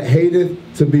 He that hateth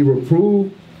to be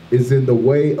reproved is in the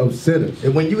way of sinners.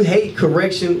 And when you hate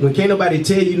correction, when can't nobody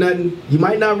tell you nothing, you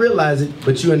might not realize it,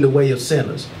 but you're in the way of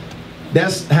sinners.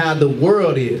 That's how the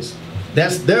world is.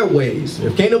 That's their ways.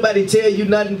 If can't nobody tell you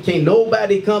nothing, can't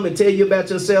nobody come and tell you about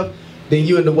yourself, then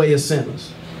you're in the way of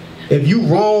sinners. If you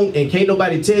wrong and can't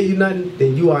nobody tell you nothing,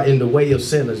 then you are in the way of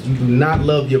sinners. You do not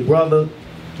love your brother.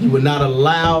 You will not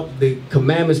allow the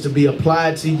commandments to be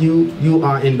applied to you. You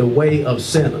are in the way of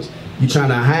sinners. You trying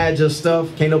to hide your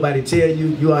stuff, can't nobody tell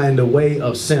you, you are in the way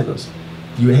of sinners.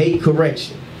 You hate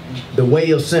correction. The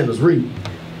way of sinners. Read.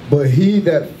 But he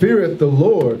that feareth the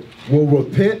Lord will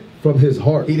repent from his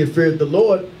heart. He that feareth the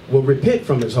Lord will repent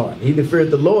from his heart. He that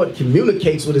feareth the Lord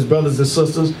communicates with his brothers and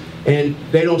sisters, and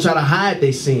they don't try to hide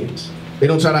their sins. They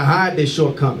don't try to hide their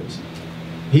shortcomings.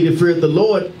 He that feareth the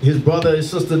Lord, his brother and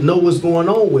sister know what's going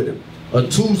on with him. A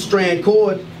 2-strand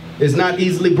cord is not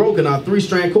easily broken. A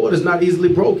 3-strand cord is not easily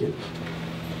broken.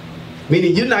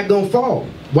 Meaning you're not going to fall.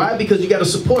 Why? Because you got a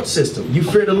support system. You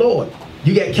fear the Lord.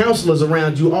 You got counselors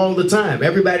around you all the time.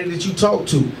 Everybody that you talk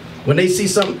to, when they see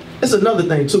something, that's another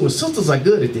thing too. And sisters are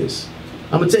good at this.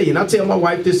 I'm going to tell you, and I tell my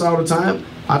wife this all the time.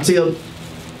 I tell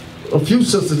a few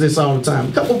sisters this all the time.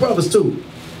 A couple brothers too.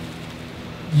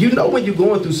 You know when you're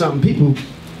going through something, people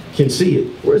can see it.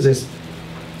 Where is this?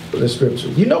 The scripture.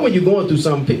 You know when you're going through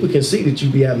something, people can see that you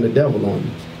be having the devil on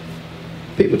you.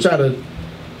 People try to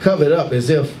cover it up as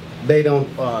if they don't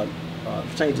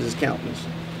change his countenance.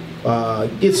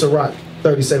 Get Sirach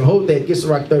 37. Hold that. Get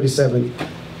Sirach 37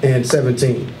 and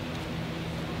 17.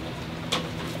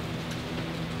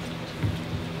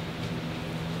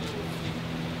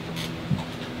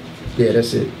 Yeah,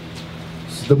 that's it.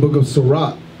 It's the book of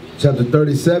Sirach, chapter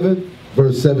 37,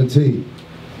 verse 17.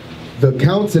 The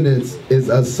countenance is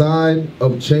a sign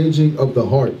of changing of the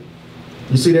heart.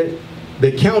 You see that?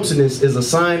 The countenance is a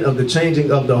sign of the changing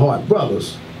of the heart.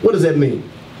 Brothers, what does that mean?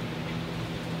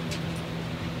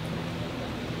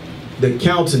 The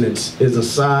countenance is a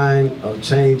sign of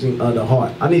changing of the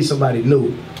heart. I need somebody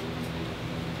new.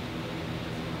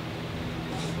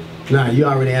 Nah, you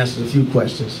already answered a few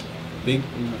questions. Big,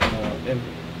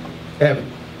 Evan.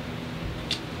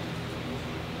 It's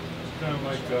kind of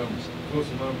like, what's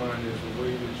in my mind is the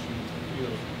way that you feel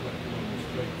reflected on your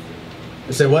face.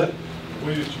 I said what? The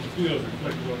way that you feel is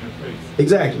reflected on your face.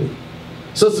 Exactly.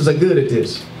 Sisters are good at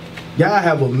this. Y'all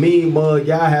have a mean mug.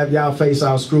 Y'all have y'all face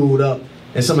all screwed up.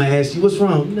 And somebody asks you, what's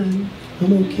wrong? Nothing.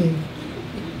 I'm okay.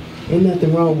 Ain't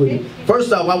nothing wrong with me.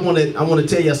 First off, I want to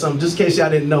tell y'all something, just in case y'all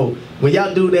didn't know. When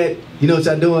y'all do that, you know what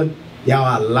y'all doing? Y'all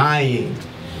are lying.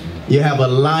 You have a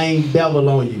lying devil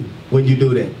on you when you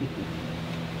do that.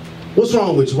 What's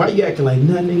wrong with you? Why you acting like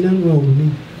nothing? Ain't nothing wrong with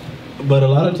me. But a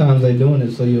lot of times they doing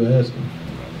it so you ask them.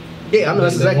 Yeah, I know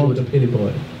that's They exactly want what the pity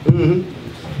party.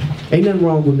 Ain't nothing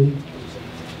wrong with me.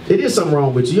 It is something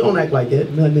wrong with you. You don't act like that.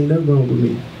 Ain't nothing wrong with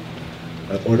me.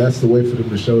 Or that's the way for them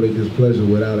to show their displeasure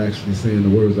without actually saying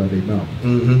the words out their mouth.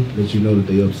 That you know that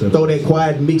they upset. Throw that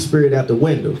quiet and meek spirit out the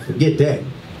window. Forget that.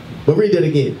 But read that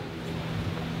again.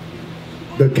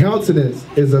 The countenance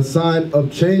is a sign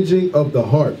of changing of the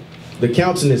heart. The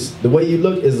countenance, the way you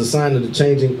look, is a sign of the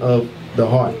changing of the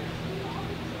heart.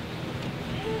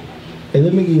 Hey,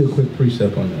 let me give you a quick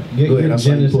precept on that. Go ahead, Get I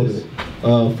saw you pulled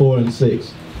Genesis 4 and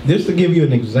 6. Just to give you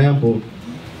an example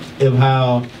of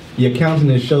how your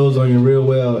countenance shows on you real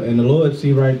well, and the Lord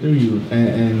see right through you,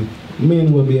 and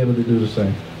men will be able to do the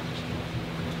same.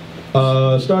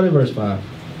 Start at verse 5.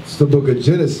 It's the book of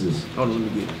Genesis. Hold on,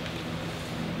 let me get it.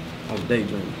 I was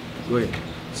daydreaming. Go ahead.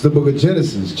 It's the book of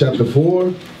Genesis, chapter 4,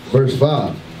 verse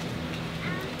 5.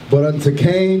 But unto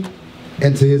Cain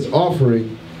and to his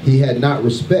offering he had not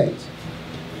respect.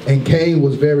 And Cain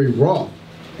was very wroth,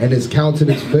 and his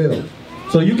countenance fell.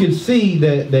 So you can see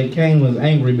that Cain was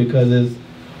angry because his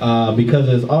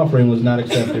offering was not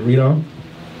accepted. Read on.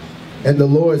 And the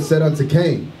Lord said unto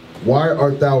Cain, why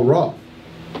art thou wroth?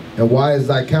 And why is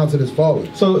thy countenance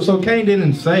fallen? So Cain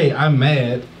didn't say, I'm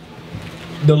mad.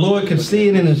 The Lord could see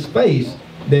it in his face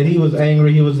that he was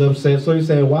angry, he was upset. So he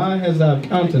said, why has thy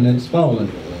countenance fallen?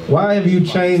 Why have you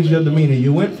changed your demeanor?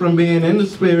 You went from being in the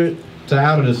spirit to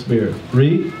out of the spirit.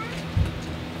 Read.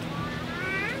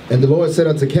 And the Lord said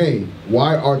unto Cain,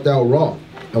 why art thou wroth?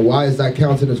 And why is thy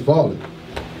countenance fallen?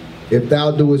 If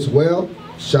thou doest well,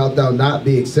 shalt thou not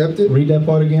be accepted? Read that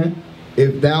part again.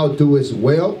 If thou doest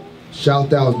well, shalt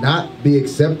thou not be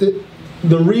accepted?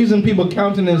 The reason people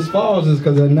countenance falls is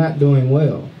because they're not doing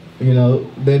well. You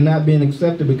know, they're not being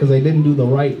accepted because they didn't do the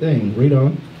right thing. Read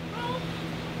on.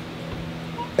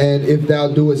 And if thou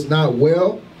doest not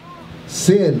well,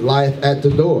 sin lieth at the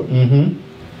door.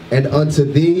 And unto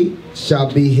thee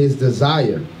shall be his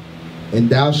desire, and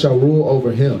thou shalt rule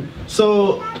over him.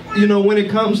 So, you know, when it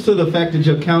comes to the fact that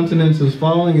your countenance is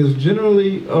falling, is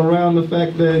generally around the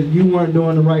fact that you weren't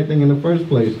doing the right thing in the first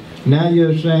place. Now you're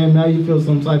ashamed, now you feel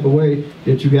some type of way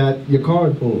that you got your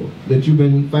card pulled, that you've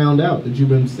been found out, that you've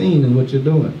been seen in what you're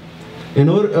doing. In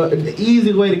order, the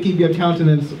easy way to keep your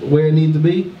countenance where it needs to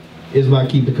be is by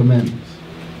keeping the commandments.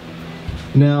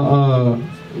 Now,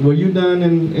 were you done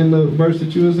in the verse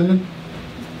that you was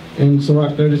in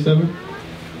Sirach 37?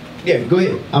 Yeah, go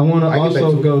ahead. I want to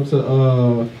also go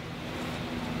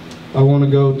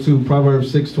to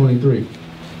Proverbs 6:23.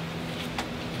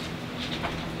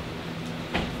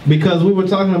 Because we were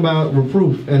talking about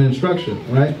reproof and instruction,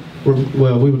 right?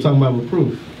 Well, we were talking about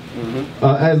reproof.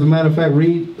 As a matter of fact,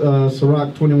 read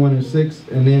Sirach 21:6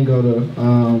 and then go to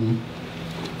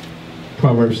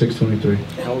Proverbs 6:23.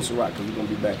 Hold Sirach, because we're going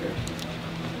to be back here.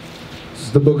 It's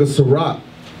the book of Sirach,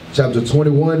 chapter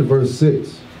 21, verse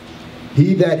 6.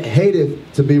 He that hateth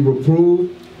to be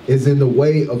reproved is in the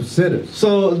way of sinners.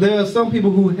 So there are some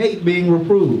people who hate being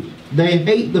reproved. They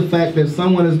hate the fact that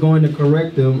someone is going to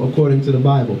correct them according to the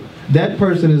Bible. That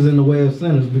person is in the way of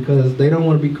sinners because they don't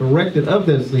want to be corrected of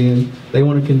their sin. They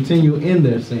want to continue in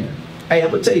their sin. Hey,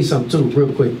 I'm gonna tell you something too,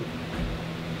 real quick.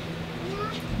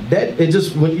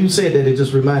 When you said that, it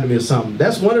just reminded me of something.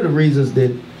 That's one of the reasons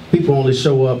that people only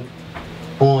show up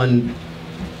on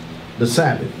the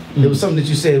Sabbath. It was something that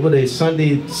you said, what are they,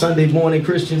 Sunday morning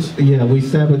Christians? Yeah, we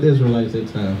Sabbath Israelites at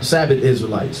times. Sabbath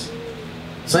Israelites.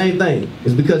 Same thing.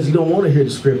 It's because you don't want to hear the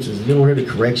scriptures. You don't hear the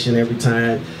correction every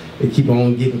time. They keep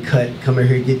on getting cut. Come in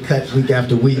here, get cut week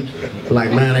after week.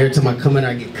 Like, man, every time I come in,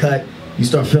 I get cut. You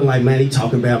start feeling like, man, he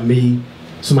talking about me.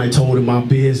 Somebody told him my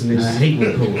business. I hate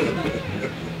reproof.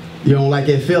 You don't like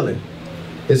that feeling.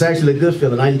 It's actually a good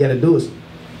feeling. All you got to do is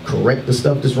correct the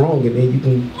stuff that's wrong, and then you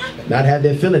can not have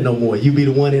that feeling no more. You be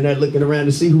the one in there looking around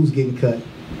to see who's getting cut.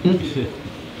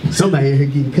 Somebody in here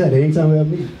getting cut. They ain't talking about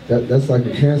me. That's like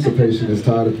a cancer patient that's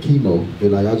tired of chemo. They're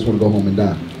like, I just want to go home and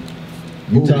die.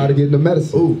 You tired of getting the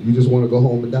medicine. Ooh. You just want to go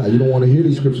home and die. You don't want to hear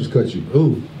these scriptures cut you.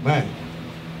 Ooh, man.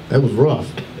 That was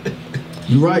rough.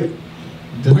 You right.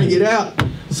 Bring it out.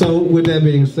 So with that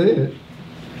being said,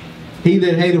 he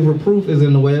that hateth reproof is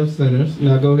in the way of sinners.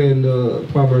 Now go ahead and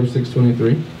Proverbs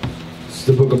 6:23. It's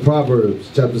the book of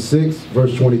Proverbs, chapter 6,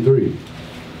 verse 23.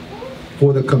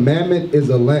 For the commandment is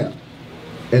a lamp,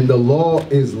 and the law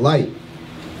is light,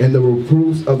 and the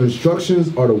reproofs of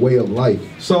instructions are the way of life.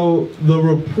 So the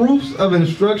reproofs of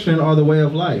instruction are the way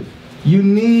of life. You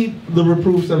need the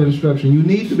reproofs of instruction. You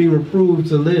need to be reproved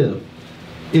to live.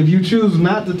 If you choose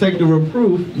not to take the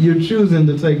reproof, you're choosing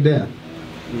to take death.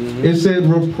 It said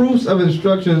reproofs of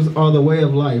instructions are the way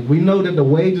of life. We know that the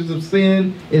wages of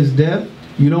sin is death.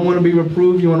 You don't want to be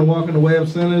reproved. You want to walk in the way of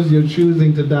sinners. You're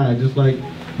choosing to die, just like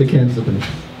the cancer patient.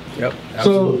 Yep.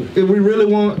 Absolutely. So if we really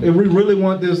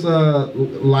want this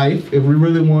life, if we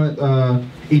really want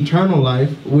eternal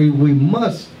life, we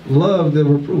must love the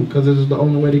reproof, because this is the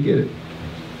only way to get it.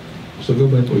 So go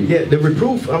back to you. Yeah, the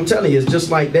reproof, I'm telling you, is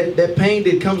just like that pain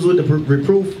that comes with the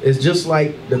reproof is just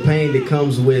like the pain that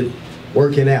comes with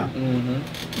working out.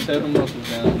 Tear the muscles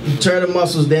down. You tear the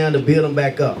muscles down to build them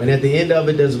back up. And at the end of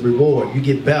it, there's a reward. You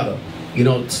get better. You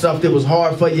know, stuff that was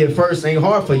hard for you at first ain't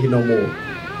hard for you no more.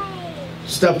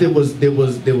 Stuff that was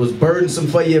burdensome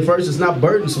for you at first, it's not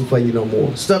burdensome for you no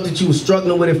more. Stuff that you were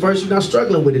struggling with at first, you're not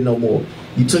struggling with it no more.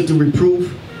 You took the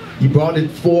reproof, you brought it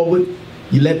forward,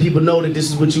 you let people know that this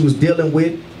is what you was dealing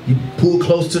with. You pulled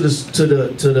close to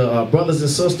the brothers and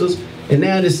sisters, and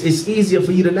now it's easier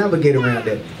for you to navigate around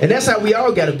that. And that's how we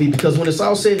all got to be, because when it's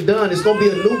all said and done, it's gonna be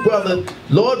a new brother,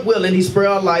 Lord willing, he spare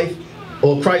our life,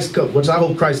 or Christ come, which I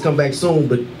hope Christ come back soon,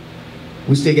 but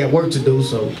we still got work to do.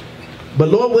 So. But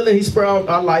Lord willing, he spare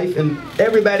our life, and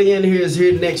everybody in here is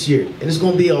here next year. And it's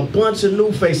going to be a bunch of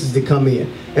new faces that come in.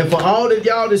 And for all of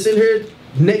y'all that's in here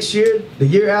next year, the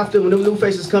year after, when them new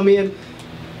faces come in,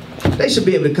 they should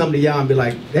be able to come to y'all and be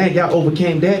like, dang, y'all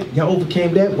overcame that. Y'all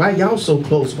overcame that. Why y'all so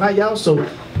close? Why y'all so...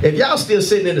 If y'all still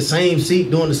sitting in the same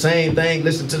seat, doing the same thing,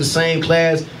 listening to the same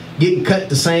class, getting cut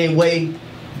the same way,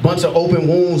 bunch of open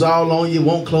wounds all on you,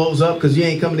 won't close up because you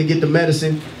ain't coming to get the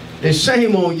medicine, then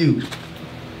shame on you.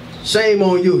 Shame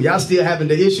on you. Y'all still having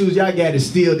the issues y'all got is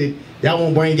still that y'all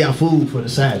won't bring y'all food for the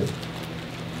Sabbath.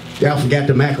 Y'all forgot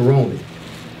the macaroni.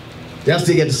 Y'all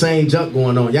still got the same junk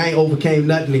going on. Y'all ain't overcame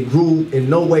nothing and grew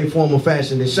in no way, form, or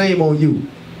fashion. Then shame on you.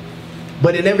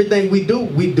 But in everything we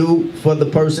do for the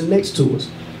person next to us.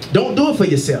 Don't do it for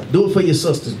yourself. Do it for your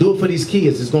sisters. Do it for these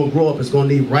kids. It's going to grow up. It's going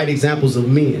to need right examples of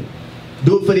men.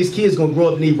 Do it for these kids. It's going to grow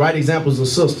up and need right examples of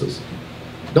sisters.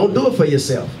 Don't do it for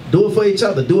yourself. Do it for each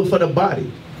other. Do it for the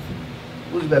body.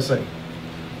 What does that say?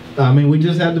 I mean, we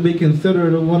just have to be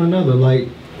considerate of one another. Like,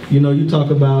 you know, you talk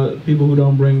about people who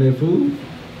don't bring their food.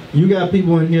 You got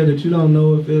people in here that you don't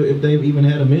know if they've even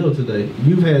had a meal today.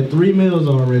 You've had 3 meals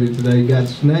already today, got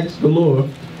snacks galore,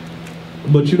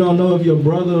 but you don't know if your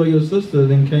brother or your sister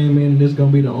then came in and this is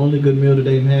going to be the only good meal that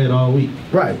they've had all week.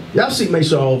 Right. Y'all see make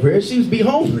sure over here. She's be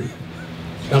hungry.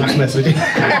 I'm just messing with you.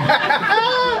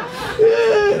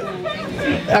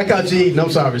 I caught you eating.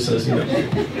 I'm sorry, sis. You know.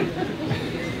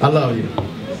 I love you.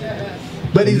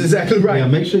 But he's exactly right. Yeah,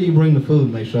 make sure you bring the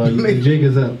food. Make sure the jig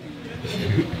is up.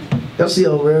 Y'all see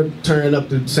over there turning up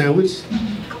the sandwich?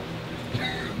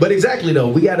 But exactly though,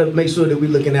 we got to make sure that we're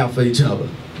looking out for each other.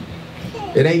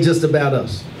 It ain't just about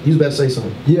us. You better say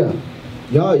something. Yeah.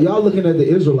 Y'all looking at the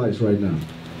Israelites right now.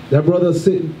 That brother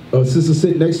sitting, or sister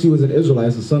sitting next to you is an Israelite,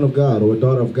 is a son of God or a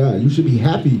daughter of God. You should be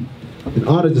happy and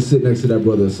honored to sit next to that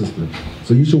brother or sister.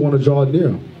 So you should want to draw near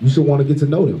them. You should want to get to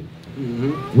know them.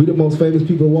 We the most famous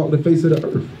people who walk the face of the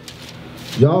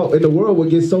earth. Y'all in the world would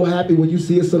get so happy when you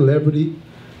see a celebrity,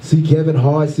 see Kevin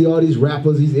Hart, see all these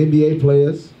rappers, these NBA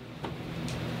players.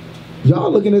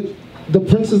 Y'all looking at the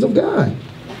princes of God,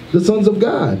 the sons of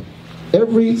God,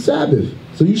 every Sabbath.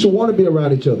 So you should want to be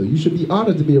around each other. You should be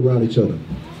honored to be around each other.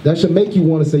 That should make you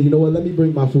want to say, you know what, let me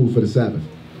bring my food for the Sabbath.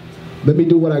 Let me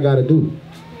do what I got to do.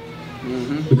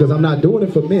 Because I'm not doing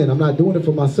it for men. I'm not doing it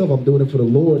for myself. I'm doing it for the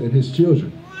Lord and his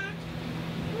children.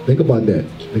 Think about that.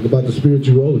 Think about the spirit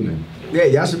you're rolling in. Yeah,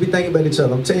 y'all should be thinking about each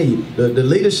other. I'm telling you, the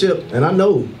leadership, and I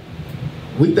know,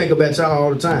 we think about y'all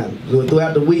all the time.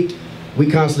 Throughout the week, we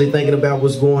constantly thinking about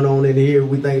what's going on in here.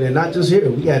 We think that not just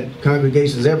here, we got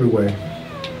congregations everywhere.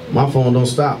 My phone don't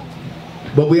stop.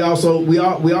 But we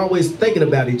always thinking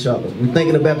about each other. We're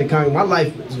thinking about the congregation. My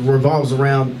life revolves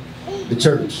around the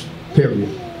church, period.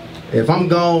 If I'm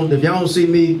gone, if y'all don't see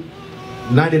me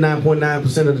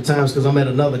 99.9% of the times because I'm at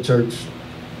another church,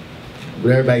 but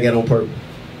everybody got on purpose.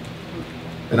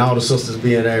 And all the sisters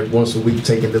being there once a week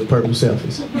taking the purple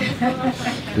selfies.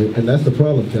 And that's the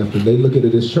problem, Captain. They look at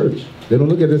it as church. They don't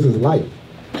look at this as life.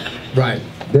 Right.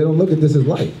 They don't look at this as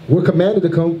life. We're commanded to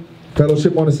come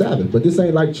fellowship on the Sabbath, but this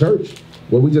ain't like church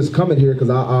where we just come in here because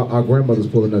our grandmother's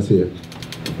pulling us here.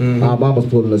 Our mama's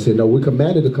pulling us here. No, we're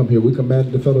commanded to come here. We're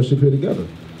commanded to fellowship here together.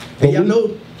 And y'all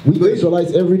know, we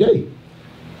Israelites every day.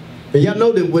 And y'all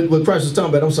know that what Christ was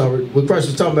talking about, I'm sorry, what Christ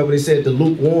was talking about when he said the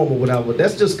lukewarm or whatever,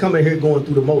 that's just coming here going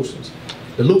through the motions.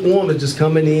 The lukewarm is just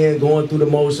coming in, going through the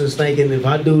motions, thinking if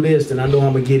I do this, then I know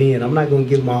I'm going to get in. I'm not going to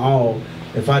give my all.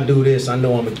 If I do this, I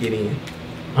know I'm going to get in.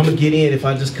 I'm going to get in if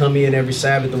I just come in every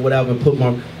Sabbath or whatever and put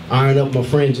iron up my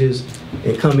fringes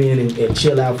and come in and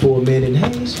chill out for a minute.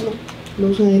 Hey, so,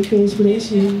 no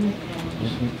translation.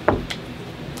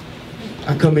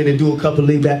 I come in and do a couple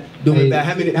leave back, do it back.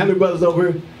 How many brothers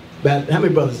over here? How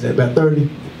many brothers is that? About 30?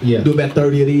 Yeah. Do about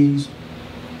 30 of these.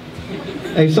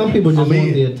 Hey, some people just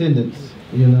want the attendance,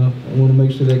 you know. I want to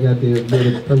make sure they got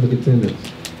their perfect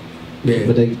attendance. Yeah.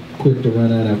 But they quick to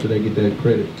run out after they get that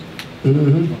credit.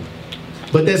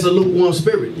 But that's a lukewarm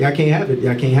spirit. Y'all can't have it.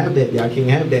 Y'all can't have that. Y'all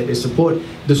can't have that. They support.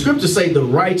 The scriptures say the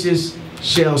righteous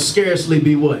shall scarcely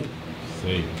be what?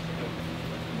 Saved.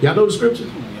 Y'all know the scripture?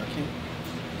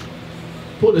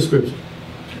 Pull the scripture.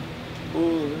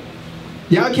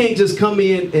 Y'all can't just come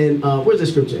in and, where's the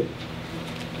scripture at?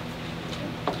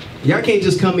 Y'all can't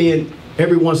just come in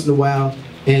every once in a while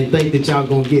and think that y'all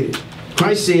gonna get it.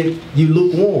 Christ said, you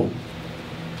lukewarm.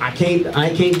 I can't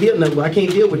deal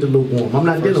with the lukewarm. I'm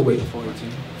not dealing with it.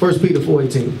 1 Peter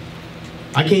 4:18.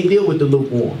 I can't deal with the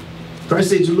lukewarm. Christ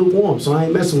said you're lukewarm, so I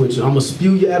ain't messing with you. I'm gonna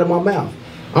spew you out of my mouth.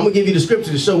 I'm gonna give you the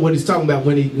scripture to show what he's talking about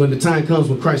when the time comes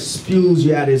when Christ spews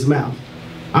you out of his mouth.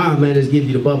 Man, let's give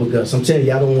you the bubble guts. I'm telling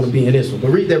you, I don't want to be in this one. But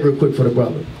read that real quick for the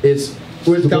brother. It's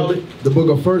what's it called? The book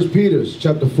of 1 Peter,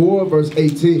 chapter 4, verse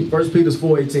 18. 1 Peter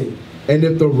 4:18. And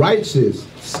if the righteous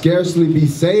scarcely be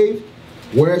saved,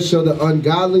 where shall the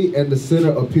ungodly and the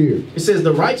sinner appear? It says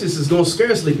the righteous is going to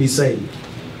scarcely be saved.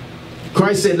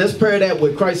 Christ said, let's pair that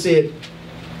with Christ said,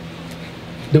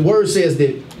 the word says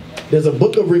that there's a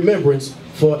book of remembrance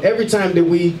for every time that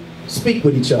we speak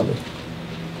with each other.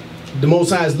 The Most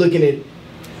High is looking at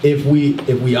if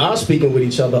we are speaking with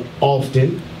each other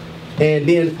often, and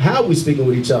then how we speaking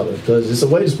with each other, because it's a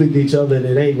way to speak to each other and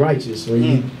it ain't righteous. When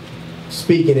you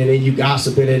speaking and then you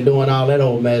gossiping and doing all that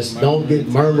old mess. Don't get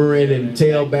murmuring and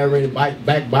tail bearing,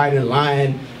 backbiting,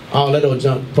 lying, all that old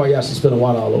junk. Probably y'all should spill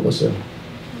water all over yourself.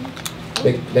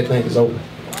 That thing is over.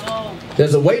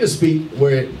 There's a way to speak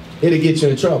where it'll get you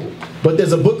in trouble. But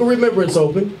there's a book of remembrance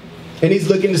open, and he's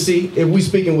looking to see if we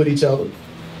speaking with each other.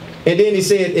 And then he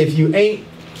said, if you ain't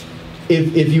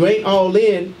all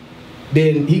in,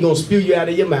 then he gonna spew you out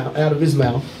of your mouth, out of his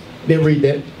mouth. Then read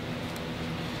that.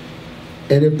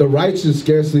 And if the righteous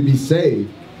scarcely be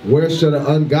saved, where shall the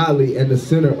ungodly and the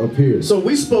sinner appear? So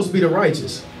we supposed to be the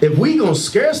righteous. If we gonna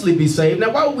scarcely be saved,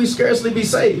 now why would we scarcely be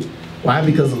saved? Why?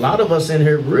 Because a lot of us in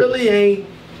here really ain't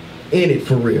in it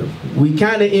for real. We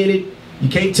kind of in it. You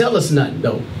can't tell us nothing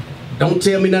though. Don't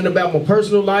tell me nothing about my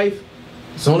personal life.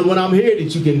 It's only when I'm here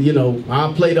that you can,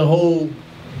 I'll play the whole,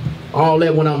 all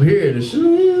that when I'm here,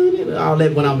 all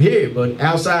that when I'm here. But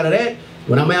outside of that,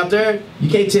 when I'm out there, you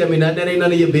can't tell me nothing. That ain't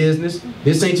none of your business.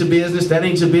 This ain't your business. That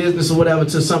ain't your business or whatever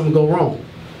until something go wrong.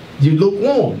 You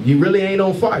lukewarm. You really ain't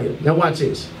on fire. Now watch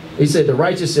this. He said the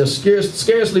righteous shall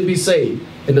scarcely be saved.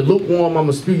 And the lukewarm I'm going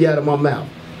to spew you out of my mouth.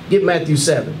 Get Matthew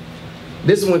 7.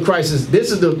 This is when this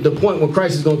is the point when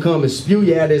Christ is going to come and spew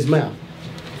you out of his mouth.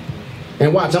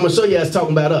 And watch, I'm going to show you how it's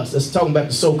talking about us. It's talking about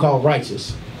the so-called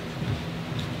righteous.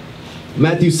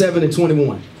 Matthew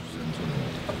 7:21.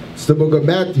 It's the book of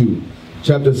Matthew,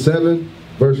 chapter 7,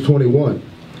 verse 21.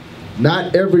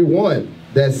 Not every one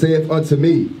that saith unto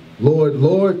me, Lord,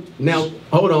 Lord. Now,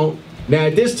 hold on. Now,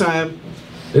 at this time,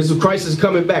 this is Christ is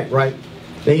coming back, right?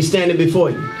 And he's standing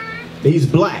before you. He's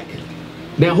black.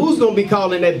 Now, who's going to be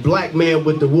calling that black man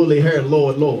with the woolly hair,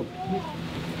 Lord, Lord?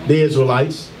 The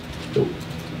Israelites.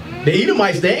 The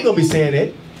Edomites, they ain't going to be saying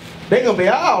that. They're going to be,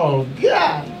 oh,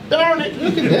 God, darn it.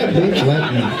 Look at that big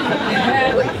black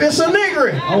man. It's a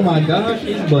nigger. Oh my gosh,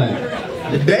 he's black.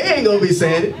 They ain't going to be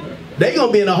saying it. They're going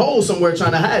to be in a hole somewhere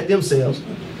trying to hide themselves.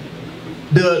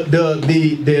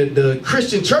 The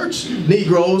Christian church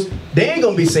Negroes, they ain't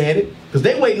going to be saying it because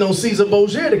they waiting on Caesar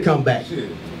Borgia to come back.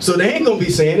 So they ain't going to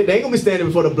be saying it. They ain't going to be standing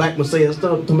before the black Messiah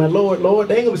stuff to my Lord, Lord.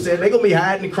 They ain't going to be saying it. They're going to be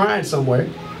hiding and crying somewhere.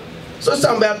 So it's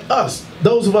talking about us,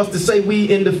 those of us that say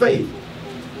we in the faith.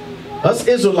 Us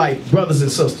Israelite brothers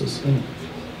and sisters.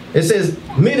 It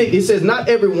says, not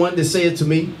everyone that saith to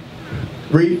me,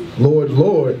 read, Lord,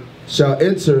 Lord, shall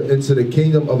enter into the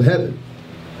kingdom of heaven,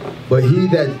 but he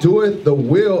that doeth the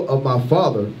will of my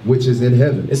Father which is in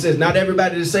heaven. It says, not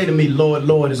everybody that say to me, Lord,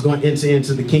 Lord, is going to enter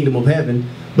into the kingdom of heaven,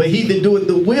 but he that doeth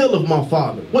the will of my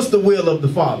Father. What's the will of the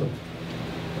Father?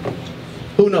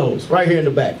 Who knows? Right here in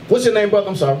the back. What's your name, brother?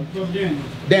 I'm sorry. Daniel.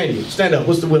 Daniel, stand up.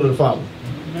 What's the will of the Father?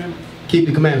 Commandments. Keep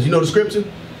the commandments. You know the scripture?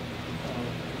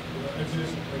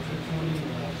 Exodus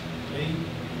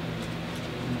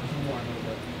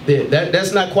 28. Yeah,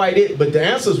 that's not quite it, but the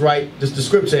answer's right. Just the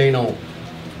scripture ain't on.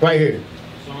 Right here.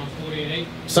 Psalms 40 and 8.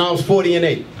 Psalms 40 and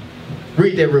 8.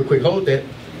 Read that real quick. Hold that.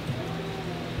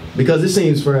 Because it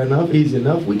seems fair enough, easy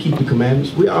enough. We keep the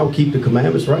commandments. We all keep the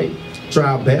commandments, right?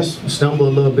 Try our best. We stumble a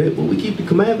little bit, but we keep the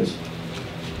commandments.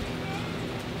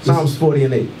 Psalms 40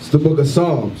 and 8. It's the book of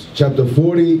Psalms, chapter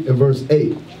 40 and verse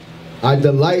 8. I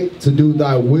delight to do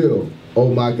thy will,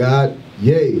 O my God.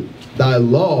 Yea, thy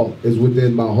law is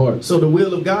within my heart. So the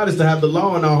will of God is to have the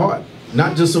law in our heart.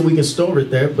 Not just so we can store it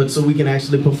there, but so we can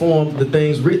actually perform the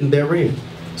things written therein.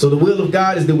 So the will of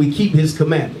God is that we keep his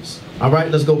commandments. All right,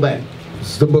 let's go back.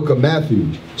 It's the book of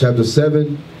Matthew, chapter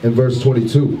 7 and verse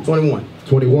 22.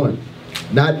 21.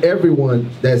 Not everyone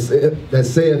that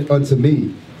saith unto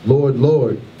me, Lord,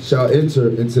 Lord, shall enter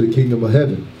into the kingdom of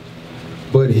heaven,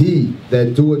 but he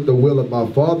that doeth the will of my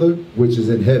Father which is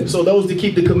in heaven. So those that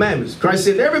keep the commandments. Christ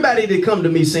said, everybody that come to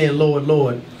me saying, Lord,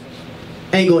 Lord,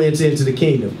 ain't gonna enter into the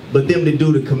kingdom. But them that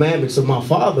do the commandments of my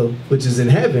Father, which is in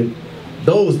heaven,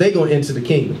 those, they gonna enter the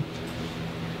kingdom.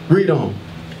 Read on.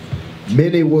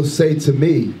 Many will say to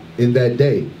me in that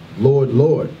day, Lord,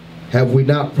 Lord, have we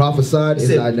not prophesied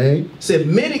in thy name? Said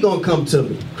many gonna come to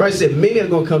me. Christ said many are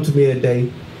gonna come to me that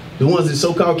day. The ones that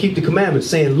so-called keep the commandments,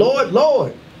 saying, Lord,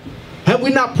 Lord, have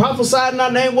we not prophesied in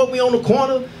our name? What we on the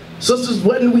corner? Sisters,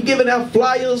 wasn't we giving out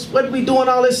flyers? Wasn't we doing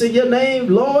all this in your name,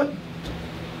 Lord?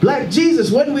 Black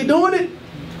Jesus, wasn't we doing it?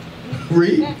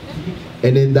 Read.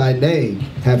 And in thy name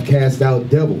have cast out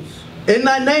devils. In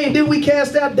thy name did we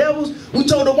cast out devils? We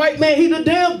told the white man he the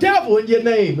damn devil in your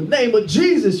name. In the name of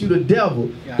Jesus, you the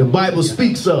devil. The Bible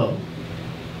speaks of.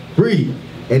 Read.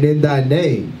 And in thy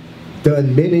name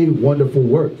done many wonderful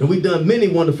works. And we done many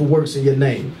wonderful works in your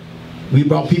name. We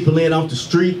brought people in off the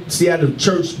street. See how the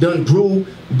church done grew.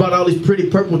 We brought all these pretty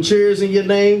purple chairs in your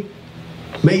name.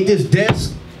 Made this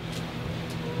desk.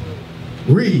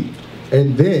 Read.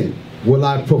 And then will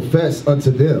I profess unto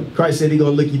them. Christ said he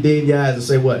gonna look you dead in your eyes and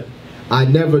say what? I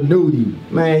never knew you.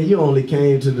 Man, you only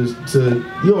came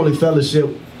you only fellowship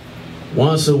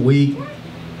once a week.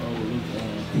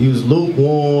 You was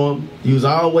lukewarm. You was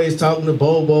always talking to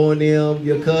Bobo and them,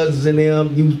 your cousins and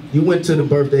them. You went to the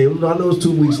birthday. I know it was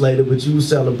 2 weeks later, but you was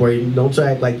celebrating. Don't try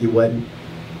to act like you wasn't.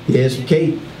 You had some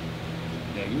cake.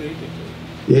 Yeah, you ate it.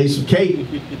 You ate some cake.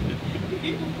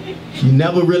 You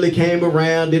never really came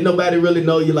around. Didn't nobody really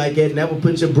know you like that. Never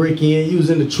put your brick in. You was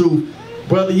in the truth.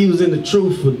 Brother, you was in the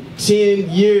truth for 10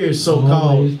 years,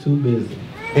 so-called. Always too busy.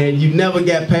 And you never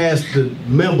got past the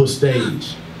member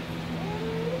stage.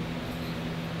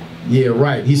 Yeah,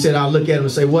 right. He said, I'll look at him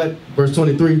and say, what? Verse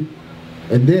 23.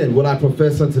 And then will I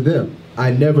profess unto them,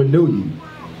 I never knew you.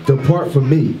 Depart from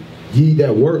me, ye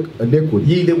that work iniquity.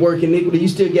 Ye that work iniquity. You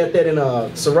still got that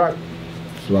in Sirach?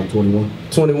 Sirach 21.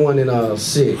 21 and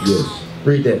 6. Yes.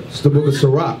 Read that. It's the book of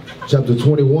Sirach, chapter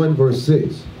 21, verse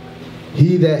 6.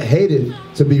 He that hateth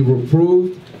to be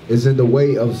reproved is in the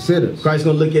way of sinners. Christ's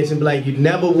gonna look at you and be like, you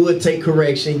never would take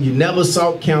correction. You never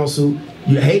sought counsel.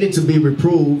 You hated to be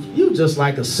reproved. You just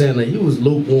like a sinner. You was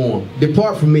lukewarm.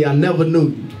 Depart from me, I never knew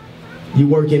you. You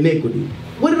work iniquity.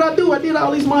 What did I do? I did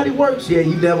all these mighty works. Yeah,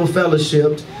 you never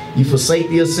fellowshipped. You forsake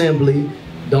the assembly.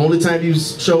 The only time you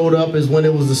showed up is when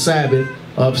it was the Sabbath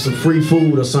of some free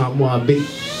food or something, or a big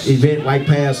event like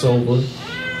Passover.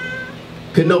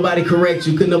 Could nobody correct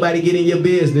you? Could nobody get in your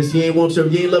business? You ain't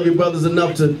love your brothers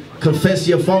enough to confess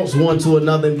your faults one to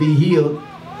another and be healed.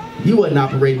 You wasn't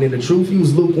operating in the truth. You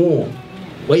was lukewarm.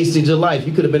 Wasted your life.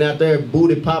 You could have been out there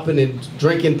booty popping and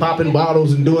drinking, popping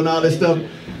bottles and doing all this stuff.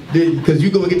 Because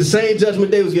you're going to get the same judgment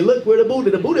they was getting. Look where the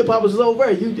booty poppers is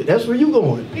over there. That's where you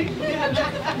going.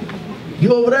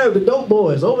 You over there with the dope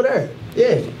boys, over there.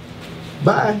 Yeah.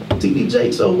 Bye. TD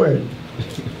Jake's over there.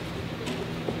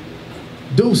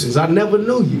 Deuces, I never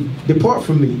knew you. Depart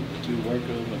from me.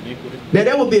 Now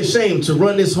that would be a shame to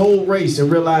run this whole race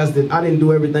and realize that I didn't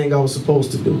do everything I was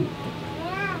supposed to do.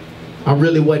 I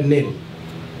really wasn't in it.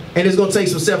 And it's going to take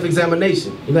some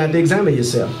self-examination. You're going to have to examine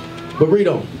yourself. But read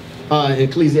on.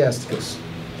 Ecclesiasticus.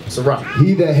 Sirach.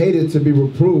 He that hated to be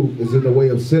reproved is in the way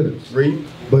of sinners. Read.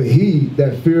 But he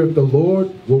that feareth the Lord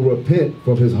will repent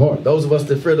from his heart. Those of us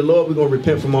that fear the Lord, we're going to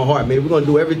repent from our heart, man. We're going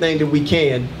to do everything that we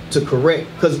can to correct.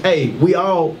 Because, hey, we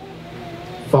all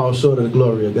fall short of the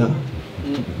glory of God.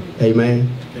 Amen.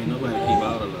 Can't nobody keep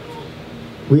all of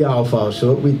us. We all fall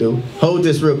short. We do. Hold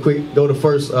this real quick. Go to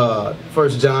First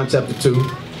John chapter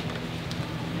 2.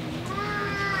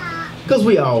 Because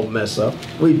we all mess up.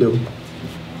 We do.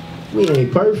 We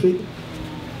ain't perfect.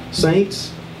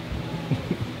 Saints.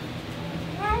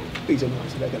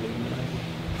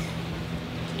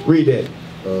 Read that.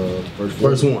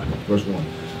 Verse 1. Verse 1.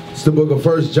 It's the book of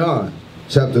 1 John,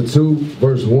 chapter 2,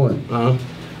 verse 1.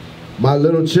 My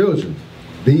little children,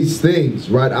 these things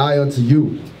write I unto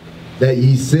you, that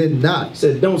ye sin not. It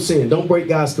says don't sin. Don't break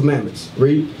God's commandments.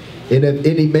 Read. And if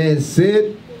any man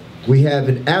sin, we have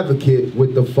an advocate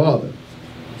with the Father,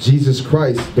 Jesus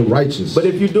Christ the righteous. But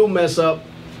if you do mess up,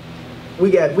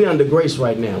 we under grace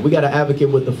right now. We got an advocate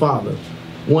with the Father.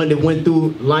 One that went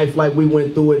through life like we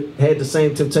went through it, had the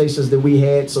same temptations that we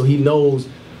had, so he knows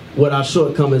what our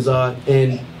shortcomings are,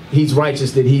 and he's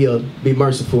righteous that he'll be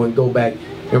merciful and go back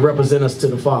and represent us to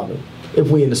the Father. If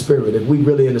we in the spirit, if we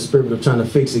really in the spirit of trying to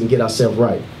fix it and get ourselves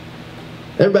right.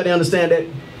 Everybody understand that?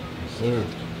 Sure.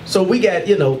 So we got,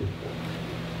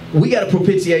 we got a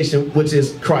propitiation, which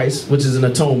is Christ, which is an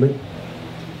atonement.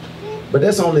 But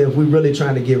that's only if we're really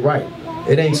trying to get right.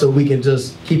 It ain't so we can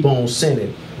just keep on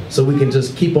sinning. So we can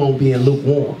just keep on being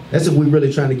lukewarm. That's if we're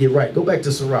really trying to get right. Go back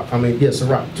to Sirach.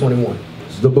 Sirach 21.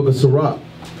 It's the book of Sirach,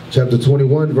 chapter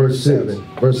 21, verse 6.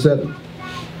 Verse 7.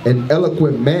 An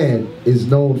eloquent man is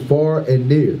known far and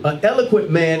near. An eloquent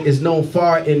man is known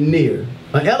far and near.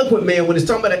 An eloquent man, when it's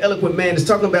talking about an eloquent man, it's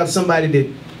talking about somebody that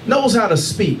knows how to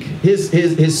speak. His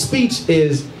speech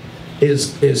is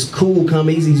cool, come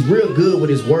easy. He's real good with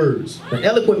his words. An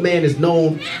eloquent man is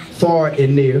known far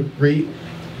and near. Read.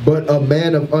 But a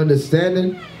man of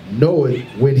understanding knoweth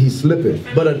when he slippeth.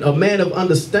 But a man of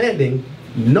understanding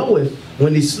knoweth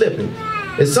when he's slipping.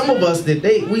 And some of us that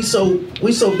we so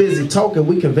busy talking,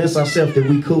 we convince ourselves that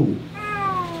we cool.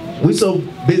 We so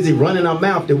busy running our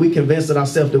mouth that we convince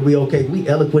ourselves that we okay. We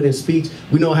eloquent in speech.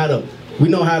 We know how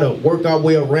to work our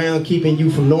way around, keeping you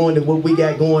from knowing that what we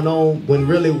got going on when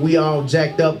really we all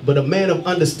jacked up. But a man of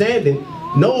understanding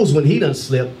knows when he done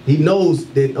slipped. He knows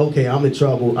that, okay, I'm in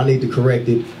trouble. I need to correct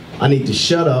it. I need to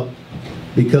shut up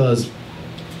because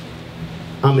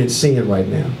I'm in sin right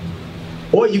now.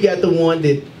 Or you got the one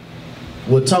that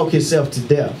will talk himself to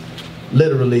death,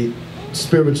 literally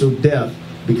spiritual death,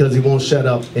 because he won't shut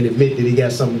up and admit that he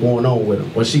got something going on with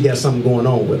him, or she got something going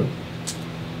on with him.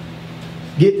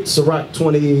 Get Sirach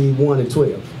 21 and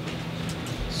 12.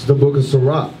 It's the book of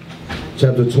Sirach,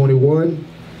 chapter 21,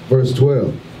 verse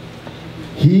 12.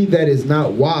 He that is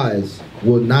not wise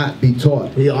will not be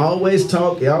taught. He always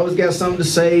talk, he always got something to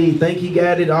say, he think he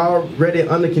got it already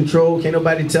under control, can't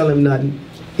nobody tell him nothing.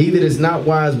 He that is not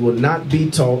wise will not be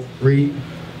taught. Read.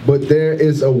 But there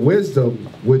is a wisdom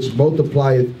which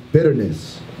multiplieth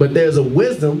bitterness. But there's a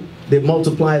wisdom that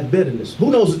multiplieth bitterness. Who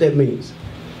knows what that means?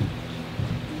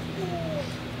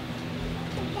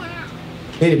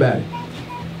 Anybody?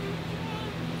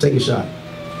 Take a shot.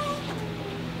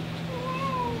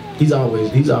 He's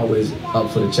always up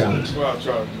for the challenge. Well, I'll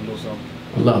try to do something.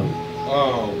 I love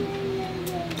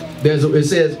it. It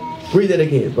says, read that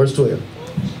again, verse 12.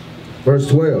 Verse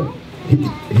 12.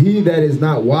 He that is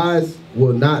not wise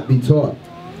will not be taught.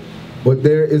 But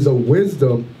there is a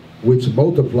wisdom which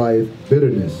multiplieth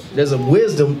bitterness. There's a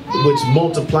wisdom which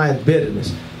multiplieth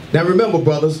bitterness. Now remember,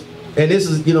 brothers, and this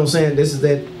is, you know what I'm saying, this is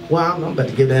that, well, I'm about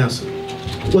to give the answer.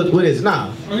 What is it?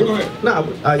 Nah. Go ahead. Nah,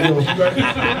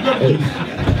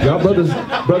 Hey, y'all brothers,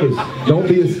 don't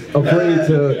be afraid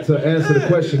to answer the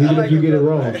question, even if you get it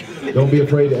wrong. Don't be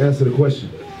afraid to answer the question.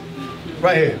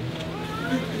 right here.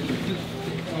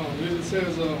 It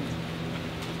says, man,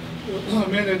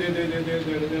 that is, man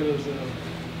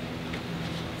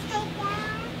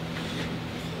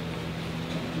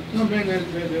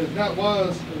that is not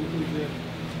wise,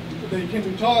 that he can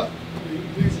be taught, he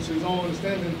thinks it's his own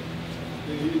understanding.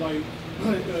 And he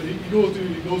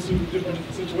goes through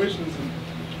different situations and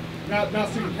not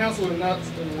seeking counsel and not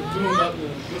doing about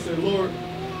let's say, Lord,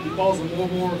 he falls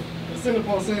more sin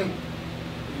upon sin.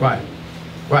 Right.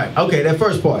 Okay, that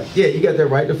first part. Yeah, you got that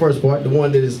right. The first part, the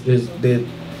one that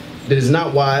is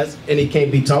not wise and he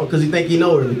can't be taught because he think he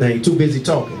know everything. He too busy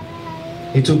talking.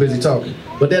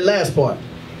 But that last part.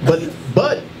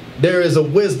 But there is a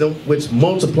wisdom which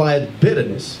multiplieth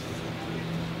bitterness.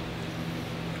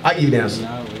 I give you the answer.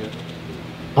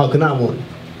 Oh, can I want it?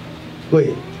 Go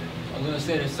ahead. I was going to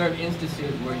say there's certain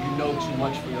instances where you know too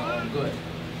much for your own good.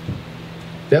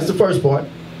 That's the first part.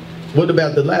 What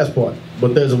about the last part?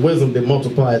 But there's a wisdom that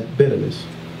multiplies bitterness.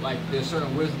 Like there's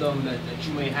certain wisdom that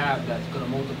you may have that's going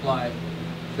to multiply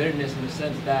bitterness in the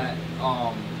sense that,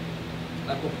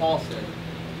 like what Paul said,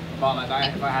 about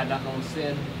like if I had not known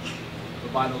sin,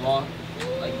 but by the law,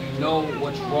 like you know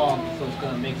what's wrong, so it's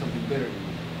going to make something bitter.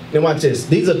 Now watch this.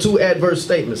 These are two adverse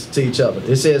statements to each other.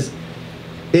 It says,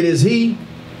 it is he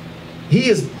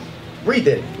is, read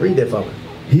that for me.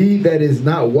 He that is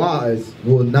not wise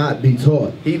will not be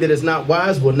taught. He that is not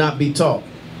wise will not be taught.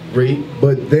 Read.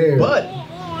 But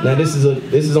now this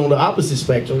is on the opposite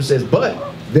spectrum. It says, but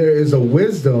there is a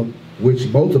wisdom which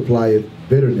multiplieth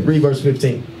bitterness. Read verse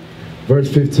 15. Verse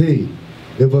 15.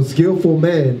 If a skillful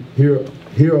man hear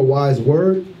a wise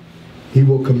word, he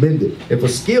will commend it. If a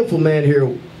skillful man hear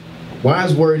a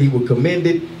wise word, he will commend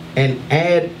it and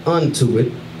add unto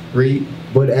it. Read.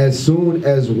 But as soon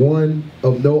as one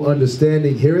of no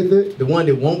understanding heareth it, the one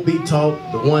that won't be taught,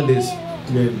 the one that's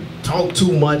talk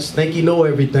too much, think he know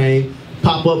everything,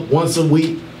 pop up once a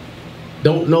week,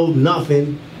 don't know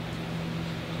nothing,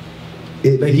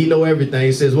 think he know everything.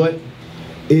 It says what?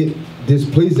 It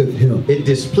displeaseth him. It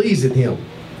displeaseth him.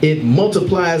 It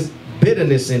multiplies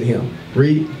bitterness in him.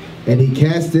 Read. And he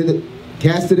casteth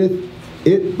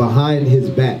it behind his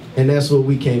back. And that's what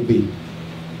we can't be.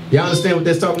 Y'all understand what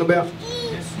that's talking about?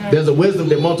 There's a wisdom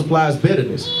that multiplies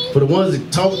bitterness. For the ones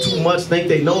that talk too much, think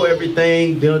they know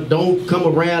everything, they don't come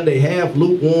around, they half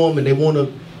lukewarm, and they want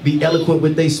to be eloquent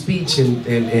with their speech and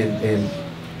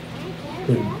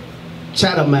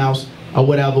chattermouths or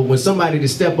whatever. When somebody to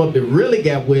step up that really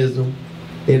got wisdom,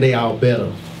 and they all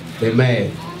better. They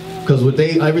mad. Because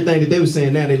everything that they were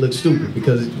saying now, they look stupid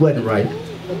because it wasn't right.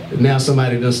 And now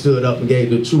somebody done stood up and gave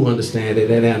the true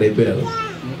understanding, and now they better.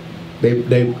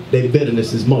 Their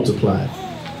bitterness is multiplied.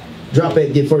 Drop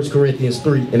it, get 1 Corinthians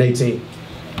 3:18.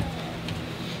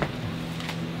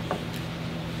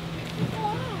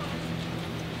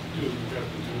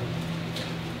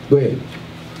 Go ahead.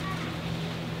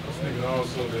 I was thinking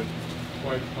also that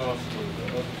quite possible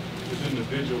that this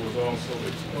individual was also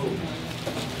exposed.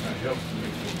 That helps to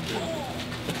make them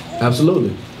feel.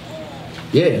 Absolutely.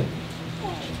 Yeah.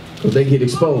 Because they get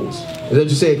exposed. Is that what you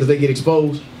said? Because they get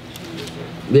exposed?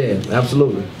 Yeah,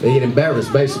 absolutely. They get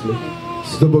embarrassed, basically.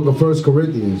 It's the book of 1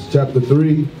 Corinthians, chapter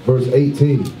 3, verse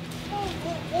 18.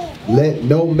 Let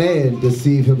no man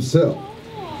deceive himself.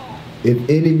 If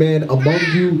any man among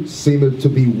you seemeth to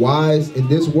be wise in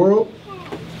this world,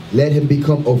 let him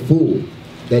become a fool,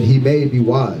 that he may be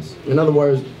wise. In other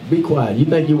words, be quiet. You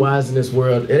think you're wise in this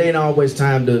world. It ain't always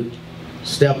time to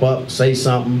step up, say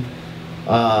something.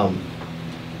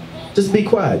 Just be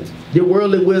quiet. Your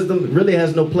worldly wisdom really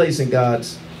has no place in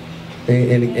God's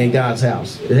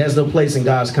house. It has no place in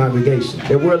God's congregation.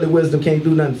 That worldly wisdom can't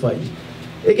do nothing for you.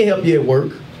 It can help you at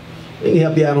work. It can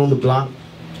help you out on the block.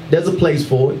 There's a place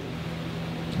for it.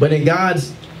 But in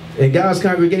God's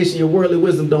congregation, your worldly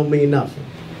wisdom don't mean nothing.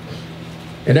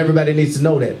 And everybody needs to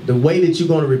know that. The way that you're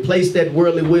going to replace that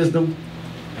worldly wisdom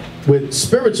with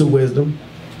spiritual wisdom,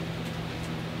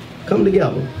 come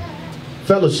together,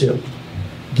 fellowship,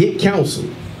 get counsel,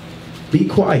 be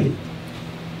quiet.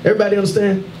 Everybody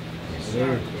understand?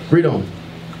 Sir. Read on.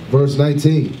 Verse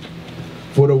 19.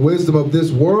 For the wisdom of this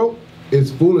world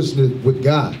is foolishness with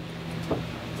God.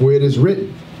 For it is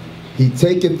written, He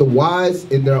taketh the wise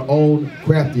in their own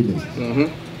craftiness.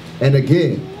 And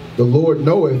again, the Lord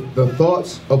knoweth the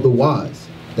thoughts of the wise,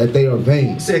 that they are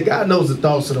vain. He said God knows the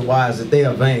thoughts of the wise, that they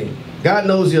are vain. God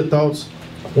knows your thoughts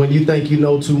when you think you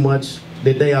know too much,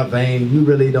 that they are vain. You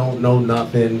really don't know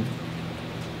nothing.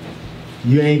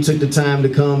 You ain't took the time to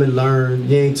come and learn.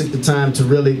 You ain't took the time to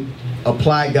really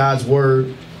apply God's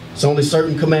word. It's only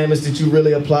certain commandments that you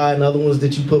really apply and other ones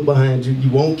that you put behind you.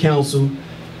 You won't counsel.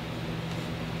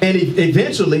 And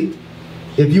eventually,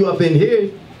 if you up in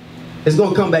here, it's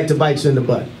going to come back to bite you in the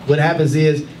butt. What happens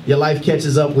is your life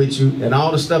catches up with you, and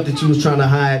all the stuff that you was trying to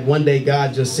hide, one day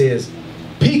God just says,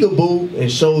 peekaboo,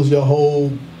 and shows your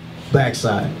whole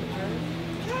backside.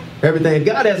 Everything.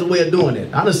 God has a way of doing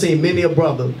it. I've seen many a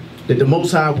brother that the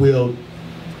Most High will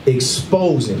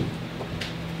expose him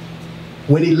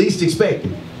when he least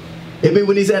expected. It be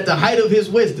when he's at the height of his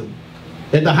wisdom,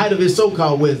 at the height of his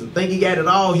so-called wisdom, think he got it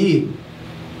all hidden,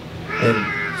 and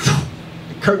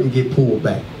the curtain get pulled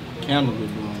back. Candle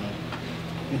get blown out.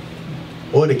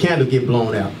 Or the candle get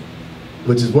blown out,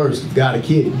 which is worse. God a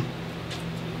kid.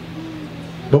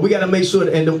 But we got to make sure,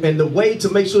 and the way to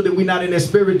make sure that we're not in that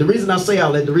spirit, the reason I say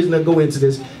all that, the reason I go into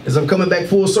this, is I'm coming back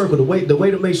full circle. The way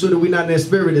to make sure that we're not in that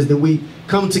spirit is that we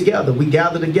come together, we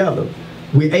gather together.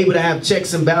 We're able to have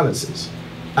checks and balances.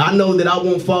 I know that I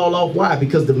won't fall off. Why?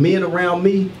 Because the men around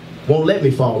me won't let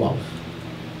me fall off.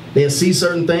 They'll see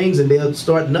certain things and they'll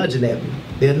start nudging at me.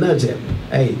 They'll nudge at me.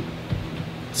 Hey,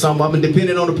 some of them,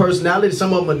 depending on the personality,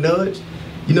 some of them are nudge.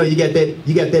 You know, you got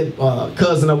that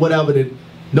cousin or whatever that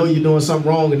know you're doing something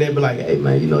wrong, and they'll be like, hey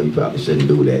man, you know you probably shouldn't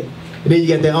do that. And then you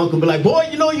got that uncle be like, boy,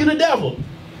 you know you're the devil.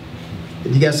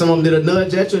 And you got some of them that'll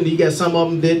nudge at you, and you got some of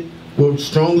them that will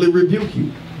strongly rebuke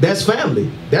you. That's family.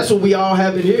 That's what we all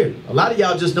have in here. A lot of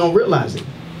y'all just don't realize it.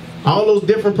 All those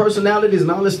different personalities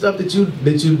and all this stuff that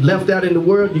you left out in the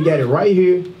world, you got it right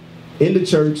here in the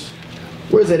church.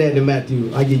 Where's that at in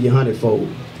Matthew? I give you 100-fold.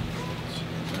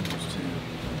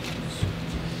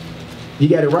 You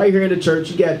got it right here in the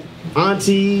church. You got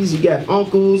aunties, you got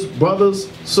uncles, brothers,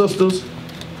 sisters,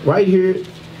 right here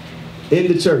in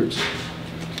the church.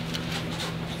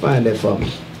 Find that for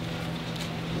me.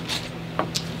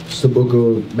 It's the book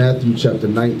of Matthew, chapter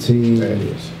 19, There it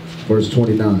is. verse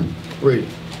 29. Read.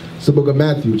 It's the book of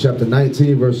Matthew, chapter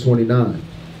 19, verse 29.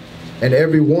 And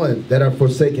every one that have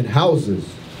forsaken houses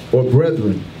or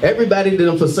brethren, Everybody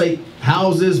that forsake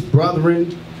houses,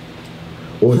 brethren,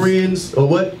 or friends, or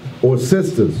what? or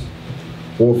sisters,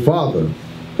 or father,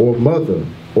 or mother,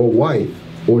 or wife,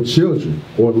 or children,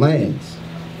 or lands,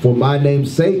 for my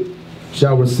name's sake,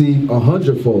 shall receive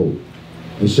 100-fold,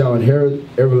 and shall inherit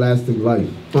everlasting life.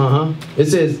 It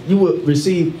says you will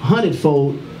receive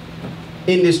 100-fold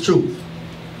in this truth.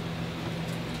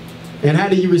 And how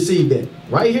do you receive that?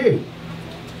 Right here.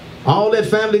 All that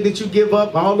family that you give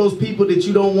up, all those people that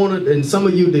you don't want to, and some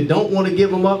of you that don't want to give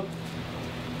them up,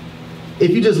 if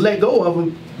you just let go of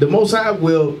them, the Most High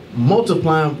will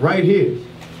multiply them right here.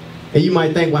 And you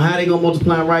might think, well, how they gonna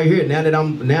multiply right here? Now that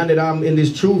I'm in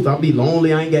this truth, I'll be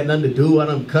lonely. I ain't got nothing to do. I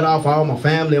done cut off all my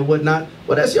family and whatnot.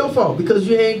 Well, that's your fault because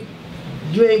you ain't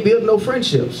built no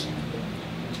friendships.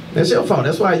 That's your fault.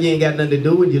 That's why you ain't got nothing to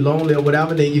do and you're lonely or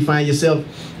whatever. Then you find yourself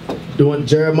doing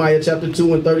Jeremiah chapter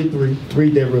 2 and 33.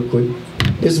 Read that real quick.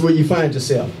 This is where you find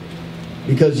yourself.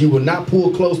 Because you will not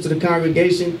pull close to the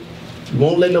congregation. You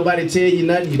won't let nobody tell you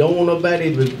nothing. You don't want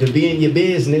nobody to be in your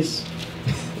business.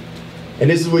 And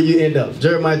this is where you end up.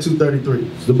 Jeremiah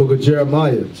 2:33. It's the book of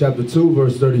Jeremiah, chapter 2,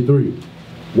 verse 33.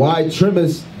 Why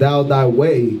trimmest thou thy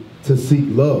way to seek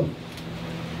love?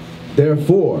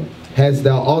 Therefore hast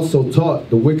thou also taught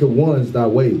the wicked ones thy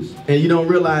ways. And you don't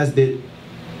realize that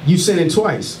you sinning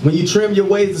twice. When you trim your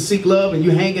ways to seek love and you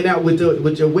hanging out with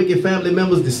your wicked family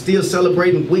members that still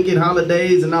celebrating wicked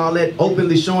holidays and all that,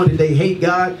 openly showing that they hate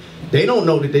God. They don't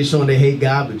know that they're showing they hate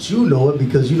God, but you know it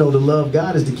because you know to love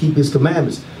God is to keep his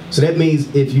commandments. So that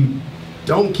means if you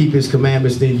don't keep his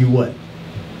commandments, then you what?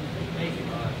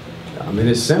 I mean,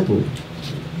 it's simple.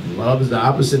 Love is the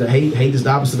opposite of hate. Hate is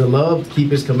the opposite of love.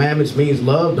 Keep his commandments means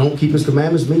love. Don't keep his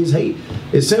commandments means hate.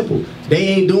 It's simple. They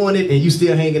ain't doing it and you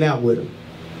still hanging out with them.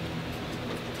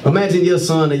 Imagine your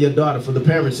son or your daughter, for the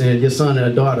parents and your son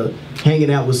or daughter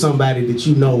hanging out with somebody that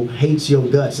you know hates your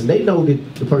guts. And they know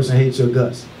that the person hates your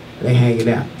guts. They hanging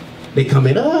out. They come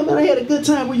in, oh man, I had a good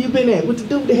time. Where you been at? What the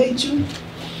dude that hate you?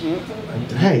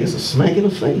 Hey, it's a smack in the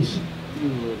face.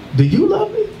 Do you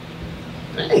love me?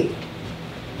 Hey.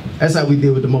 That's how we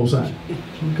deal with the Most High.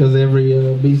 Because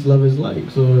every beast love is like.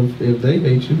 So if they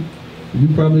hate you, you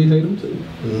probably hate them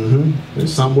too.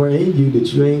 There's somewhere in you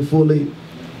that you ain't fully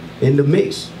in the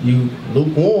mix. You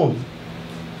lukewarm.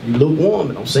 You lukewarm.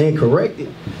 And I'm saying correct it.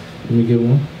 Let me get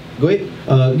one. Go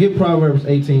ahead. Get Proverbs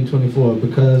 18:24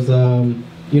 because,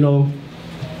 you know,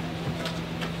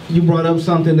 you brought up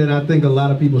something that I think a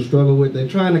lot of people struggle with. They're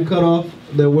trying to cut off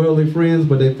their worldly friends,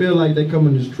 but they feel like they come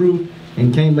in this truth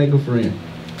and can't make a friend.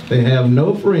 They have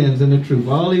no friends in the truth.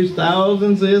 All these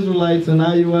thousands of Israelites in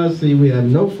IUIC, we have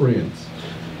no friends.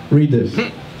 Read this.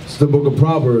 It's the book of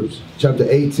Proverbs, chapter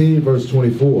 18, verse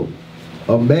 24.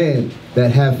 A man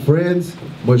that hath friends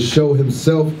must show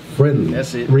himself friendly.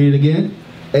 That's it. Read it again.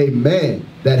 A man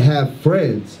that hath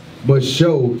friends must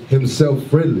show himself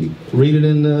friendly. Read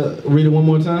it one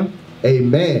more time. A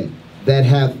man that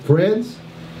hath friends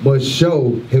must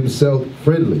show himself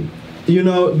friendly. You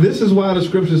know, this is why the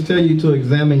scriptures tell you to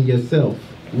examine yourself,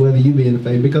 whether you be in the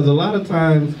faith. Because a lot of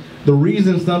times, the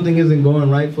reason something isn't going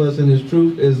right for us in this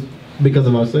truth is because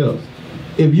of ourselves.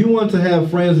 If you want to have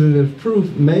friends in this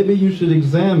truth, maybe you should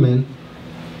examine,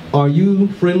 are you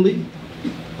friendly?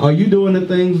 Are you doing the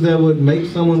things that would make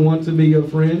someone want to be your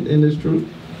friend in this truth?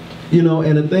 You know,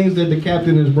 and the things that the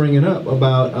captain is bringing up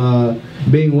about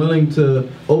being willing to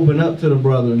open up to the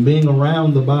brother and being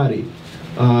around the body.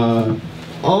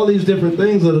 All these different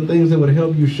things are the things that would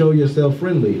help you show yourself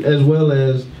friendly, as well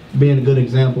as being a good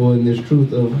example in this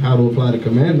truth of how to apply the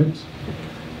commandments.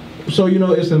 So, you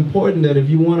know, it's important that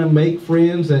if you want to make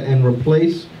friends and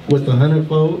replace with the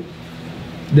hundredfold,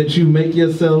 that you make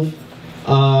yourself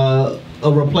a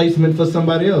replacement for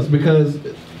somebody else. Because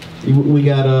we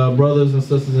got brothers and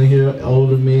sisters in here,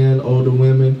 older men, older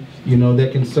women, you know,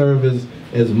 that can serve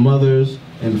as mothers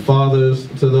and fathers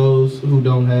to those who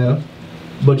don't have.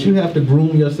 But you have to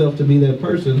groom yourself to be that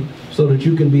person so that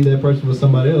you can be that person for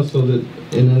somebody else, so that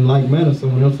in like manner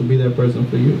someone else will be that person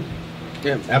for you.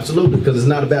 Yeah, absolutely, because it's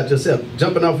not about yourself.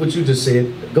 Jumping off what you just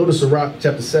said, go to Sirach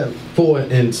chapter 4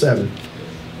 and 7.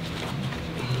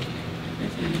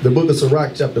 The book of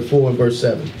Sirach chapter 4 and verse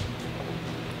 7.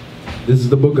 This is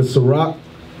the book of Sirach,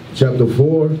 chapter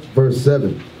 4, verse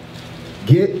 7.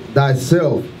 Get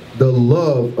thyself the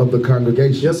love of the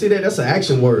congregation. You'll see that? That's an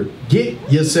action word. Get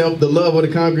yourself the love of the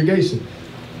congregation.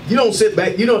 You don't sit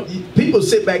back. People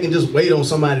sit back and just wait on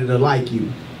somebody to like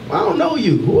you. I don't know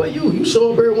you. Who are you? You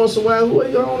show up every once in a while. Who are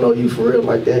you? I don't know you for real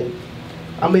like that.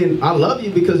 I mean, I love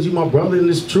you because you're my brother in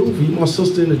this truth. You're my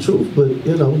sister in the truth. But,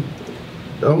 you know,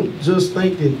 don't just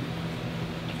think that,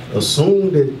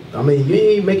 assume that, I mean, you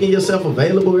ain't making yourself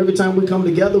available every time we come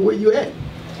together. Where you at?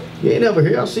 You ain't ever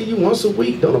here. I see you once a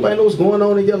week. Don't nobody know what's going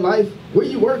on in your life. Where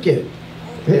you work at?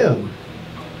 Hell.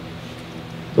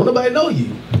 Don't nobody know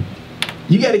you.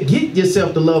 You got to get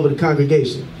yourself the love of the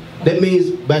congregation. That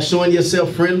means by showing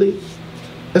yourself friendly.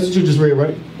 That's what you just read,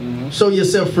 right? Show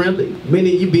yourself friendly.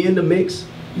 Meaning you be in the mix.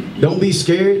 Don't be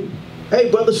scared. Hey,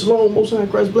 brother, shalom, Most High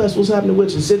Christ bless. What's happening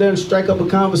with you? Sit there and strike up a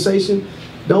conversation.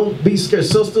 Don't be scared.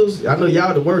 Sisters, I know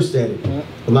y'all the worst at it.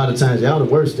 A lot of times y'all the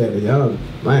worst at it. Y'all,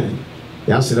 man.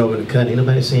 Y'all sit over in the cut. Ain't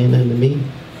nobody saying nothing to me.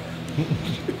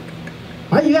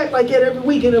 Why you act like that every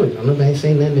weekend? Nobody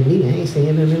saying nothing to me. I ain't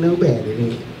saying nothing to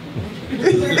nobody.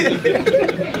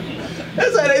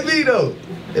 That's how they be though.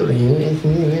 They like, you ain't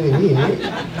saying nothing to me.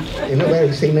 Ain't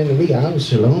nobody say nothing to me. I'm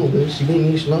shalom, but she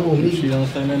didn't shalom with me. She don't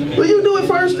say nothing to me. Well, you do it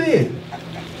first then.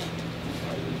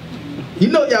 You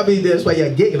know y'all be there, that's why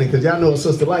y'all giggling, because y'all know a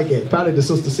sister like that. Probably the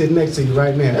sister sitting next to you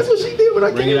right now. That's what she did when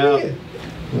I Bring came it out. in.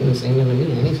 You ain't saying nothing to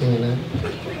me. I ain't saying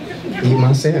nothing. Eat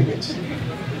my sandwich.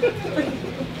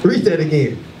 Read that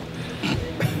again.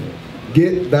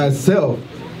 Get thyself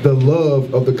the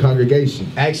love of the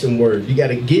congregation. Action word. You got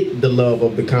to get the love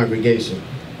of the congregation.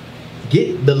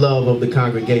 Get the love of the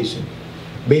congregation.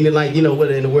 Meaning like, you know,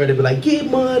 what in the word they be like, get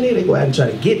money. They go out and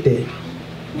try to get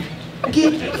that.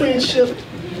 Get friendship.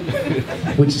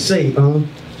 What you say, they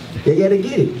got to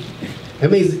get it. That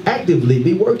means actively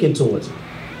be working towards it.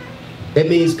 That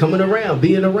means coming around,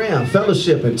 being around,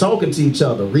 fellowshipping, talking to each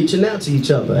other, reaching out to each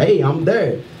other. Hey, I'm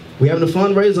there. We having a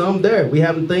fundraiser, I'm there. We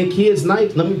having kids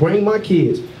night, let me bring my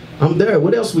kids. I'm there.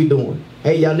 What else we doing?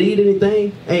 Hey, y'all need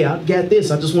anything? Hey, I got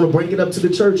this. I just want to bring it up to the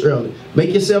church early.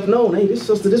 Make yourself known. Hey, this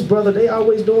sister, this brother, they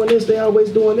always doing this, they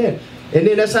always doing that. And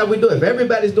then that's how we do it. If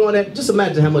everybody's doing that, just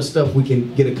imagine how much stuff we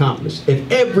can get accomplished. If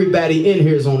everybody in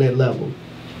here is on that level.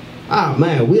 Ah,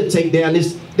 man, we'll take down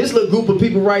this little group of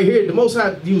people right here. The Most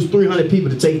High used 300 people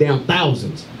to take down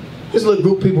thousands. This little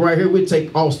group of people right here, we'll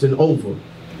take Austin over.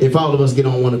 If all of us get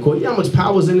on one accord. You know how much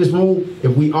power is in this room?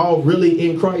 If we all really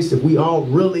in Christ, if we all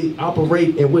really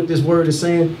operate in what this word is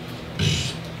saying,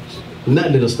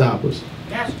 nothing that'll stop us.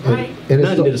 That's right. And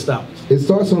Nothing that'll stop us. it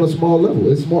starts on a small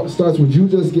level. It starts with you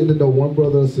just getting to know one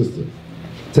brother or sister.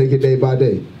 Take it day by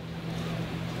day.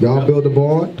 Y'all build a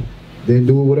bond, then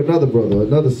do it with another brother,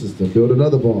 another sister, build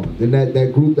another bond. Then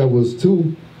that group that was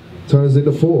 2 turns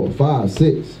into 4, 5,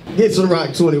 6. Get some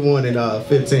Rock 21 and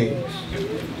 15.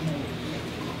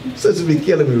 Sisters be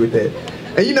killing me with that.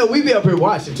 And you know, we be up here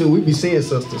watching too. We be seeing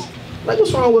sisters. Like,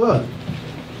 what's wrong with her?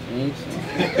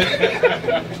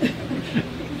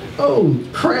 Oh,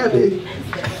 crabby.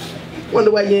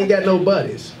 Wonder why you ain't got no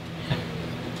buddies.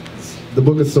 The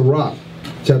book of Sirach,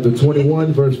 chapter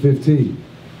 21, verse 15.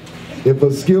 If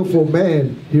a skillful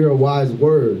man hear a wise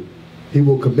word, he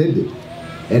will commend it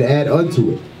and add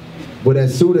unto it. But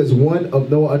as soon as one of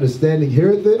no understanding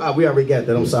heareth it... Ah, we already got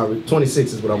that. I'm sorry.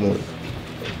 26 is what I wanted.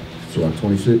 Sirach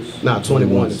 26? Nah,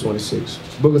 21 and 26.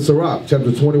 Book of Sirach,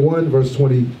 chapter 21, verse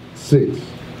 26.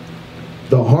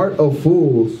 The heart of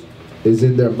fools is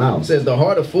in their It mouth. says the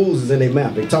heart of fools is in their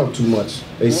mouth. They talk too much.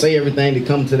 They say everything that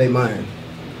comes to their mind.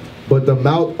 But the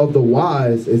mouth of the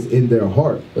wise is in their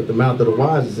heart. But the mouth of the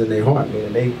wise is in their heart,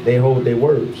 man. They hold their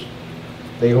words.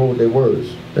 They hold their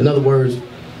words. In other words,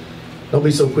 don't be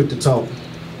so quick to talk.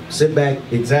 Sit back,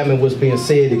 examine what's being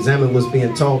said, examine what's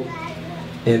being taught,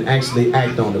 and actually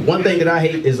act on it. One thing that I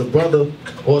hate is a brother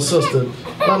or a sister,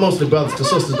 well, mostly brothers, because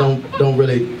sisters don't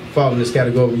really fall in this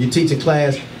category. When you teach a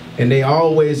class and they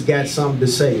always got something to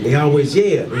say. They always,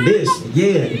 yeah, and this, and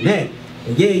yeah, and that,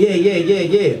 and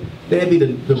yeah. Then be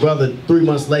the brother 3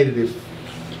 months later that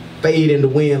fade in the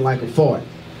wind like a fart.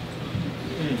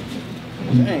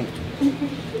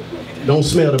 Don't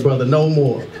smell the brother no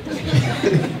more.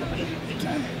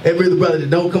 Every other brother that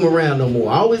don't come around no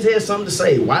more. Always has something to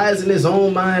say. Wise in his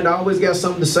own mind, always got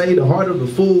something to say. The heart of the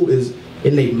fool is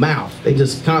in their mouth. They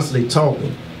just constantly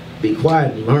talking. Be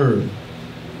quiet and learn.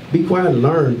 Be quiet and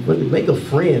learn. Make a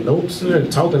friend. Don't sit there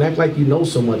and talk and act like you know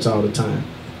so much all the time.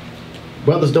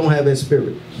 Brothers don't have that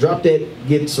spirit. Drop that,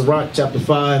 get Sirach chapter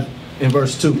 5 and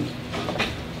verse 2.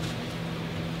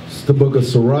 It's the book of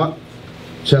Sirach,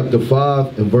 chapter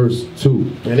 5 and verse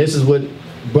 2. And this is what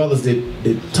brothers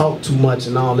that talk too much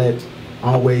and all that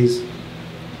always,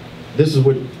 this is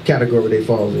what category they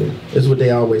fall in. This is what they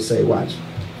always say. Watch.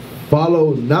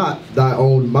 Follow not thy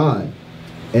own mind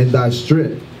and thy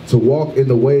strength to walk in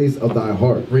the ways of thy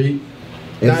heart. Read.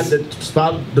 And Not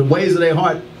the ways of their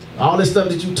heart. All this stuff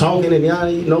that you talking and y'all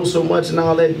you know so much and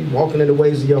all that, you walking in the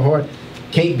ways of your heart.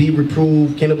 Can't be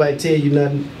reproved. Can't nobody tell you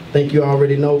nothing. Think you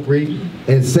already know. Read.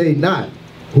 And say not,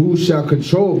 who shall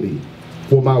control me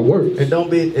for my works? And don't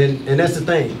be, and that's the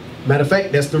thing. Matter of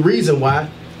fact, that's the reason why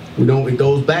we don't, it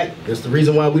goes back. That's the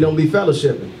reason why we don't be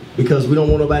fellowshipping. Because we don't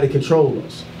want nobody to control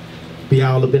us. Be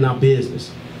all up in our business.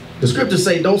 The scriptures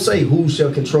say, don't say who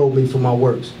shall control me for my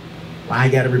works. Why I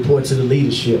gotta report to the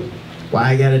leadership?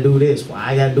 Why I gotta do this?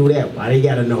 Why I gotta do that? Why they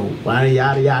gotta know? Why they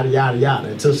yada yada yada yada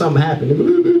until something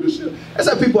happens. That's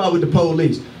how people are with the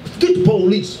police. Get the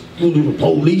police. You do the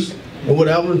police or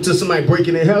whatever until somebody break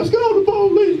in their house. Go to the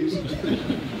police.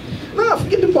 Nah,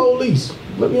 forget the police.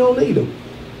 Let me don't need them.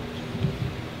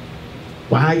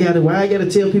 Why I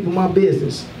gotta tell people my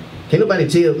business? Can't nobody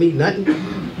tell me nothing.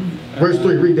 Verse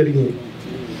 3, read that again.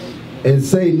 And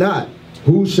say not,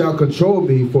 who shall control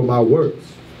me for my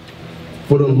works?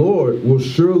 For the Lord will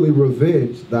surely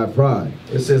revenge thy pride.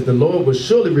 It says the Lord will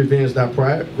surely revenge thy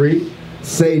pride. Read.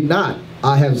 Say not,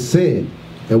 I have sinned,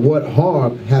 and what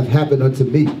harm hath happened unto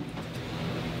me?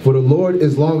 For the Lord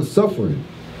is long suffering.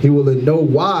 He will in no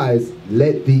wise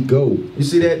let thee go. You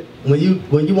see that? When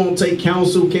you won't take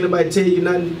counsel, can't nobody tell you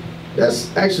nothing?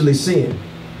 That's actually sin.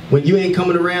 When you ain't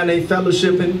coming around, ain't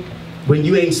fellowshipping, when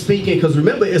you ain't speaking, because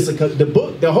remember, it's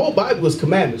the whole Bible is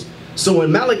commandments. So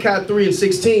in Malachi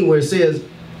 3:16, where it says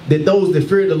that those that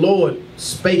fear the Lord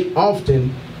spake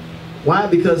often, why?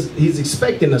 Because he's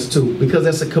expecting us to, because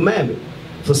that's a commandment.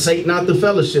 Forsake not the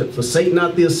fellowship, forsake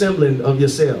not the assembling of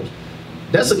yourselves.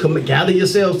 That's a commandment. Gather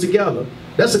yourselves together.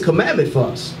 That's a commandment for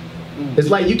us. It's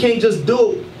like you can't just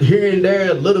do it here and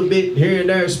there, a little bit here and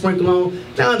there, sprinkle on.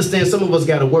 Now I understand some of us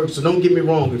got to work, so don't get me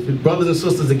wrong. If your brothers and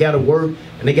sisters that got to work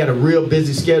and they got a real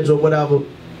busy schedule or whatever,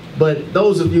 but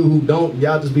those of you who don't,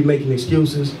 y'all just be making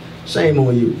excuses. Shame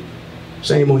on you.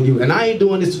 Shame on you. And I ain't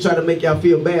doing this to try to make y'all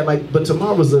feel bad. But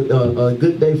tomorrow's a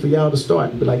good day for y'all to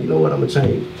start and be like, you know what, I'm gonna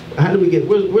change. How do we get?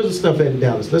 Where's the stuff at in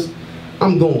Dallas?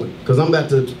 I'm going because I'm about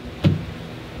to.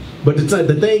 But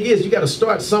the thing is, you got to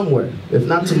start somewhere. If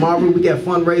not tomorrow, we got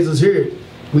fundraisers here.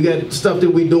 We got stuff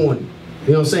that we doing.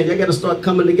 You know what I'm saying? Y'all got to start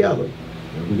coming together.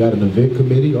 We got an event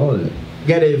committee, all that. You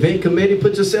got an event committee.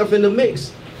 Put yourself in the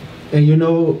mix. And you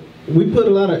know, we put a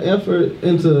lot of effort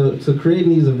into creating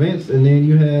these events, and then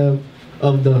you have,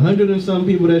 of the 100 and some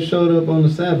people that showed up on the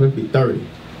Sabbath, 30.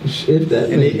 If that.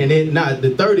 And then not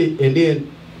the 30, and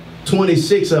then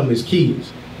 26 of them is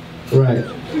kids. Right.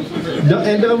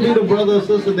 And don't be the brother or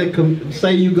sister that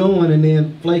say you going and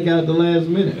then flake out the last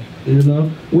minute. You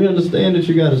know, we understand that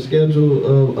you got a schedule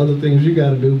of other things you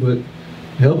got to do, but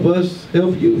help us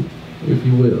help you, if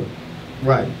you will.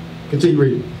 Right. Continue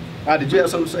reading. Did you have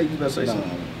something to say? You better say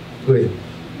something. Go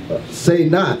ahead. Say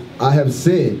not, I have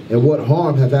sinned, and what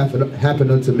harm have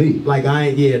happened unto me? Like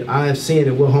I have sinned,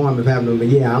 and what harm have happened to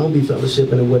me? Yeah, I don't be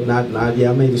fellowshipping and whatnot.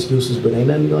 Yeah, I made excuses, but ain't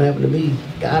nothing gonna happen to me.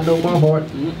 God know my heart.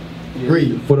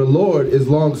 Read. For the Lord is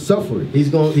long suffering.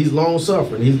 He's long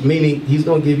suffering. Meaning he's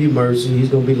gonna give you mercy. He's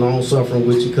gonna be long suffering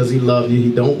with you because he loves you.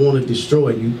 He don't want to destroy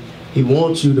you. He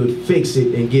wants you to fix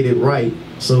it and get it right.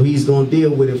 So he's gonna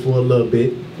deal with it for a little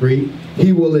bit. Read.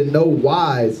 He will in no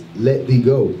wise let thee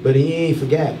go. But he ain't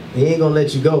forgot. He ain't gonna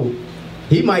let you go.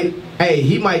 He might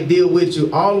deal with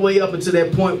you all the way up until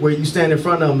that point where you stand in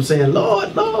front of him saying,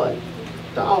 Lord, Lord,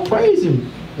 all praise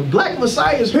him. The black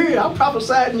Messiah is here. I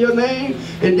prophesied in your name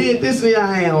and did this and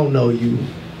I don't know you.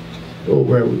 Go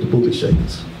over there with the booty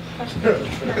shakers.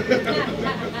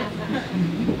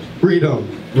 Read on.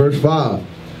 Verse 5.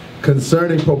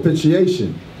 Concerning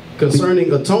propitiation.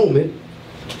 Concerning atonement.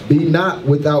 Be not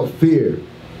without fear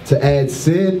to add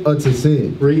sin unto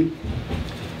sin. Read.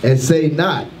 And say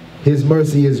not, his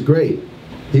mercy is great.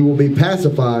 He will be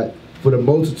pacified for the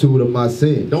multitude of my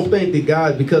sins. Don't think that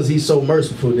God, because he's so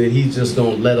merciful, that he's just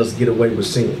going to let us get away with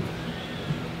sin.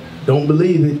 Don't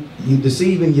believe it. You're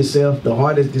deceiving yourself. The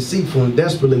heart is deceitful and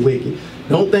desperately wicked.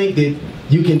 Don't think that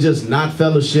you can just not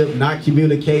fellowship, not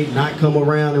communicate, not come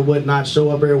around and whatnot,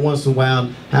 show up every once in a while,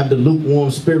 have the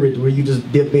lukewarm spirit where you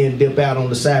just dip in, dip out on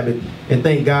the Sabbath, and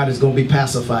think God is going to be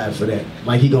pacified for that.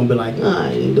 Like he's going to be like,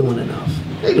 I ain't doing enough.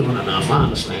 They doing enough, I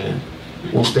understand.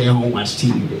 Won't stay home, watch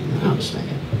TV, I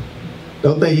understand.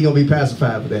 Don't think he's going to be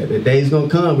pacified for that. The day's going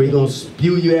to come where he's going to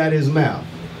spew you out of his mouth.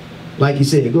 Like he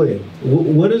said, go ahead.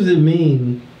 What does it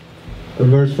mean,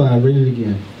 verse 5, read it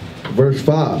again. Verse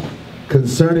 5,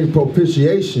 concerning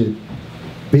propitiation,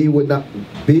 be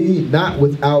not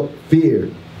without fear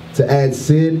to add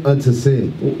sin unto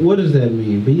sin. What does that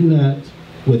mean? Be not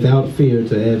without fear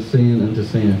to add sin unto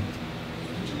sin.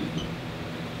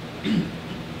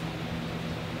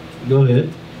 Go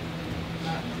ahead.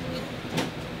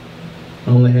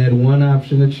 Only had one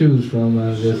option to choose from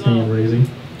this hand raising.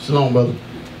 Shalom, brother.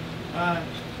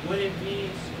 What it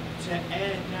means to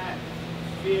add not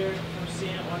fear from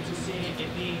sin onto sin,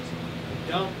 it means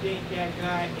don't think that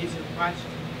God isn't watching,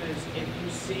 because if you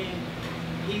sin,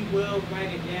 he will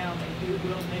write it down and he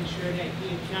will make sure that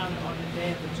he accounted on the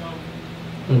day of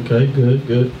atonement. Okay,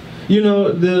 good. You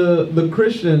know, the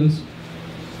Christians,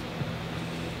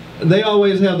 they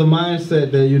always have the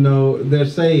mindset that, you know, they're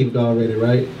saved already,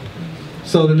 right?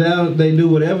 So now they do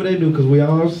whatever they do because we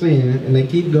all sin, and they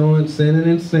keep going, sinning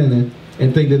and sinning,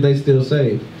 and think that they still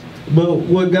saved. But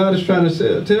what God is trying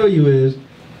to tell you is,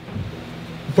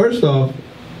 first off,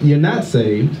 you're not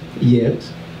saved yet.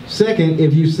 Second,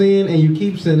 if you sin and you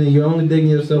keep sinning, you're only digging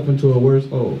yourself into a worse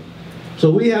hole. So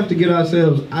we have to get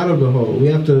ourselves out of the hole. We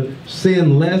have to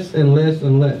sin less and less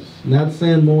and less. not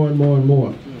sin more and more and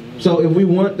more. So if we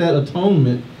want that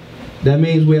atonement, that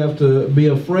means we have to be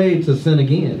afraid to sin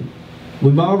again.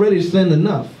 We've already sinned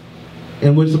enough,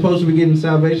 and we're supposed to be getting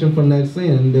salvation from that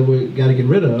sin that we got to get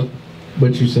rid of,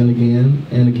 but you sin again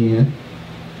and again.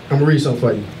 I'm going to read something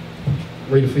for you.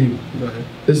 Read it for you. Go ahead.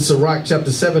 This is Sirach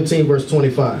chapter 17, verse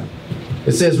 25.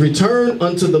 It says, return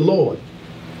unto the Lord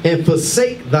and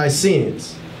forsake thy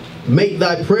sins. Make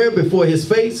thy prayer before his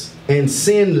face and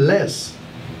sin less.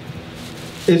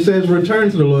 It says return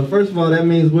to the Lord. First of all, that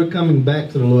means we're coming back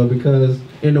to the Lord, because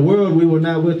in the world we were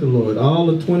not with the Lord. All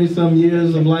the 20-some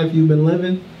years of life you've been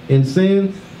living in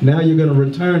sin, now you're going to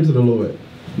return to the Lord.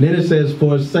 Then it says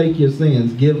forsake your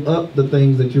sins. Give up the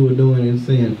things that you were doing in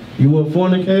sin. You were a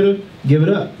fornicator, give it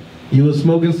up. You were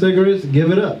smoking cigarettes,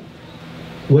 give it up.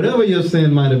 Whatever your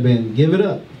sin might have been, give it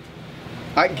up.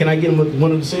 Can I give him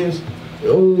one of the sins?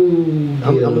 Oh,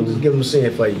 I'm going to just give him a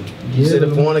sin for you. You said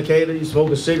a fornicator, you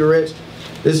smoking cigarettes.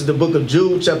 This is the book of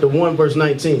Jude, chapter 1, verse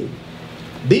 19.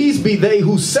 These be they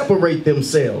who separate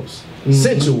themselves,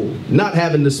 sensual, not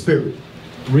having the spirit.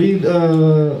 Read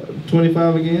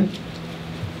 25 again.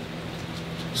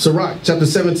 Sirach, chapter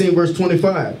 17, verse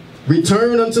 25.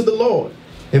 Return unto the Lord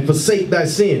and forsake thy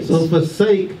sins. So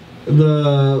forsake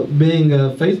the being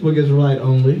a Facebook Israelite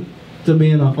only to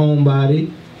being a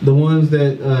homebody. The ones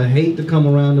that hate to come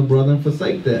around the brother, and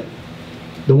forsake that.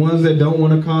 The ones that don't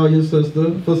want to call your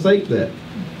sister, forsake that.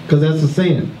 Because that's a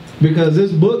sin. Because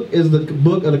this book is the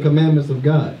book of the commandments of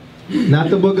God. Not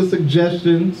the book of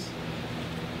suggestions,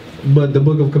 but the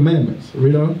book of commandments.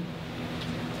 Read on.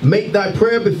 Make thy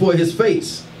prayer before his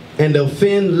face and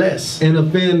offend less. And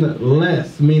offend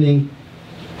less, meaning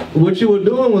what you were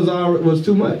doing was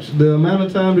too much. The amount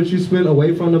of time that you spent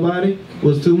away from the body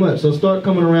was too much. So start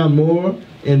coming around more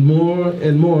and more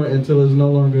and more until it's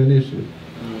no longer an issue.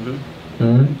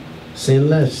 All right? Sin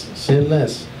less. Sin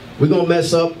less. We're going to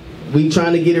mess up. We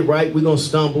trying to get it right. We're going to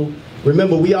stumble.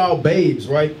 Remember, we all babes,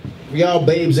 right? We all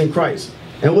babes in Christ.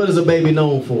 And what is a baby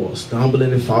known for?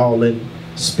 Stumbling and falling,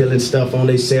 spilling stuff on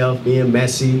themselves, being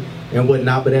messy and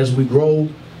whatnot. But as we grow,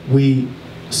 we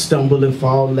stumble and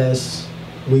fall less.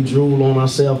 We drool on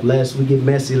ourselves less. We get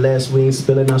messy less. We ain't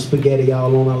spilling our spaghetti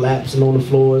all on our laps and on the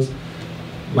floors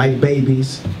like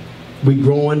babies. We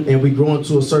growing, and we growing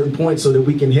to a certain point so that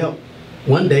we can help.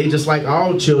 One day, just like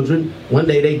all children, one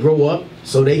day they grow up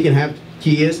so they can have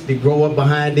kids. They grow up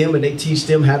behind them and they teach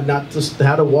them how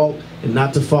to walk and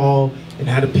not to fall and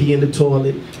how to pee in the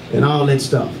toilet and all that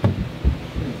stuff.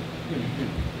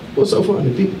 What's so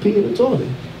funny? People pee in the toilet.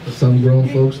 Some grown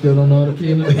folks still don't know how to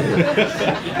pee in the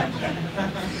toilet.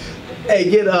 Hey,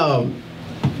 get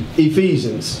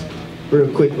Ephesians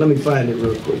real quick. Let me find it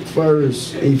real quick.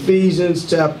 First, Ephesians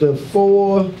chapter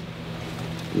 4.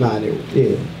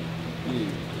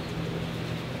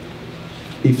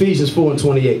 Ephesians 4 and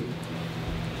 28.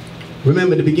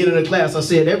 Remember, at the beginning of the class, I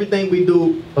said everything we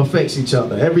do affects each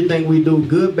other. Everything we do,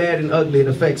 good, bad, and ugly, it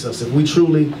affects us. If we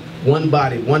truly one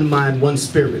body, one mind, one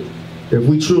spirit, if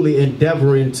we truly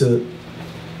endeavoring to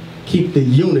keep the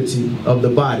unity of the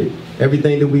body,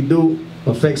 everything that we do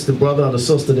affects the brother or the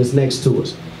sister that's next to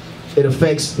us. It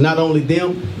affects not only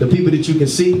them, the people that you can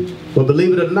see, but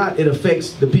believe it or not, it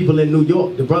affects the people in New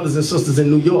York, the brothers and sisters in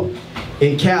New York,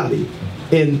 in Cali,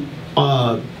 in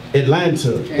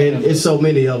Atlanta, and it's so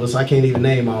many of us, I can't even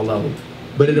name all of them.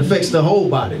 But it affects the whole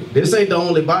body. This ain't the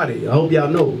only body. I hope y'all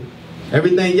know.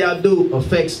 Everything y'all do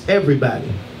affects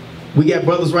everybody. We got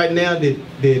brothers right now that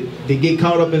get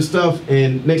caught up in stuff,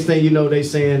 and next thing you know, they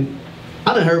saying,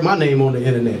 I done heard my name on the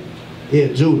internet. Yeah,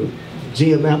 Judah.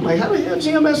 GMS. I'm like, how the hell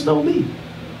GMS know me?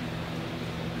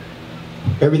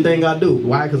 Everything I do.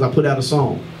 Why? Because I put out a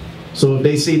song. So if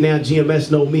they see now GMS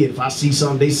know me, if I see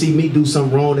something, they see me do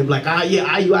something wrong, they be like, ah yeah,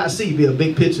 IUIC, be a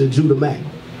big picture of Judah Mack.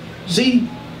 See?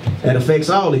 That affects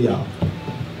all of y'all.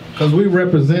 Because we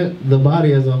represent the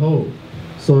body as a whole.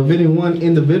 So if any one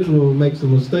individual makes a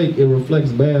mistake, it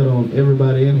reflects bad on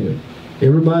everybody in here.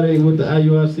 Everybody with the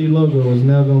IUIC logo is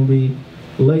now going to be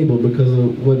labeled because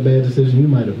of what bad decision you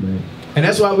might have made. And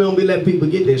that's why we don't be letting people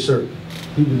get that shirt.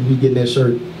 People be getting that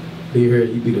shirt, be here,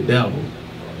 you be the devil.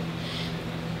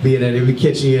 Being that if we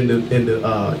catch you in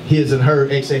the his and her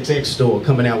XXX store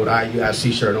coming out with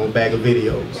IUIC shirt on a bag of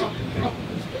videos.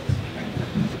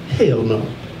 Hell no.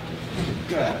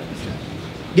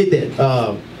 Get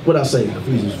that. What I say?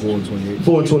 Ephesians 4 and 28.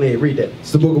 4 and 28. Read that.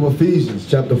 It's the book of Ephesians,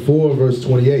 chapter 4, verse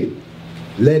 28.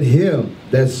 Let him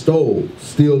that stole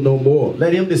steal no more.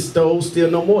 Let him that stole steal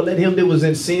no more. Let him that was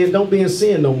in sin don't be in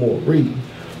sin no more. Read.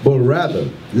 But rather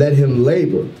let him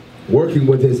labor, working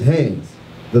with his hands,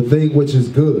 the thing which is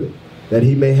good, that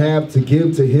he may have to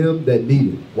give to him that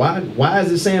needeth. Why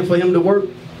is it saying for him to work?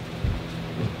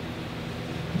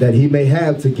 that he may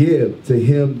have to give to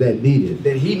him that needed.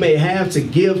 That he may have to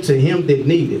give to him that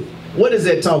needed. What is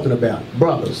that talking about,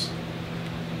 brothers?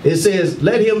 It says,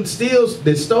 let him steal,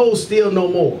 that stole, steal no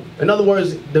more. In other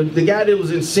words, the guy that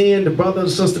was in sin, the brother or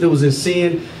sister that was in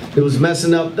sin, that was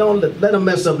messing up, don't let him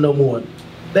mess up no more.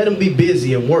 Let him be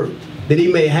busy and work, that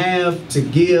he may have to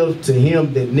give to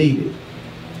him that needed.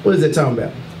 What is that talking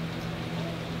about?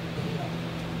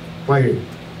 Right here.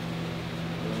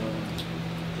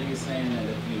 He's saying that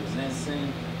if he was in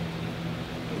sin,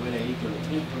 the way that he could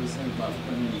repent for his sins by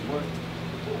putting in his work.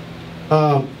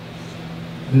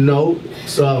 No,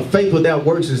 so faith without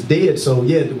works is dead. So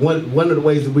yeah, one of the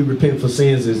ways that we repent for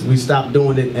sins is we stop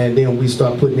doing it and then we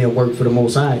start putting in work for the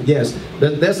Most High. Yes,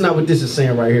 that's not what this is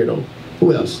saying right here though.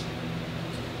 Who else?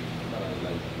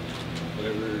 Like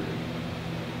whatever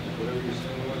your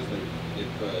sin was, like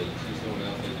if you see someone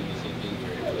else that doing the same thing,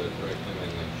 you're able to correct them and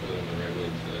like show them the right way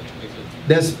to fix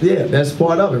it. That's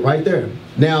part of it right there.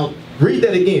 Now read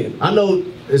that again. I know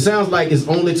it sounds like it's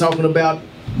only talking about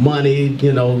money,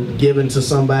 you know, given to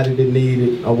somebody that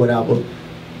needed it or whatever.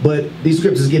 But these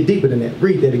scriptures get deeper than that.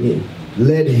 Read that again.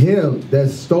 Let him that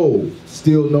stole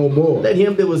steal no more. Let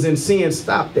him that was in sin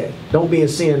stop that. Don't be in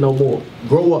sin no more.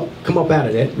 Grow up. Come up out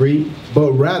of that. Read.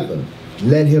 But rather,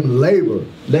 let him labor.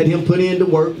 Let him put in the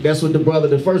work. That's what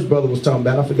the first brother was talking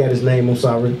about. I forgot his name. I'm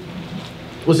sorry.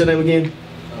 What's your name again?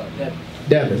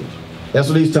 Devin. That's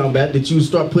what he's talking about. That you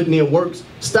start putting in works.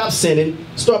 Stop sinning.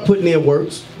 Start putting in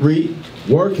works. Read.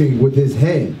 Working with his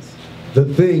hands the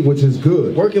thing which is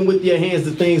good. Working with your hands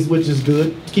the things which is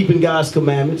good. Keeping God's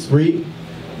commandments. Read.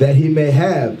 That he may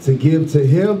have to give to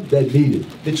him that needed.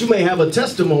 That you may have a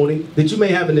testimony. That you may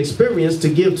have an experience to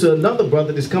give to another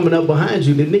brother that's coming up behind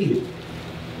you that need it.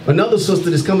 Another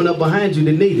sister that's coming up behind you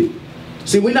that need it.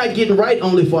 See, we're not getting right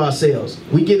only for ourselves.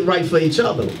 We getting right for each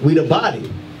other. We the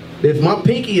body. If my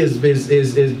pinky is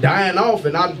dying off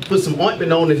and I put some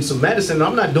ointment on and some medicine,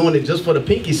 I'm not doing it just for the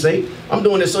pinky's sake. I'm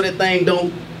doing it so that thing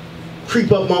don't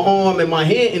creep up my arm and my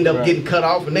hand end up getting cut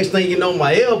off. And next thing you know,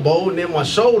 my elbow and then my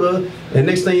shoulder. And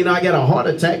next thing you know, I got a heart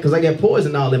attack because I got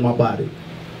poison all in my body.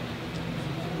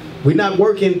 We're not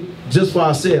working just for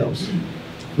ourselves.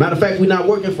 Matter of fact, we're not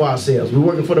working for ourselves. We're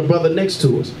working for the brother next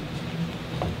to us.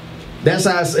 That's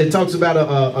how it talks about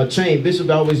a chain.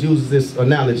 Bishop always uses this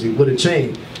analogy with a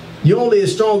chain. You're only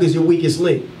as strong as your weakest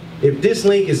link. If this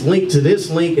link is linked to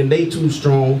this link and they too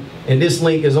strong, and this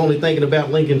link is only thinking about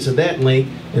linking to that link,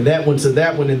 and that one to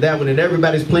that one, and that one, and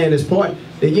everybody's playing this part,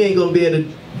 then you ain't gonna be able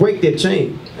to break that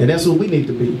chain. And that's what we need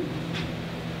to be.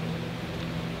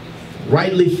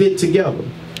 Rightly fit together.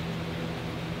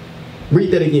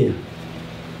 Read that again.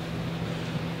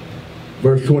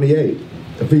 Verse 28.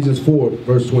 Ephesians 4,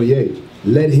 verse 28.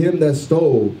 Let him that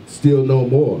stole steal no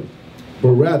more, but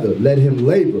rather let him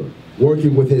labor,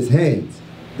 working with his hands,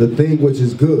 the thing which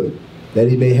is good, that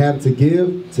he may have to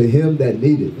give to him that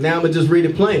needeth. Now I'm going to just read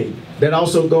it plain. That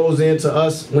also goes into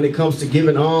us when it comes to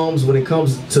giving alms, when it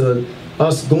comes to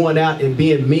us going out and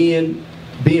being men,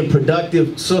 being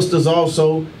productive. Sisters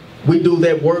also, we do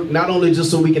that work not only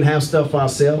just so we can have stuff for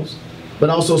ourselves,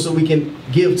 but also so we can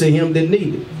give to him that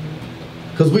need it.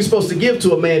 Because we're supposed to give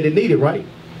to a man that need it, right?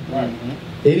 Right.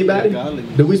 Anybody?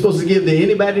 Do we supposed to give to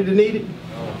anybody that need it?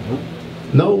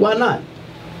 No, why not?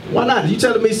 Why not? You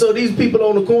telling me so these people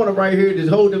on the corner right here that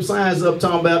hold them signs up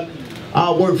talking about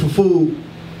I'll work for food,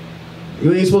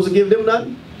 you ain't supposed to give them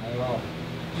nothing?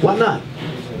 Why not?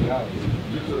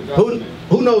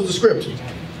 Who knows the scripture?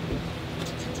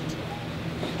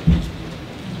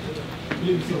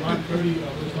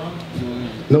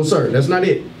 No, sir. That's not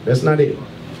it. That's not it.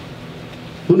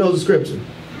 Who knows the scripture?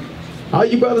 All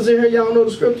you brothers in here, y'all know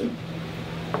the scripture?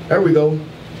 There we go.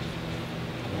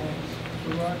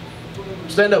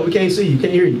 Stand up. We can't see you.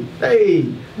 Can't hear you.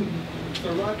 Hey.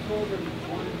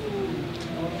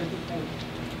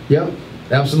 Yep.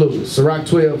 Absolutely. Sirach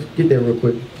 12. Get there real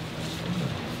quick.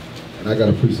 And I got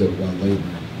a precept about labor.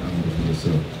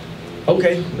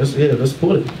 Okay. Let's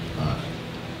pull it.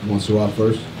 You want Sirach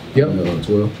first? Yep.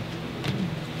 12.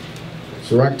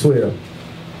 Sirach 12.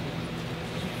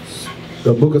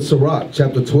 The book of Sirach,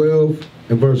 chapter 12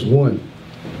 and verse 1.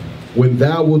 When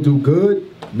thou wilt do good,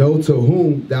 know to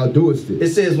whom thou doest it. It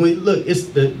says, look, it's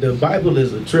the Bible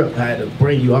is a trip. I had to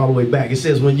bring you all the way back. It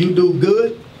says, when you do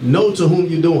good, know to whom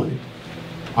you're doing it.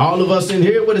 All of us in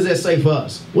here, what does that say for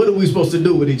us? What are we supposed to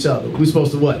do with each other? We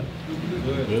supposed to what?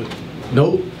 Good.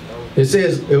 Nope. It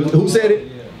says, who said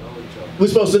it? We're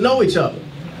supposed to know each other.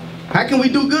 How can we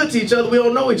do good to each other? We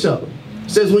don't know each other.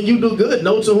 It says, when you do good,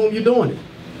 know to whom you're doing it.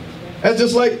 That's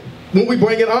just like when we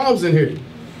bring in alms in here.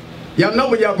 Y'all know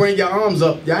when y'all bring your arms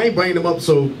up, y'all ain't bringing them up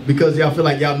so because y'all feel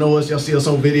like y'all know us, y'all see us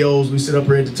on videos, we sit up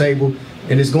here at the table,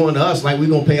 and it's going to us like we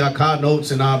gonna pay our car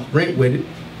notes and our rent with it.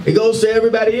 It goes to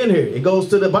everybody in here. It goes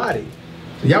to the body.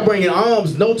 Y'all bringing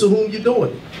arms, know to whom you're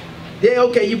doing it. Yeah,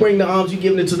 okay, you bring the arms, you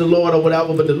giving it to the Lord or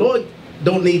whatever, but the Lord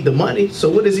don't need the money, so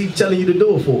what is he telling you to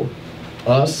do it for?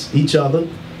 Us, each other.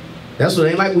 That's what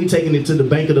it ain't like we taking it to the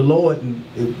bank of the Lord and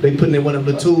they putting in one of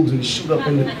the tubes and shoot up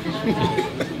in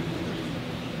the...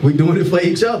 We doing it for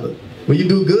each other. When you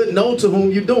do good, know to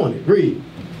whom you're doing it. Read.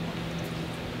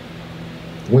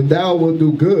 When thou wilt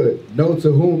do good, know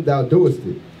to whom thou doest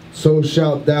it. So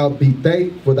shalt thou be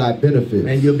thanked for thy benefits.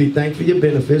 And you'll be thanked for your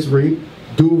benefits. Read.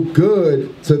 Do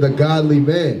good to the godly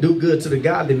man. Do good to the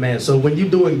godly man. So when you're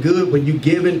doing good, when you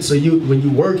giving, when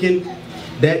you working,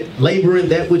 that laboring,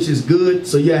 that which is good,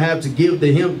 so you have to give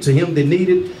to him that need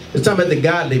it. It's talking about the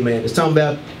godly man. It's talking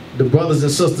about the brothers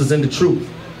and sisters in the truth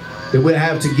that we'll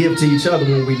have to give to each other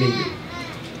when we need it.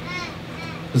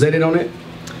 Is that it on it?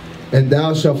 And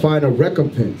thou shalt find a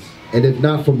recompense, and if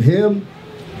not from him,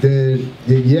 then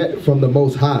yet from the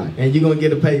Most High. And you're going to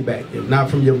get a payback. If not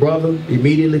from your brother,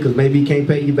 immediately, because maybe he can't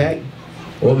pay you back,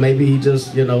 or maybe he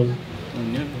just, you know,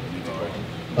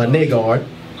 a negard.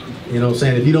 You know what I'm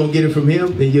saying? If you don't get it from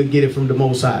him, then you'll get it from the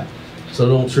Most High. So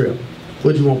don't trip.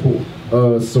 What you want to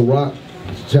pull? Sirach,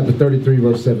 chapter 33,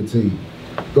 verse 17.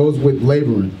 Goes with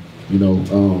laboring, you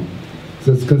know.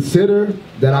 Says, consider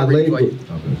that I labor. Okay.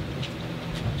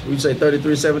 You say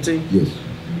 33:17? Yes.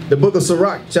 The book of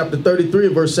Sirach, chapter 33,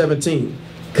 verse 17.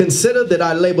 Consider that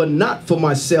I labor not for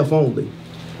myself only,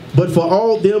 but for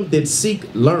all them that seek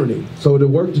learning. So the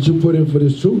work that you put in for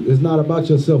this truth is not about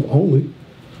yourself only.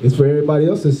 It's for everybody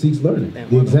else that seeks learning.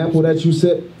 The example that you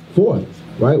set forth,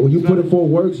 right? When you put in forth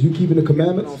works, you keeping the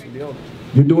commandments,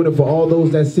 you're doing it for all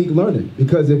those that seek learning.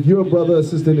 Because if you're a brother or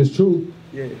sister in this truth,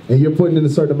 and you're putting in a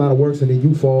certain amount of works and then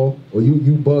you fall, or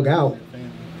you bug out,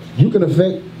 you can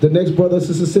affect the next brother or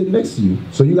sister sitting next to you.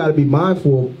 So you got to be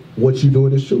mindful of what you do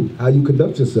in this truth, how you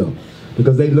conduct yourself.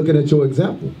 Because they looking at your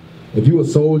example. If you a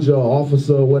soldier or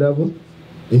officer or whatever,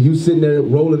 and you sitting there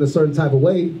rolling a certain type of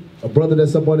way, a brother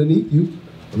that's up underneath you,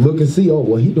 look and see, oh,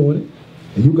 well, he doing it.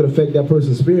 And you could affect that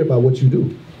person's spirit by what you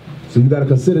do. So you got to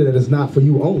consider that it's not for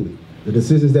you only. The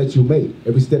decisions that you make,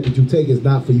 every step that you take is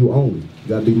not for you only. You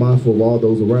got to be mindful of all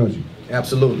those around you.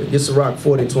 Absolutely. It's Sirach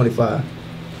 40:25.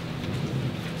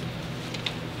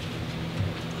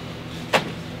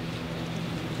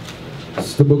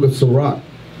 It's the book of Sirach,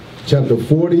 chapter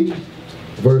 40,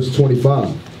 verse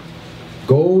 25.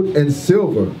 Gold and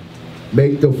silver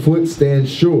make the foot stand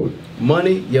sure.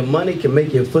 Your money can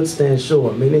make your foot stand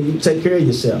sure. Meaning you take care of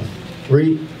yourself.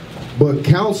 Read. But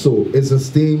counsel is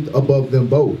esteemed above them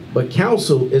both. But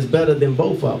counsel is better than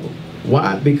both of them.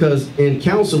 Why? Because in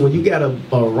counsel, when you got a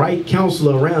right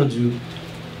counselor around you,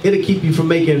 it'll keep you from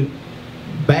making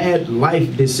bad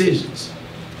life decisions.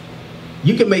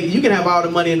 You can have all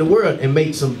the money in the world and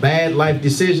make some bad life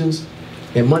decisions,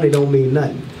 and money don't mean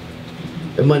nothing.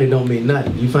 The money don't mean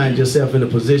nothing. You find yourself in a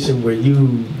position where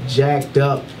you jacked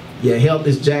up, your health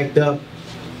is jacked up,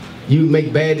 you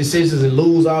make bad decisions and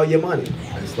lose all your money.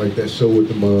 It's like that show with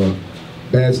them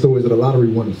bad stories of the lottery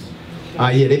winners.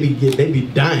 Yeah, they be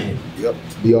dying. Yep.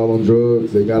 Be all on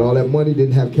drugs. They got all that money,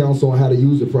 didn't have counsel on how to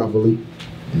use it properly,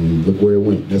 and look where it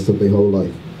went. That's up their whole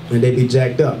life. And they be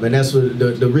jacked up. And that's what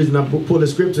the reason I pull the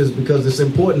scripture is because it's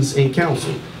importance in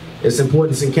counsel. It's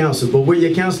importance in counsel. But where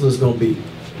your counselor's going to be?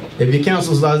 If your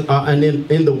counselors are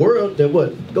in the world, then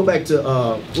what? Go back to,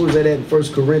 what was that at?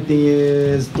 1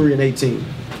 Corinthians 3:18.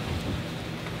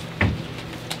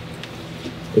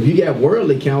 If you got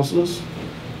worldly counselors,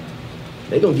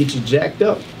 they're going to get you jacked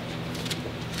up.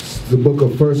 The book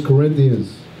of 1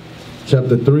 Corinthians,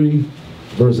 chapter 3,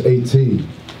 verse 18.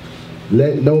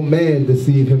 Let no man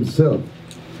deceive himself.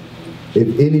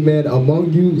 If any man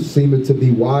among you seemeth to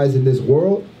be wise in this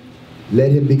world,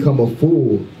 let him become a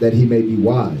fool that he may be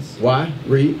wise. Why?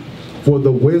 Read. For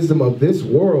the wisdom of this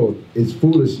world is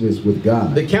foolishness with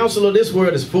God. The counsel of this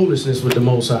world is foolishness with the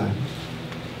Most High.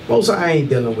 Most High ain't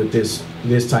dealing with this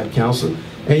type counsel.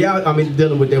 And y'all,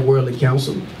 dealing with that worldly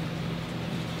counsel.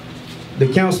 The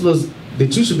counselors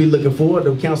that you should be looking for are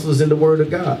the counselors in the Word of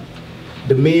God.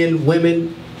 The men,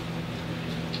 women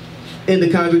in the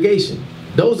congregation.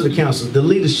 Those are the counselors, the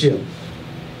leadership.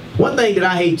 One thing that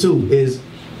I hate too is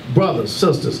brothers,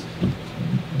 sisters,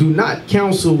 do not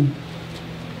counsel,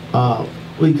 what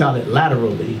do you call it,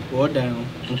 laterally. Or down.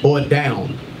 Or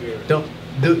down.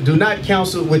 Do not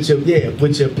counsel with your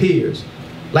peers.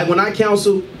 Like when I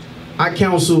counsel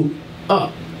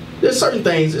up. There's certain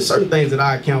things that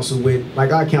I counsel with,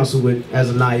 like I counsel with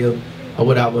Azaniah, or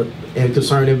whatever, and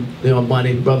concerning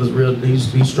money, brother's real,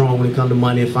 he's strong when it comes to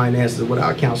money and finances, whatever.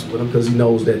 I counsel with him because he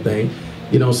knows that thing,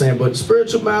 you know what I'm saying? But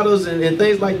spiritual matters and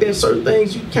things like that, certain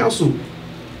things you counsel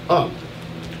up.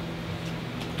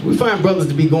 We find brothers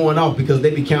to be going off because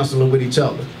they be counseling with each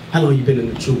other. How long you been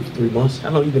in the truth? 3 months? How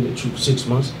long you been in the truth? 6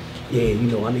 months? Yeah, you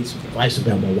know, I need some advice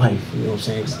about my wife, you know what I'm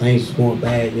saying? 'Cause things is going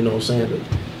bad, you know what I'm saying? But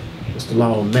it's the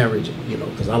law of marriage, you know,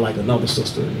 because I like another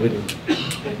sister with him.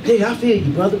 Hey, I feel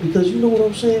you, brother, because you know what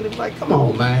I'm saying? It's like, come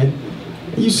on, man.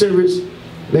 Are you serious?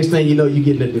 Next thing you know, you're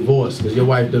getting a divorce because your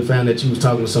wife done found that you was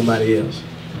talking to somebody else.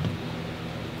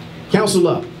 Counsel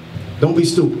up. Don't be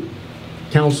stupid.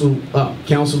 Counsel up.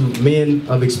 Counsel men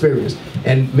of experience.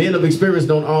 And men of experience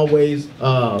don't always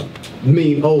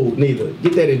mean old neither.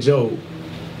 Get that in Job.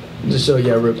 Just show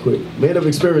y'all real quick. Men of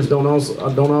experience don't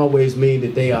always mean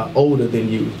that they are older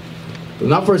than you.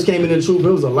 When I first came into the truth,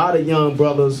 there was a lot of young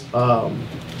brothers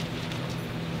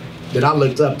that I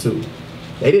looked up to.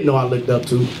 They didn't know I looked up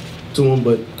to them,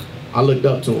 but I looked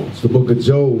up to them. It's the book of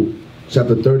Job,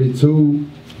 chapter 32,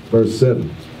 verse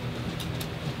 7.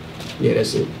 Yeah,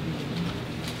 that's it.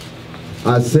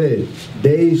 I said,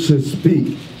 days should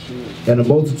speak, and a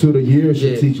multitude of years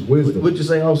should teach wisdom. What'd you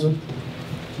say, also?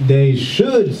 They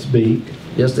should speak.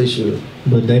 Yes, they should.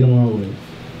 But they don't always.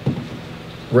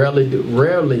 Rarely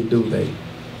do they.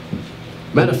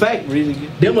 Matter of fact,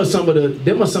 them are some of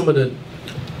the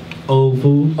old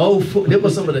fools. Them are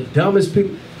some of the dumbest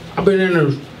people. I've been in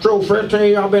the stroke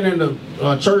 15. I've been in the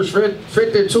church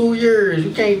 52 years.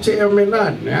 You can't tell me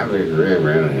nothing. I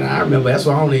remember. That's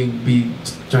why I don't even be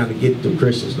trying to get them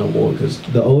Christians no more. Because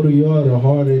the older you are, the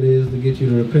harder it is to get you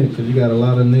to repent. Because you got a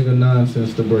lot of nigga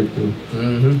nonsense to break through.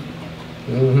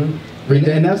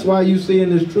 And that's why you see in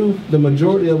this truth, the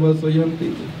majority of us are young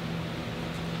people.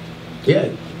 Yeah,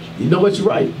 you know what, you're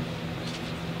right.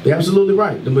 You're absolutely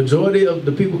right. The majority of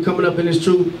the people coming up in this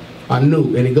truth are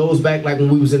new. And it goes back like when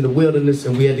we was in the wilderness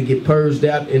and we had to get purged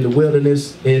out in the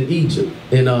wilderness in Egypt.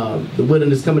 In the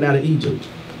wilderness coming out of Egypt.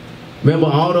 Remember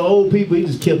all the old people, he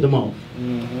just killed them off.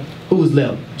 Who was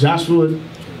left? Joshua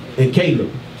and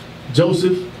Caleb.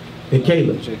 Joseph and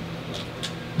Caleb.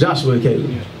 Joshua and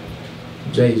Caleb.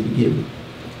 Jay's forgiven.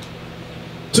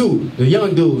 2, the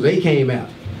young dudes, they came out.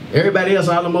 Everybody else,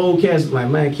 all them old cats, like,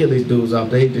 man, kill these dudes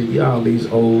off. Y'all these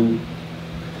old.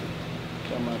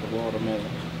 Talking about the watermelon.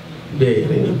 Yeah.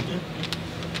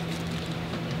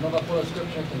 No, but for a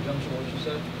scripture in conjunction with what you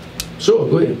said. Sure,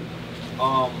 go ahead.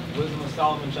 Wisdom of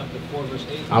Solomon, chapter 4, verse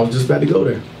 8. I was just about to go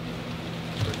there.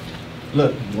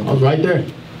 Look, I was right there.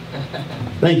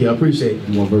 Thank you, I appreciate it.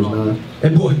 You want verse 9?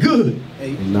 That boy, good.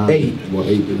 8 and 9. 8. Well,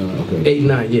 8 and 9, okay. 8 and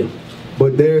 9, yeah.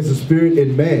 But there is a spirit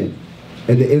in man,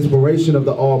 and the inspiration of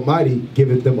the Almighty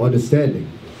giveth them understanding.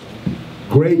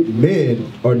 Great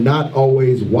men are not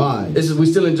always wise. We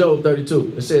still in Job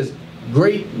 32. It says,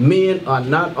 great men are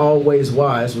not always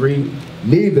wise. Read.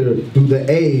 Neither do the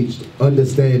aged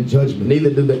understand judgment. Neither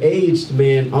do the aged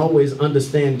men always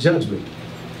understand judgment.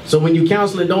 So when you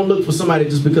counseling, don't look for somebody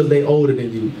just because they older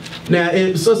than you. Now,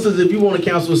 sisters, if you want to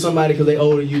counsel with somebody because they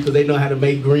older than you, because they know how to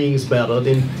make greens better,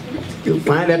 then you'll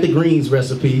find out the greens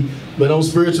recipe. But on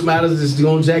spiritual matters, it's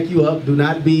going to jack you up. Do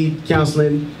not be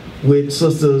counseling with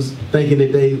sisters thinking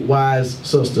that they wise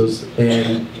sisters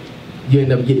and you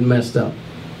end up getting messed up.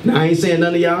 Now, I ain't saying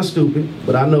none of y'all stupid,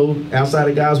 but I know outside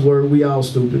of God's word, we all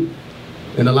stupid.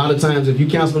 And a lot of times, if you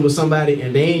counseling with somebody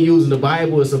and they ain't using the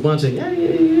Bible, it's a bunch of,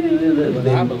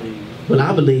 well,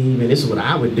 I believe, and this is what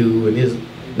I would do, and this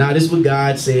is what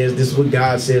God says, this is what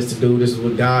God says to do, this is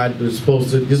what God is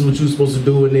supposed to, this is what you're supposed to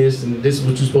do in this, and this is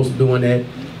what you're supposed to do in that,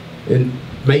 and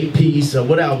make peace or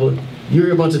whatever. You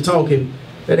hear a bunch of talking,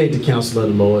 that ain't the counsel of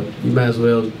the Lord. You might as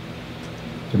well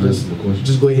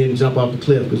just go ahead and jump off the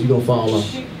cliff because you're going to fall off.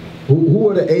 Who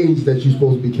are the age that you're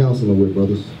supposed to be counseling with,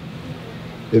 brothers?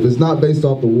 If it's not based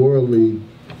off the worldly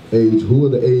age, who are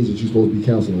the age that you're supposed to be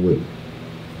counseling with?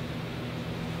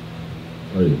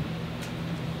 Are you?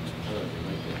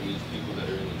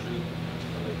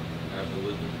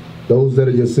 Those that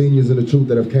are your seniors in the truth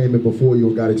that have came in before you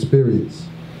and got experience.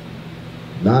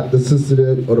 Not the sister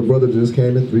that or the brother that just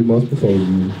came in 3 months before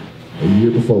you, a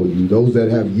year before you. Those that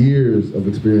have years of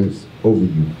experience over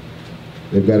you.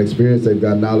 They've got experience, they've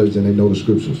got knowledge, and they know the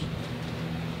scriptures.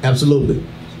 Absolutely.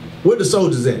 Where the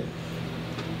soldiers at?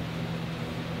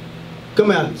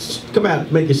 Come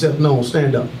out, make yourself known,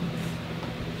 stand up.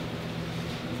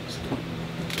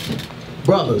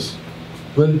 Brothers,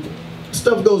 when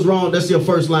stuff goes wrong, that's your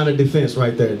first line of defense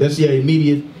right there. That's your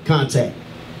immediate contact.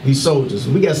 These soldiers.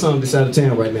 We got some this out of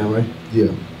town right now, right?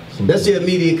 Yeah. That's your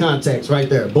immediate contacts right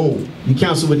there. Boom. You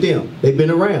counsel with them. They've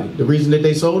been around. The reason that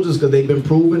they soldiers because they've been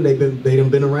proven. They done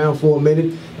been around for a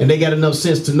minute, and they got enough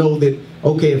sense to know that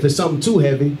okay, if it's something too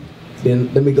heavy,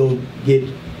 then let me go get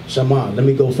Shaman. Let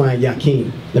me go find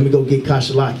Yakin. Let me go get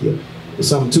Kashalakia. It's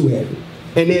something too heavy.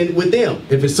 And then with them,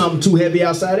 if it's something too heavy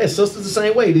outside of that, sisters the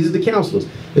same way. These are the counselors.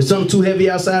 If something too heavy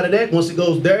outside of that, once it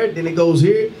goes there, then it goes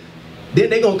here. Then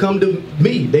they're gonna come to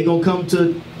me. They're gonna come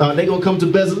to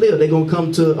Bezalel. They're gonna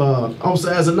come to Officer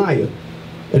Azaniah.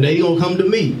 And they're gonna come to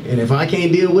me. And if I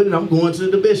can't deal with it, I'm going to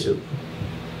the bishop.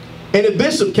 And if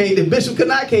Bishop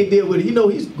Kanai can't deal with it, you know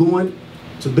he's going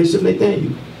to Bishop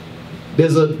Nathaniel.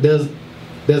 There's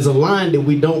a line that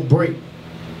we don't break.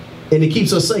 And it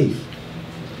keeps us safe.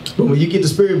 But when you get the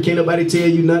spirit, can't nobody tell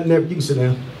you nothing there. You can sit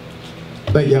down.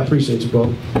 Thank you, I appreciate you, bro.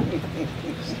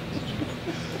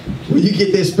 When you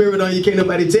get that spirit on you, can't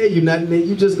nobody tell you nothing, then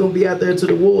you just gonna be out there to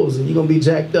the wolves and you're gonna be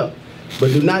jacked up.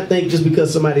 But do not think just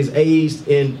because somebody's aged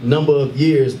in number of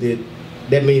years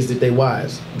that means that they're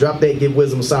wise. Drop that, give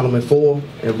Wisdom of Solomon 4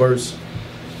 and verse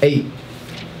 8.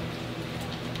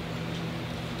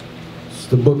 It's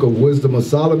the book of Wisdom of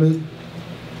Solomon,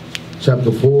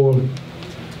 chapter 4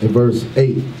 and verse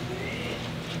 8.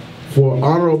 For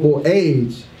honorable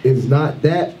age is not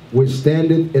that which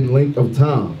standeth in length of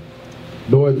time,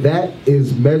 nor that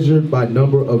is measured by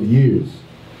number of years.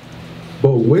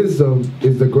 But wisdom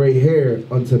is the gray hair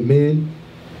unto men,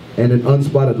 and an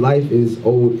unspotted life is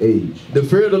old age. The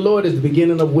fear of the Lord is the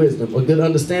beginning of wisdom. A good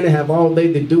understanding have all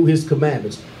they that do his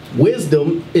commandments.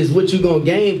 Wisdom is what you're going to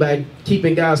gain by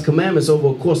keeping God's commandments over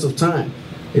a course of time.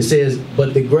 It says,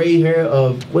 but the gray hair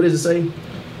of, what does it say?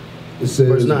 It says,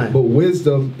 verse 9. But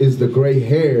wisdom is the gray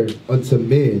hair unto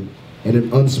men, and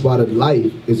an unspotted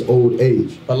life is old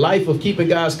age. A life of keeping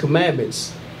God's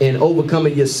commandments and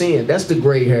overcoming your sin. That's the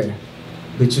gray hair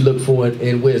that you look for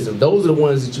in wisdom. Those are the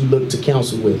ones that you look to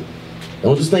counsel with.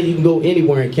 Don't just think you can go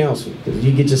anywhere and counsel, because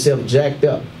you get yourself jacked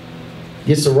up.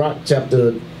 Get Sirach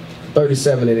chapter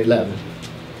 37 and 11.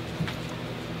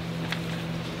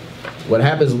 What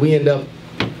happens is we end up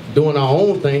doing our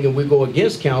own thing and we go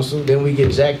against counsel, then we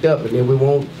get jacked up, and then we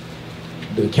won't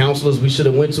the counselors we should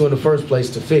have went to in the first place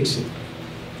to fix it.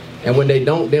 And when they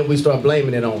don't, then we start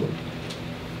blaming it on them.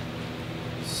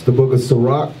 It's the book of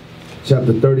Sirach,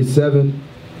 chapter 37,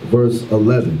 verse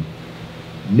 11.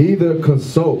 Neither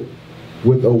consult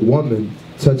with a woman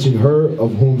touching her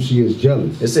of whom she is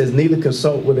jealous. It says neither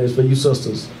consult with us, for you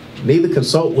sisters. Neither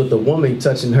consult with a woman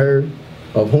touching her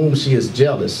of whom she is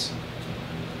jealous.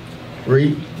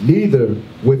 Read. Neither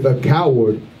with a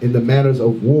coward in the matters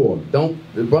of war.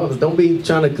 Brothers, don't be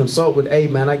trying to consult with, hey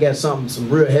man, I got some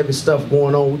real heavy stuff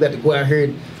going on. We got to go out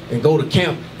here and go to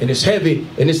camp, and it's heavy,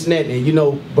 and it's that, and you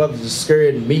know, brothers are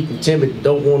scared and meek and timid,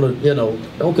 don't want to, you know,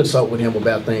 don't consult with him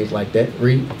about things like that.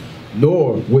 Read.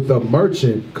 Nor with a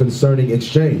merchant concerning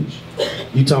exchange.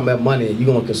 You talking about money, and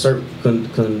you're going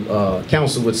to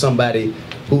counsel with somebody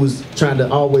who's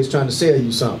always trying to sell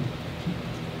you something.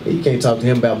 You can't talk to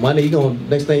him about money.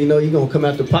 Next thing you know, you're gonna come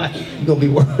out the pocket. You're gonna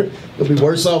be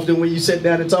worse off than when you sit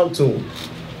down and talk to him.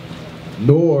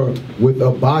 Nor with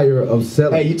a buyer of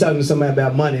selling. Hey, you talking to somebody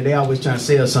about money, they always trying to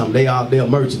sell something. They're a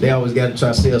merchant. They always got to try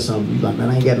to sell something. You like,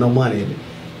 man, I ain't got no money.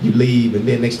 You leave, and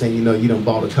then next thing you know, you done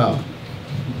bought a car.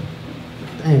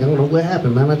 Dang, I don't know what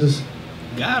happened, man. I just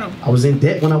got him. I was in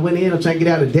debt when I went in. I'm trying to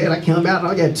get out of debt. I come out and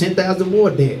I got 10,000 more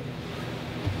debt.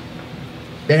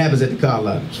 That happens at the car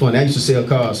lot. It's funny. I used to sell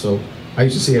cars, so I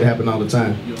used to see it happen all the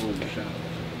time.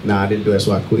 Nah, I didn't do that,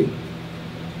 so I quit.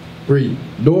 Read.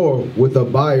 Nor with a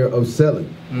buyer of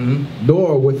selling,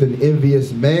 nor with an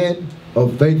envious man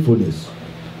of thankfulness,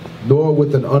 nor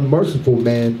with an unmerciful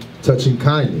man touching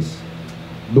kindness,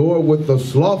 nor with the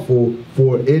slothful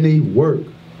for any work,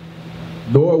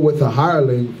 nor with a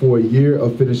hireling for a year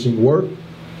of finishing work,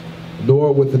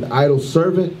 nor with an idle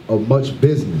servant of much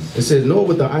business. It says, nor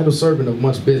with the idle servant of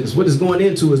much business. What it's going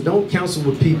into is don't counsel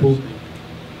with people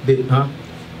that, Go up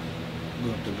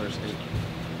to verse 8.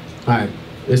 All right.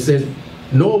 It says,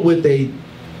 nor with a,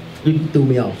 you threw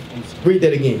me off. Read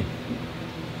that again.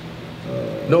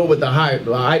 Nor with the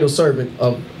idle servant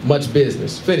of much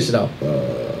business. Finish it off.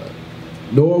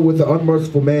 Nor with the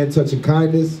unmerciful man touching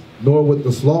kindness, nor with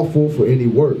the slothful for any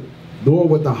work, nor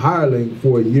with the hireling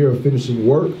for a year of finishing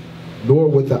work, nor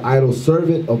with the idle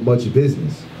servant of much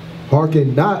business.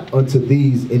 Hearken not unto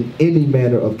these in any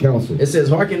manner of counsel. It says,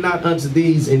 hearken not unto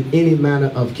these in any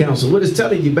manner of counsel. What it's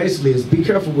telling you basically is be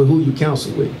careful with who you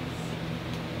counsel with.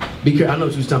 I know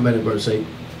what you was talking about in verse 8.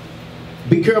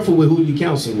 Be careful with who you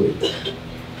counsel with.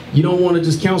 You don't want to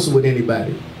just counsel with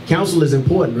anybody. Counsel is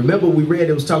important. Remember we read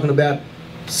it was talking about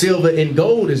silver and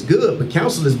gold is good, but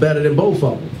counsel is better than both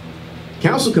of them.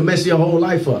 Counsel can mess your whole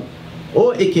life up.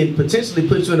 Or it can potentially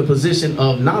put you in a position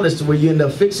of knowledge to where you end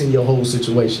up fixing your whole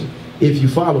situation if you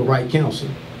follow right counsel.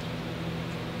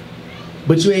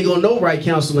 But you ain't gonna know right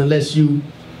counsel unless you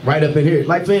right up in here.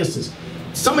 Like for instance,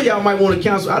 some of y'all might want to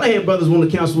counsel. I done had brothers want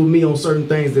to counsel with me on certain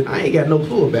things that I ain't got no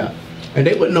clue about. And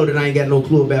they wouldn't know that I ain't got no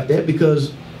clue about that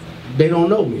because they don't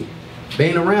know me. They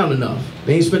ain't around enough.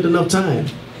 They ain't spent enough time.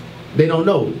 They don't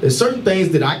know. There's certain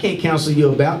things that I can't counsel you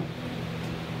about,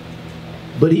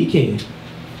 but he can.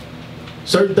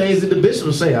 Certain things that the bishop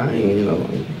will say, I ain't, you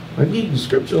know, I give you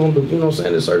scripture on the, you know,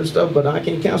 saying there's certain stuff, but I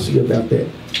can't counsel you about that.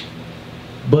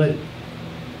 But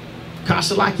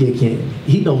Kasalakia can.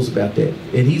 He knows about that.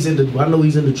 And he's in the, I know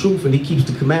he's in the truth and he keeps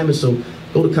the commandments, so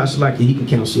go to Kasalakia, he can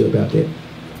counsel you about that. You know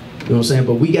what I'm saying?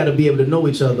 But we got to be able to know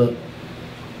each other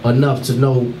enough to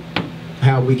know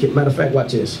how we can, matter of fact,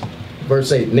 watch this.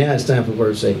 Verse 8, now it's time for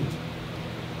verse 8.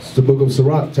 It's the book of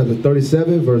Sirach, chapter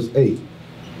 37, verse 8.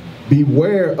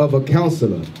 Beware of a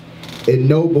counselor, and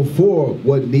know before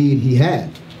what need he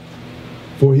hath.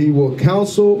 For he will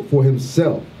counsel for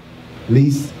himself,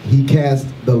 lest he cast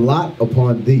the lot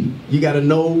upon thee. You got to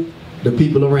know the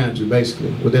people around you,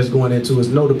 basically. What that's going into is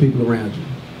know the people around you.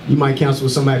 You might counsel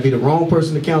with somebody, be the wrong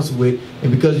person to counsel with,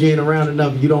 and because you ain't around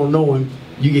enough, you don't know him,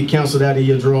 you get counseled out of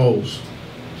your drawers.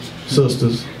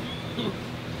 Sisters.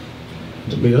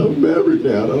 I mean, I'm married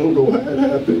now. I don't know how it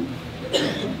happened.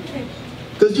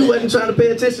 Because you wasn't trying to pay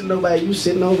attention to nobody. You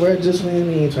sitting over there just, man,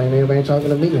 he ain't trying, everybody talking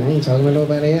to me. I ain't talking to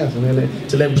nobody else. And then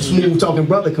to that smooth talking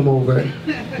brother come over,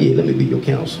 yeah, let me be your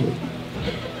counselor.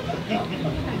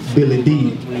 Billy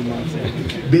D.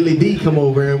 Billy D come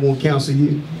over and won't counsel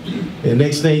you. And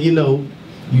next thing you know,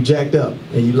 you jacked up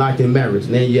and you locked in marriage.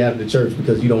 And then you out of the church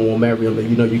because you don't want to marry him, but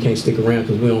you know you can't stick around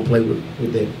because we don't play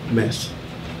with that mess.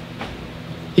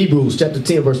 Hebrews chapter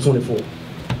 10, verse 24.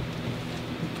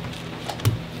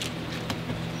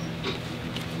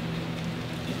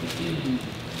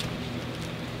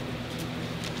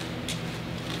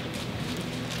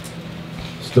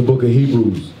 The book of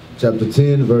Hebrews, chapter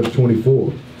 10, verse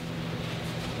 24.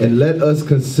 And let us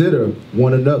consider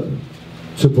one another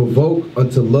to provoke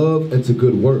unto love and to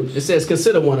good works. It says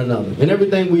consider one another in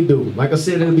everything we do. Like I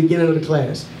said in the beginning of the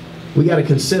class, we got to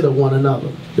consider one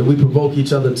another, that we provoke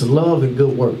each other to love and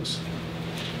good works.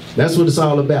 That's what it's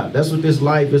all about. That's what this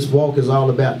life, this walk is all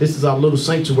about. This is our little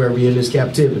sanctuary in this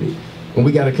captivity. And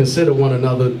we got to consider one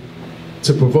another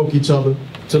to provoke each other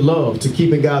to love, to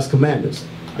keeping God's commandments.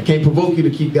 I can't provoke you to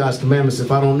keep God's commandments if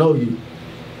I don't know you.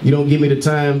 You don't give me the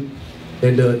time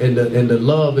and the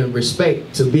love and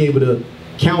respect to be able to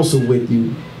counsel with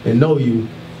you and know you.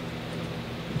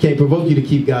 Can't provoke you to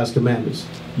keep God's commandments.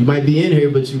 You might be in here,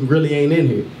 but you really ain't in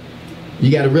here.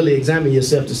 You got to really examine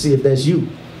yourself to see if that's you.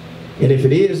 And if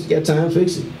it is, you got time,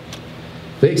 fix it.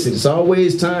 Fix it. It's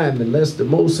always time unless the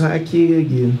Most High kill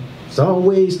you. It's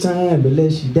always time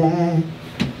unless you die.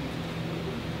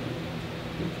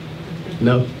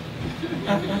 No.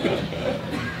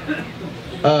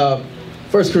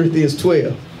 1 Corinthians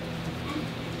 12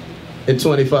 and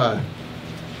 25.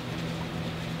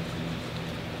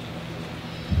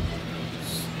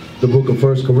 The book of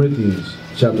 1 Corinthians,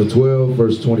 chapter 12,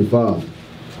 verse 25.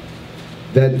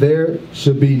 That there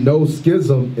should be no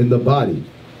schism in the body,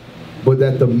 but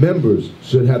that the members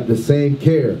should have the same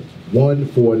care one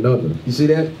for another. You see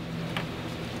that?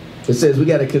 It says we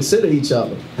got to consider each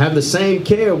other, have the same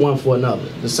care one for another.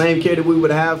 The same care that we would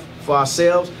have for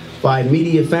ourselves, for our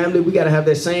immediate family, we got to have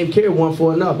that same care one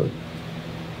for another.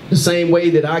 The same way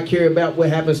that I care about what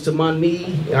happens to my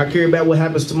knee, I care about what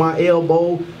happens to my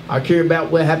elbow, I care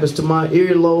about what happens to my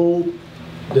earlobe,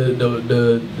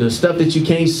 the stuff that you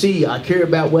can't see, I care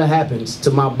about what happens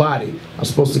to my body. I'm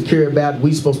supposed to care about,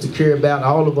 we supposed to care about,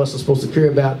 all of us are supposed to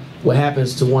care about what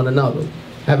happens to one another.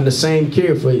 Having the same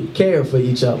care for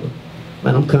each other.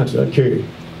 Man, I'm country, I care.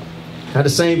 Have the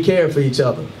same care for each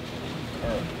other.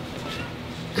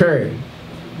 Care.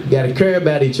 You gotta care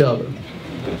about each other.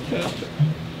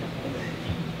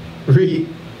 Read.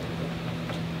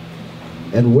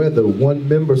 And whether one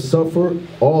member suffer,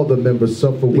 all the members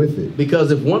suffer with it.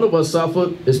 Because if one of us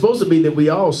suffer, it's supposed to be that we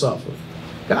all suffer.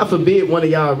 God forbid one of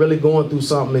y'all really going through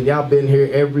something and y'all been here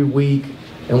every week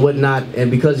and whatnot,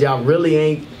 and because y'all really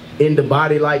ain't in the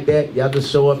body like that, y'all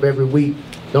just show up every week,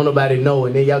 don't nobody know,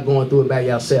 and then y'all going through it by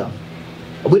yourself.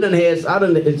 We done had,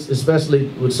 especially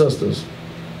with sisters,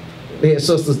 they had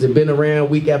sisters that been around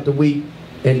week after week,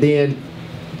 and then,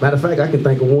 matter of fact, I can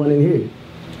think of one in here.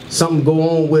 Something go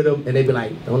on with them, and they be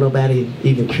like, don't nobody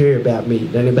even care about me.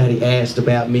 Don't anybody asked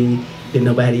about me. Didn't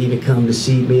nobody even come to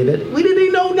see me. We didn't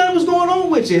even know nothing was going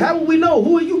on with you. How would we know?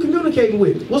 Who are you communicating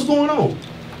with? What's going on?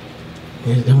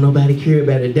 And don't nobody care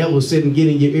about it. The devil sitting get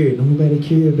in your ear. Don't nobody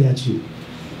care about you.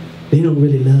 They don't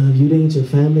really love you. They ain't your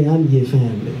family. I'm your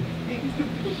family.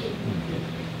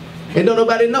 And don't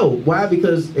nobody know. Why?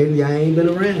 Because y'all ain't been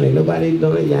around. Ain't nobody,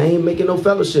 y'all ain't making no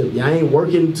fellowship. Y'all ain't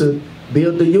working to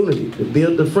build the unity, to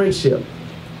build the friendship,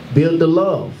 build the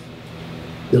love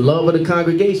of the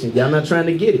congregation. Y'all not trying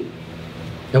to get it.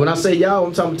 And when I say y'all,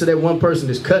 I'm talking to that one person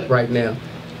that's cut right now.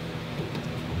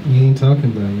 You ain't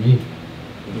talking about me.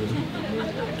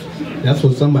 That's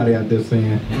what somebody out there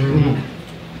saying.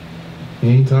 You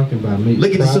ain't talking about me.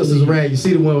 Look at the sisters around. You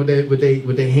see the one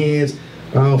with their hands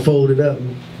folded up.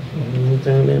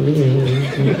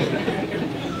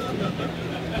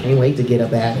 Can't wait to get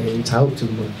up out of here and talk too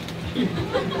much.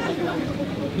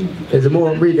 Is there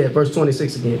more? Read that, verse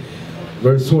 26 again.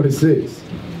 Verse 26.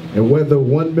 And whether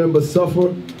one member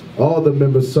suffer, all the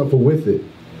members suffer with it.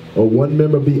 Or one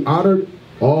member be honored,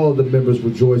 all the members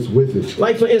rejoice with it.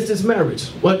 Like for instance, marriage.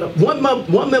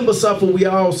 One member suffer, we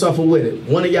all suffer with it.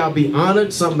 One of y'all be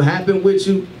honored, something happened with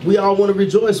you, we all want to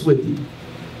rejoice with you.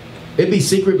 It be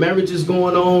secret marriages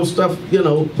going on, stuff, you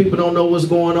know, people don't know what's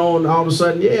going on. All of a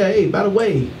sudden, yeah, hey, by the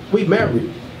way, we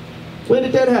married. When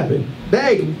did that happen?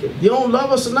 Dang, you don't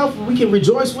love us enough, we can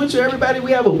rejoice with you. Everybody,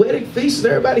 we have a wedding feast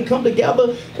and everybody come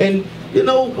together and, you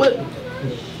know, what?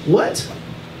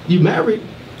 You married?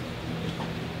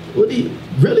 What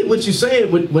you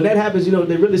saying? When that happens, you know,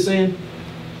 they're really saying,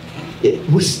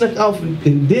 we snuck off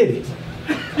and did it.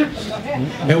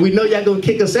 And we know y'all gonna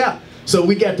kick us out, so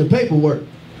we got the paperwork.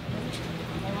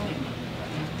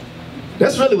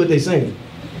 That's really what they're saying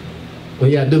when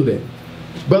y'all do that.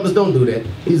 Brothers, don't do that.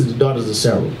 These are the daughters of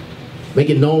Sarah. Make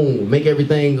it known, make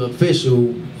everything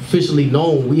officially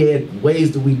known. We had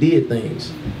ways that we did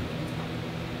things.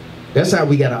 That's how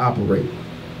we gotta operate.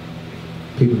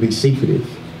 People be secretive,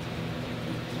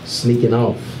 sneaking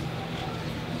off.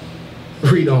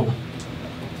 Read on.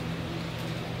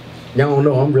 Y'all don't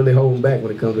know, I'm really holding back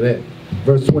when it comes to that.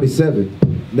 Verse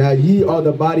 27. Now ye are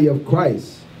the body of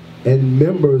Christ, and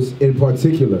members in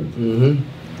particular.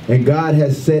 And God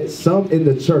has set some in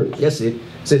the church. Yes, it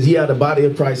says ye are the body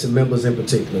of Christ and members in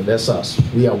particular. That's us.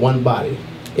 We are one body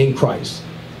in Christ.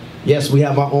 Yes, we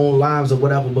have our own lives or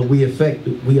whatever, but we affect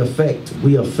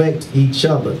each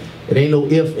other. It ain't no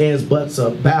ifs, ands, buts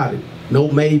about it. No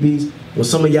maybes. When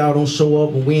some of y'all don't show up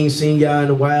and we ain't seen y'all in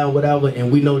a while, whatever,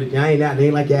 and we know that y'all ain't out, they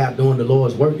ain't like y'all out doing the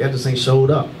Lord's work. Y'all just ain't showed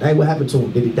up. Hey, what happened to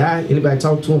him? Did he die? Anybody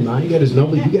talk to him? I ain't got his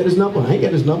number. You got his number? I ain't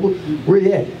got his number. Where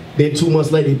he at? Then 2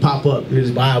 months later, he pop up. Here's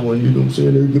his Bible, and you know what I'm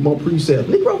saying? There, get my precept.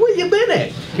 Negro, where you been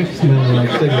at? Smelling like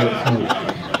cigarette smoke.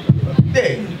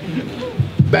 There.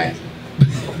 Back.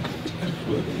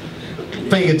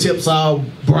 Fingertips all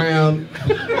brown.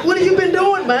 What have you been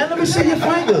doing, man? Let me see your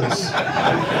fingers.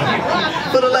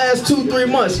 For the last 2-3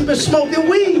 months, you've been smoking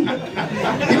weed.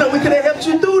 You know, we could have helped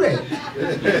you do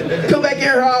that. Come back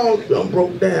here all, I'm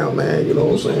broke down, man. You know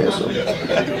what I'm saying?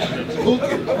 So,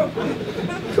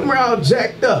 come here all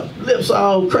jacked up, lips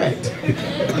all cracked.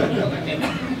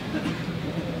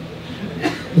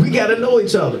 We gotta know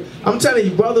each other. I'm telling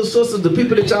you, brothers, sisters, the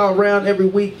people that y'all around every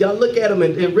week, y'all look at them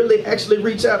and really actually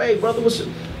reach out. Hey, brother,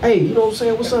 hey, you know what I'm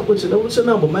saying? What's up with you? What's your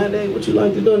number, man? Hey, what you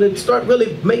like to do? And then start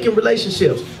really making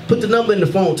relationships. Put the number in the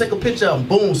phone. Take a picture of them.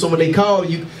 Boom. So when they call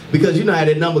you, because you know how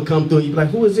that number come through, you be like,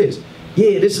 who is this?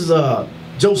 Yeah, this is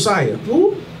Josiah.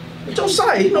 Who?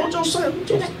 Josiah. You know Josiah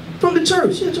from the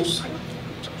church. Yeah, Josiah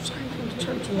from the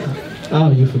church. Oh,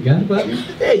 you forgot about me?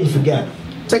 Yeah, you forgot.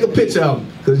 Take a picture of them,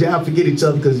 because y'all forget each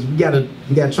other, because we gotta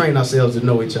train ourselves to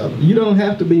know each other. You don't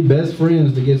have to be best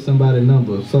friends to get somebody's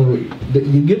number. So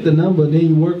you get the number, then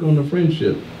you work on the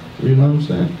friendship. You know what I'm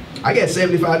saying? I got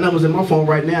 75 numbers in my phone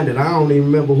right now that I don't even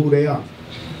remember who they are.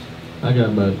 I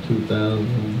got about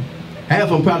 2,000. Half of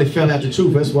them probably fell out the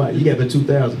truth. That's why you got about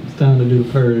 2,000. It's time to do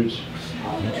the purge.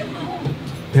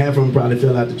 Half of them probably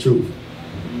fell out the truth.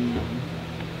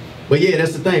 But yeah,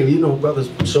 that's the thing. You know, brothers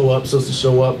show up, sisters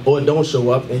show up, or don't show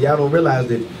up, and y'all don't realize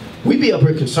that we be up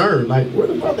here concerned. Like, where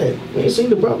the brother at? We ain't seen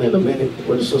the brother in a minute.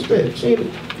 Where the sister at? She ain't.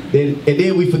 And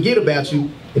then we forget about you,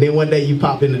 and then one day you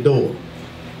pop in the door.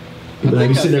 You like,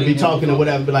 we sit there, be talking or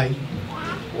whatever, be like,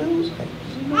 who's that?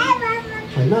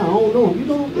 Like, no, I don't know him. You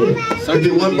know him? Yeah. And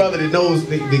then one brother that knows,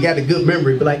 they got a good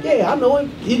memory, be like, yeah, I know him.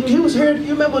 He was here,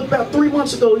 you remember about 3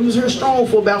 months ago, he was here strong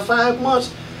for about 5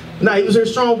 months. No, he was here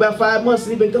strong about 5 months,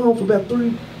 and he been gone for about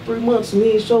three months, and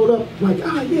he ain't showed up. I'm like,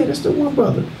 yeah, that's the one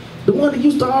brother. The one that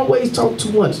used to always talk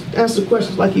too much, answer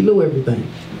questions like he knew everything.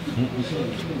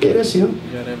 Yeah, that's him.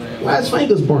 Why his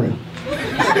fingers brown?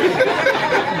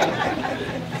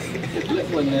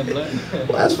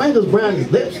 Why his fingers brown? His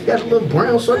lips got a little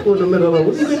brown circle in the middle of it.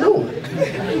 What he been doing?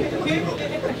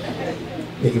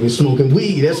 Nigga been smoking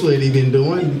weed. That's what he been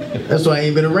doing. That's why he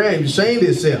ain't been around. He shamed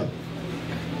himself.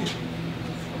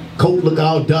 Coat look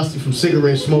all dusty from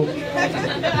cigarette smoke.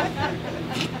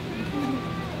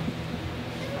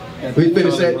 We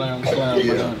finished that?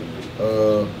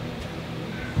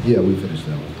 Yeah, we finished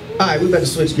that one. All right, we better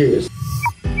switch gears.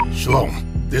 Shalom.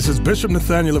 This is Bishop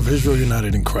Nathaniel of Israel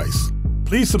United in Christ.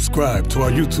 Please subscribe to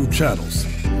our YouTube channels.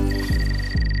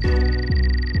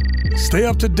 Stay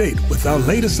up to date with our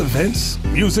latest events,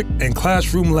 music, and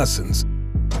classroom lessons.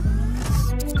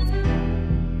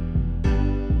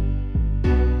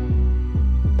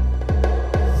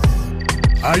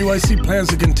 IUIC plans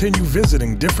to continue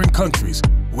visiting different countries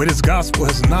where this gospel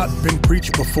has not been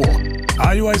preached before.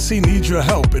 IUIC needs your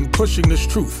help in pushing this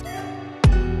truth.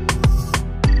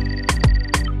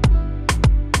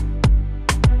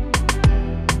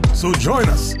 So join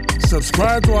us.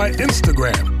 Subscribe to our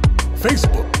Instagram,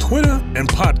 Facebook, Twitter, and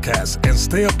podcasts, and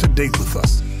stay up to date with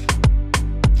us.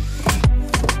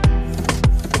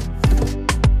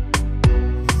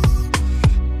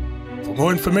 For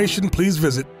more information, please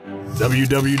visit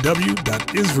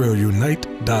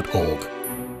www.israelunite.org.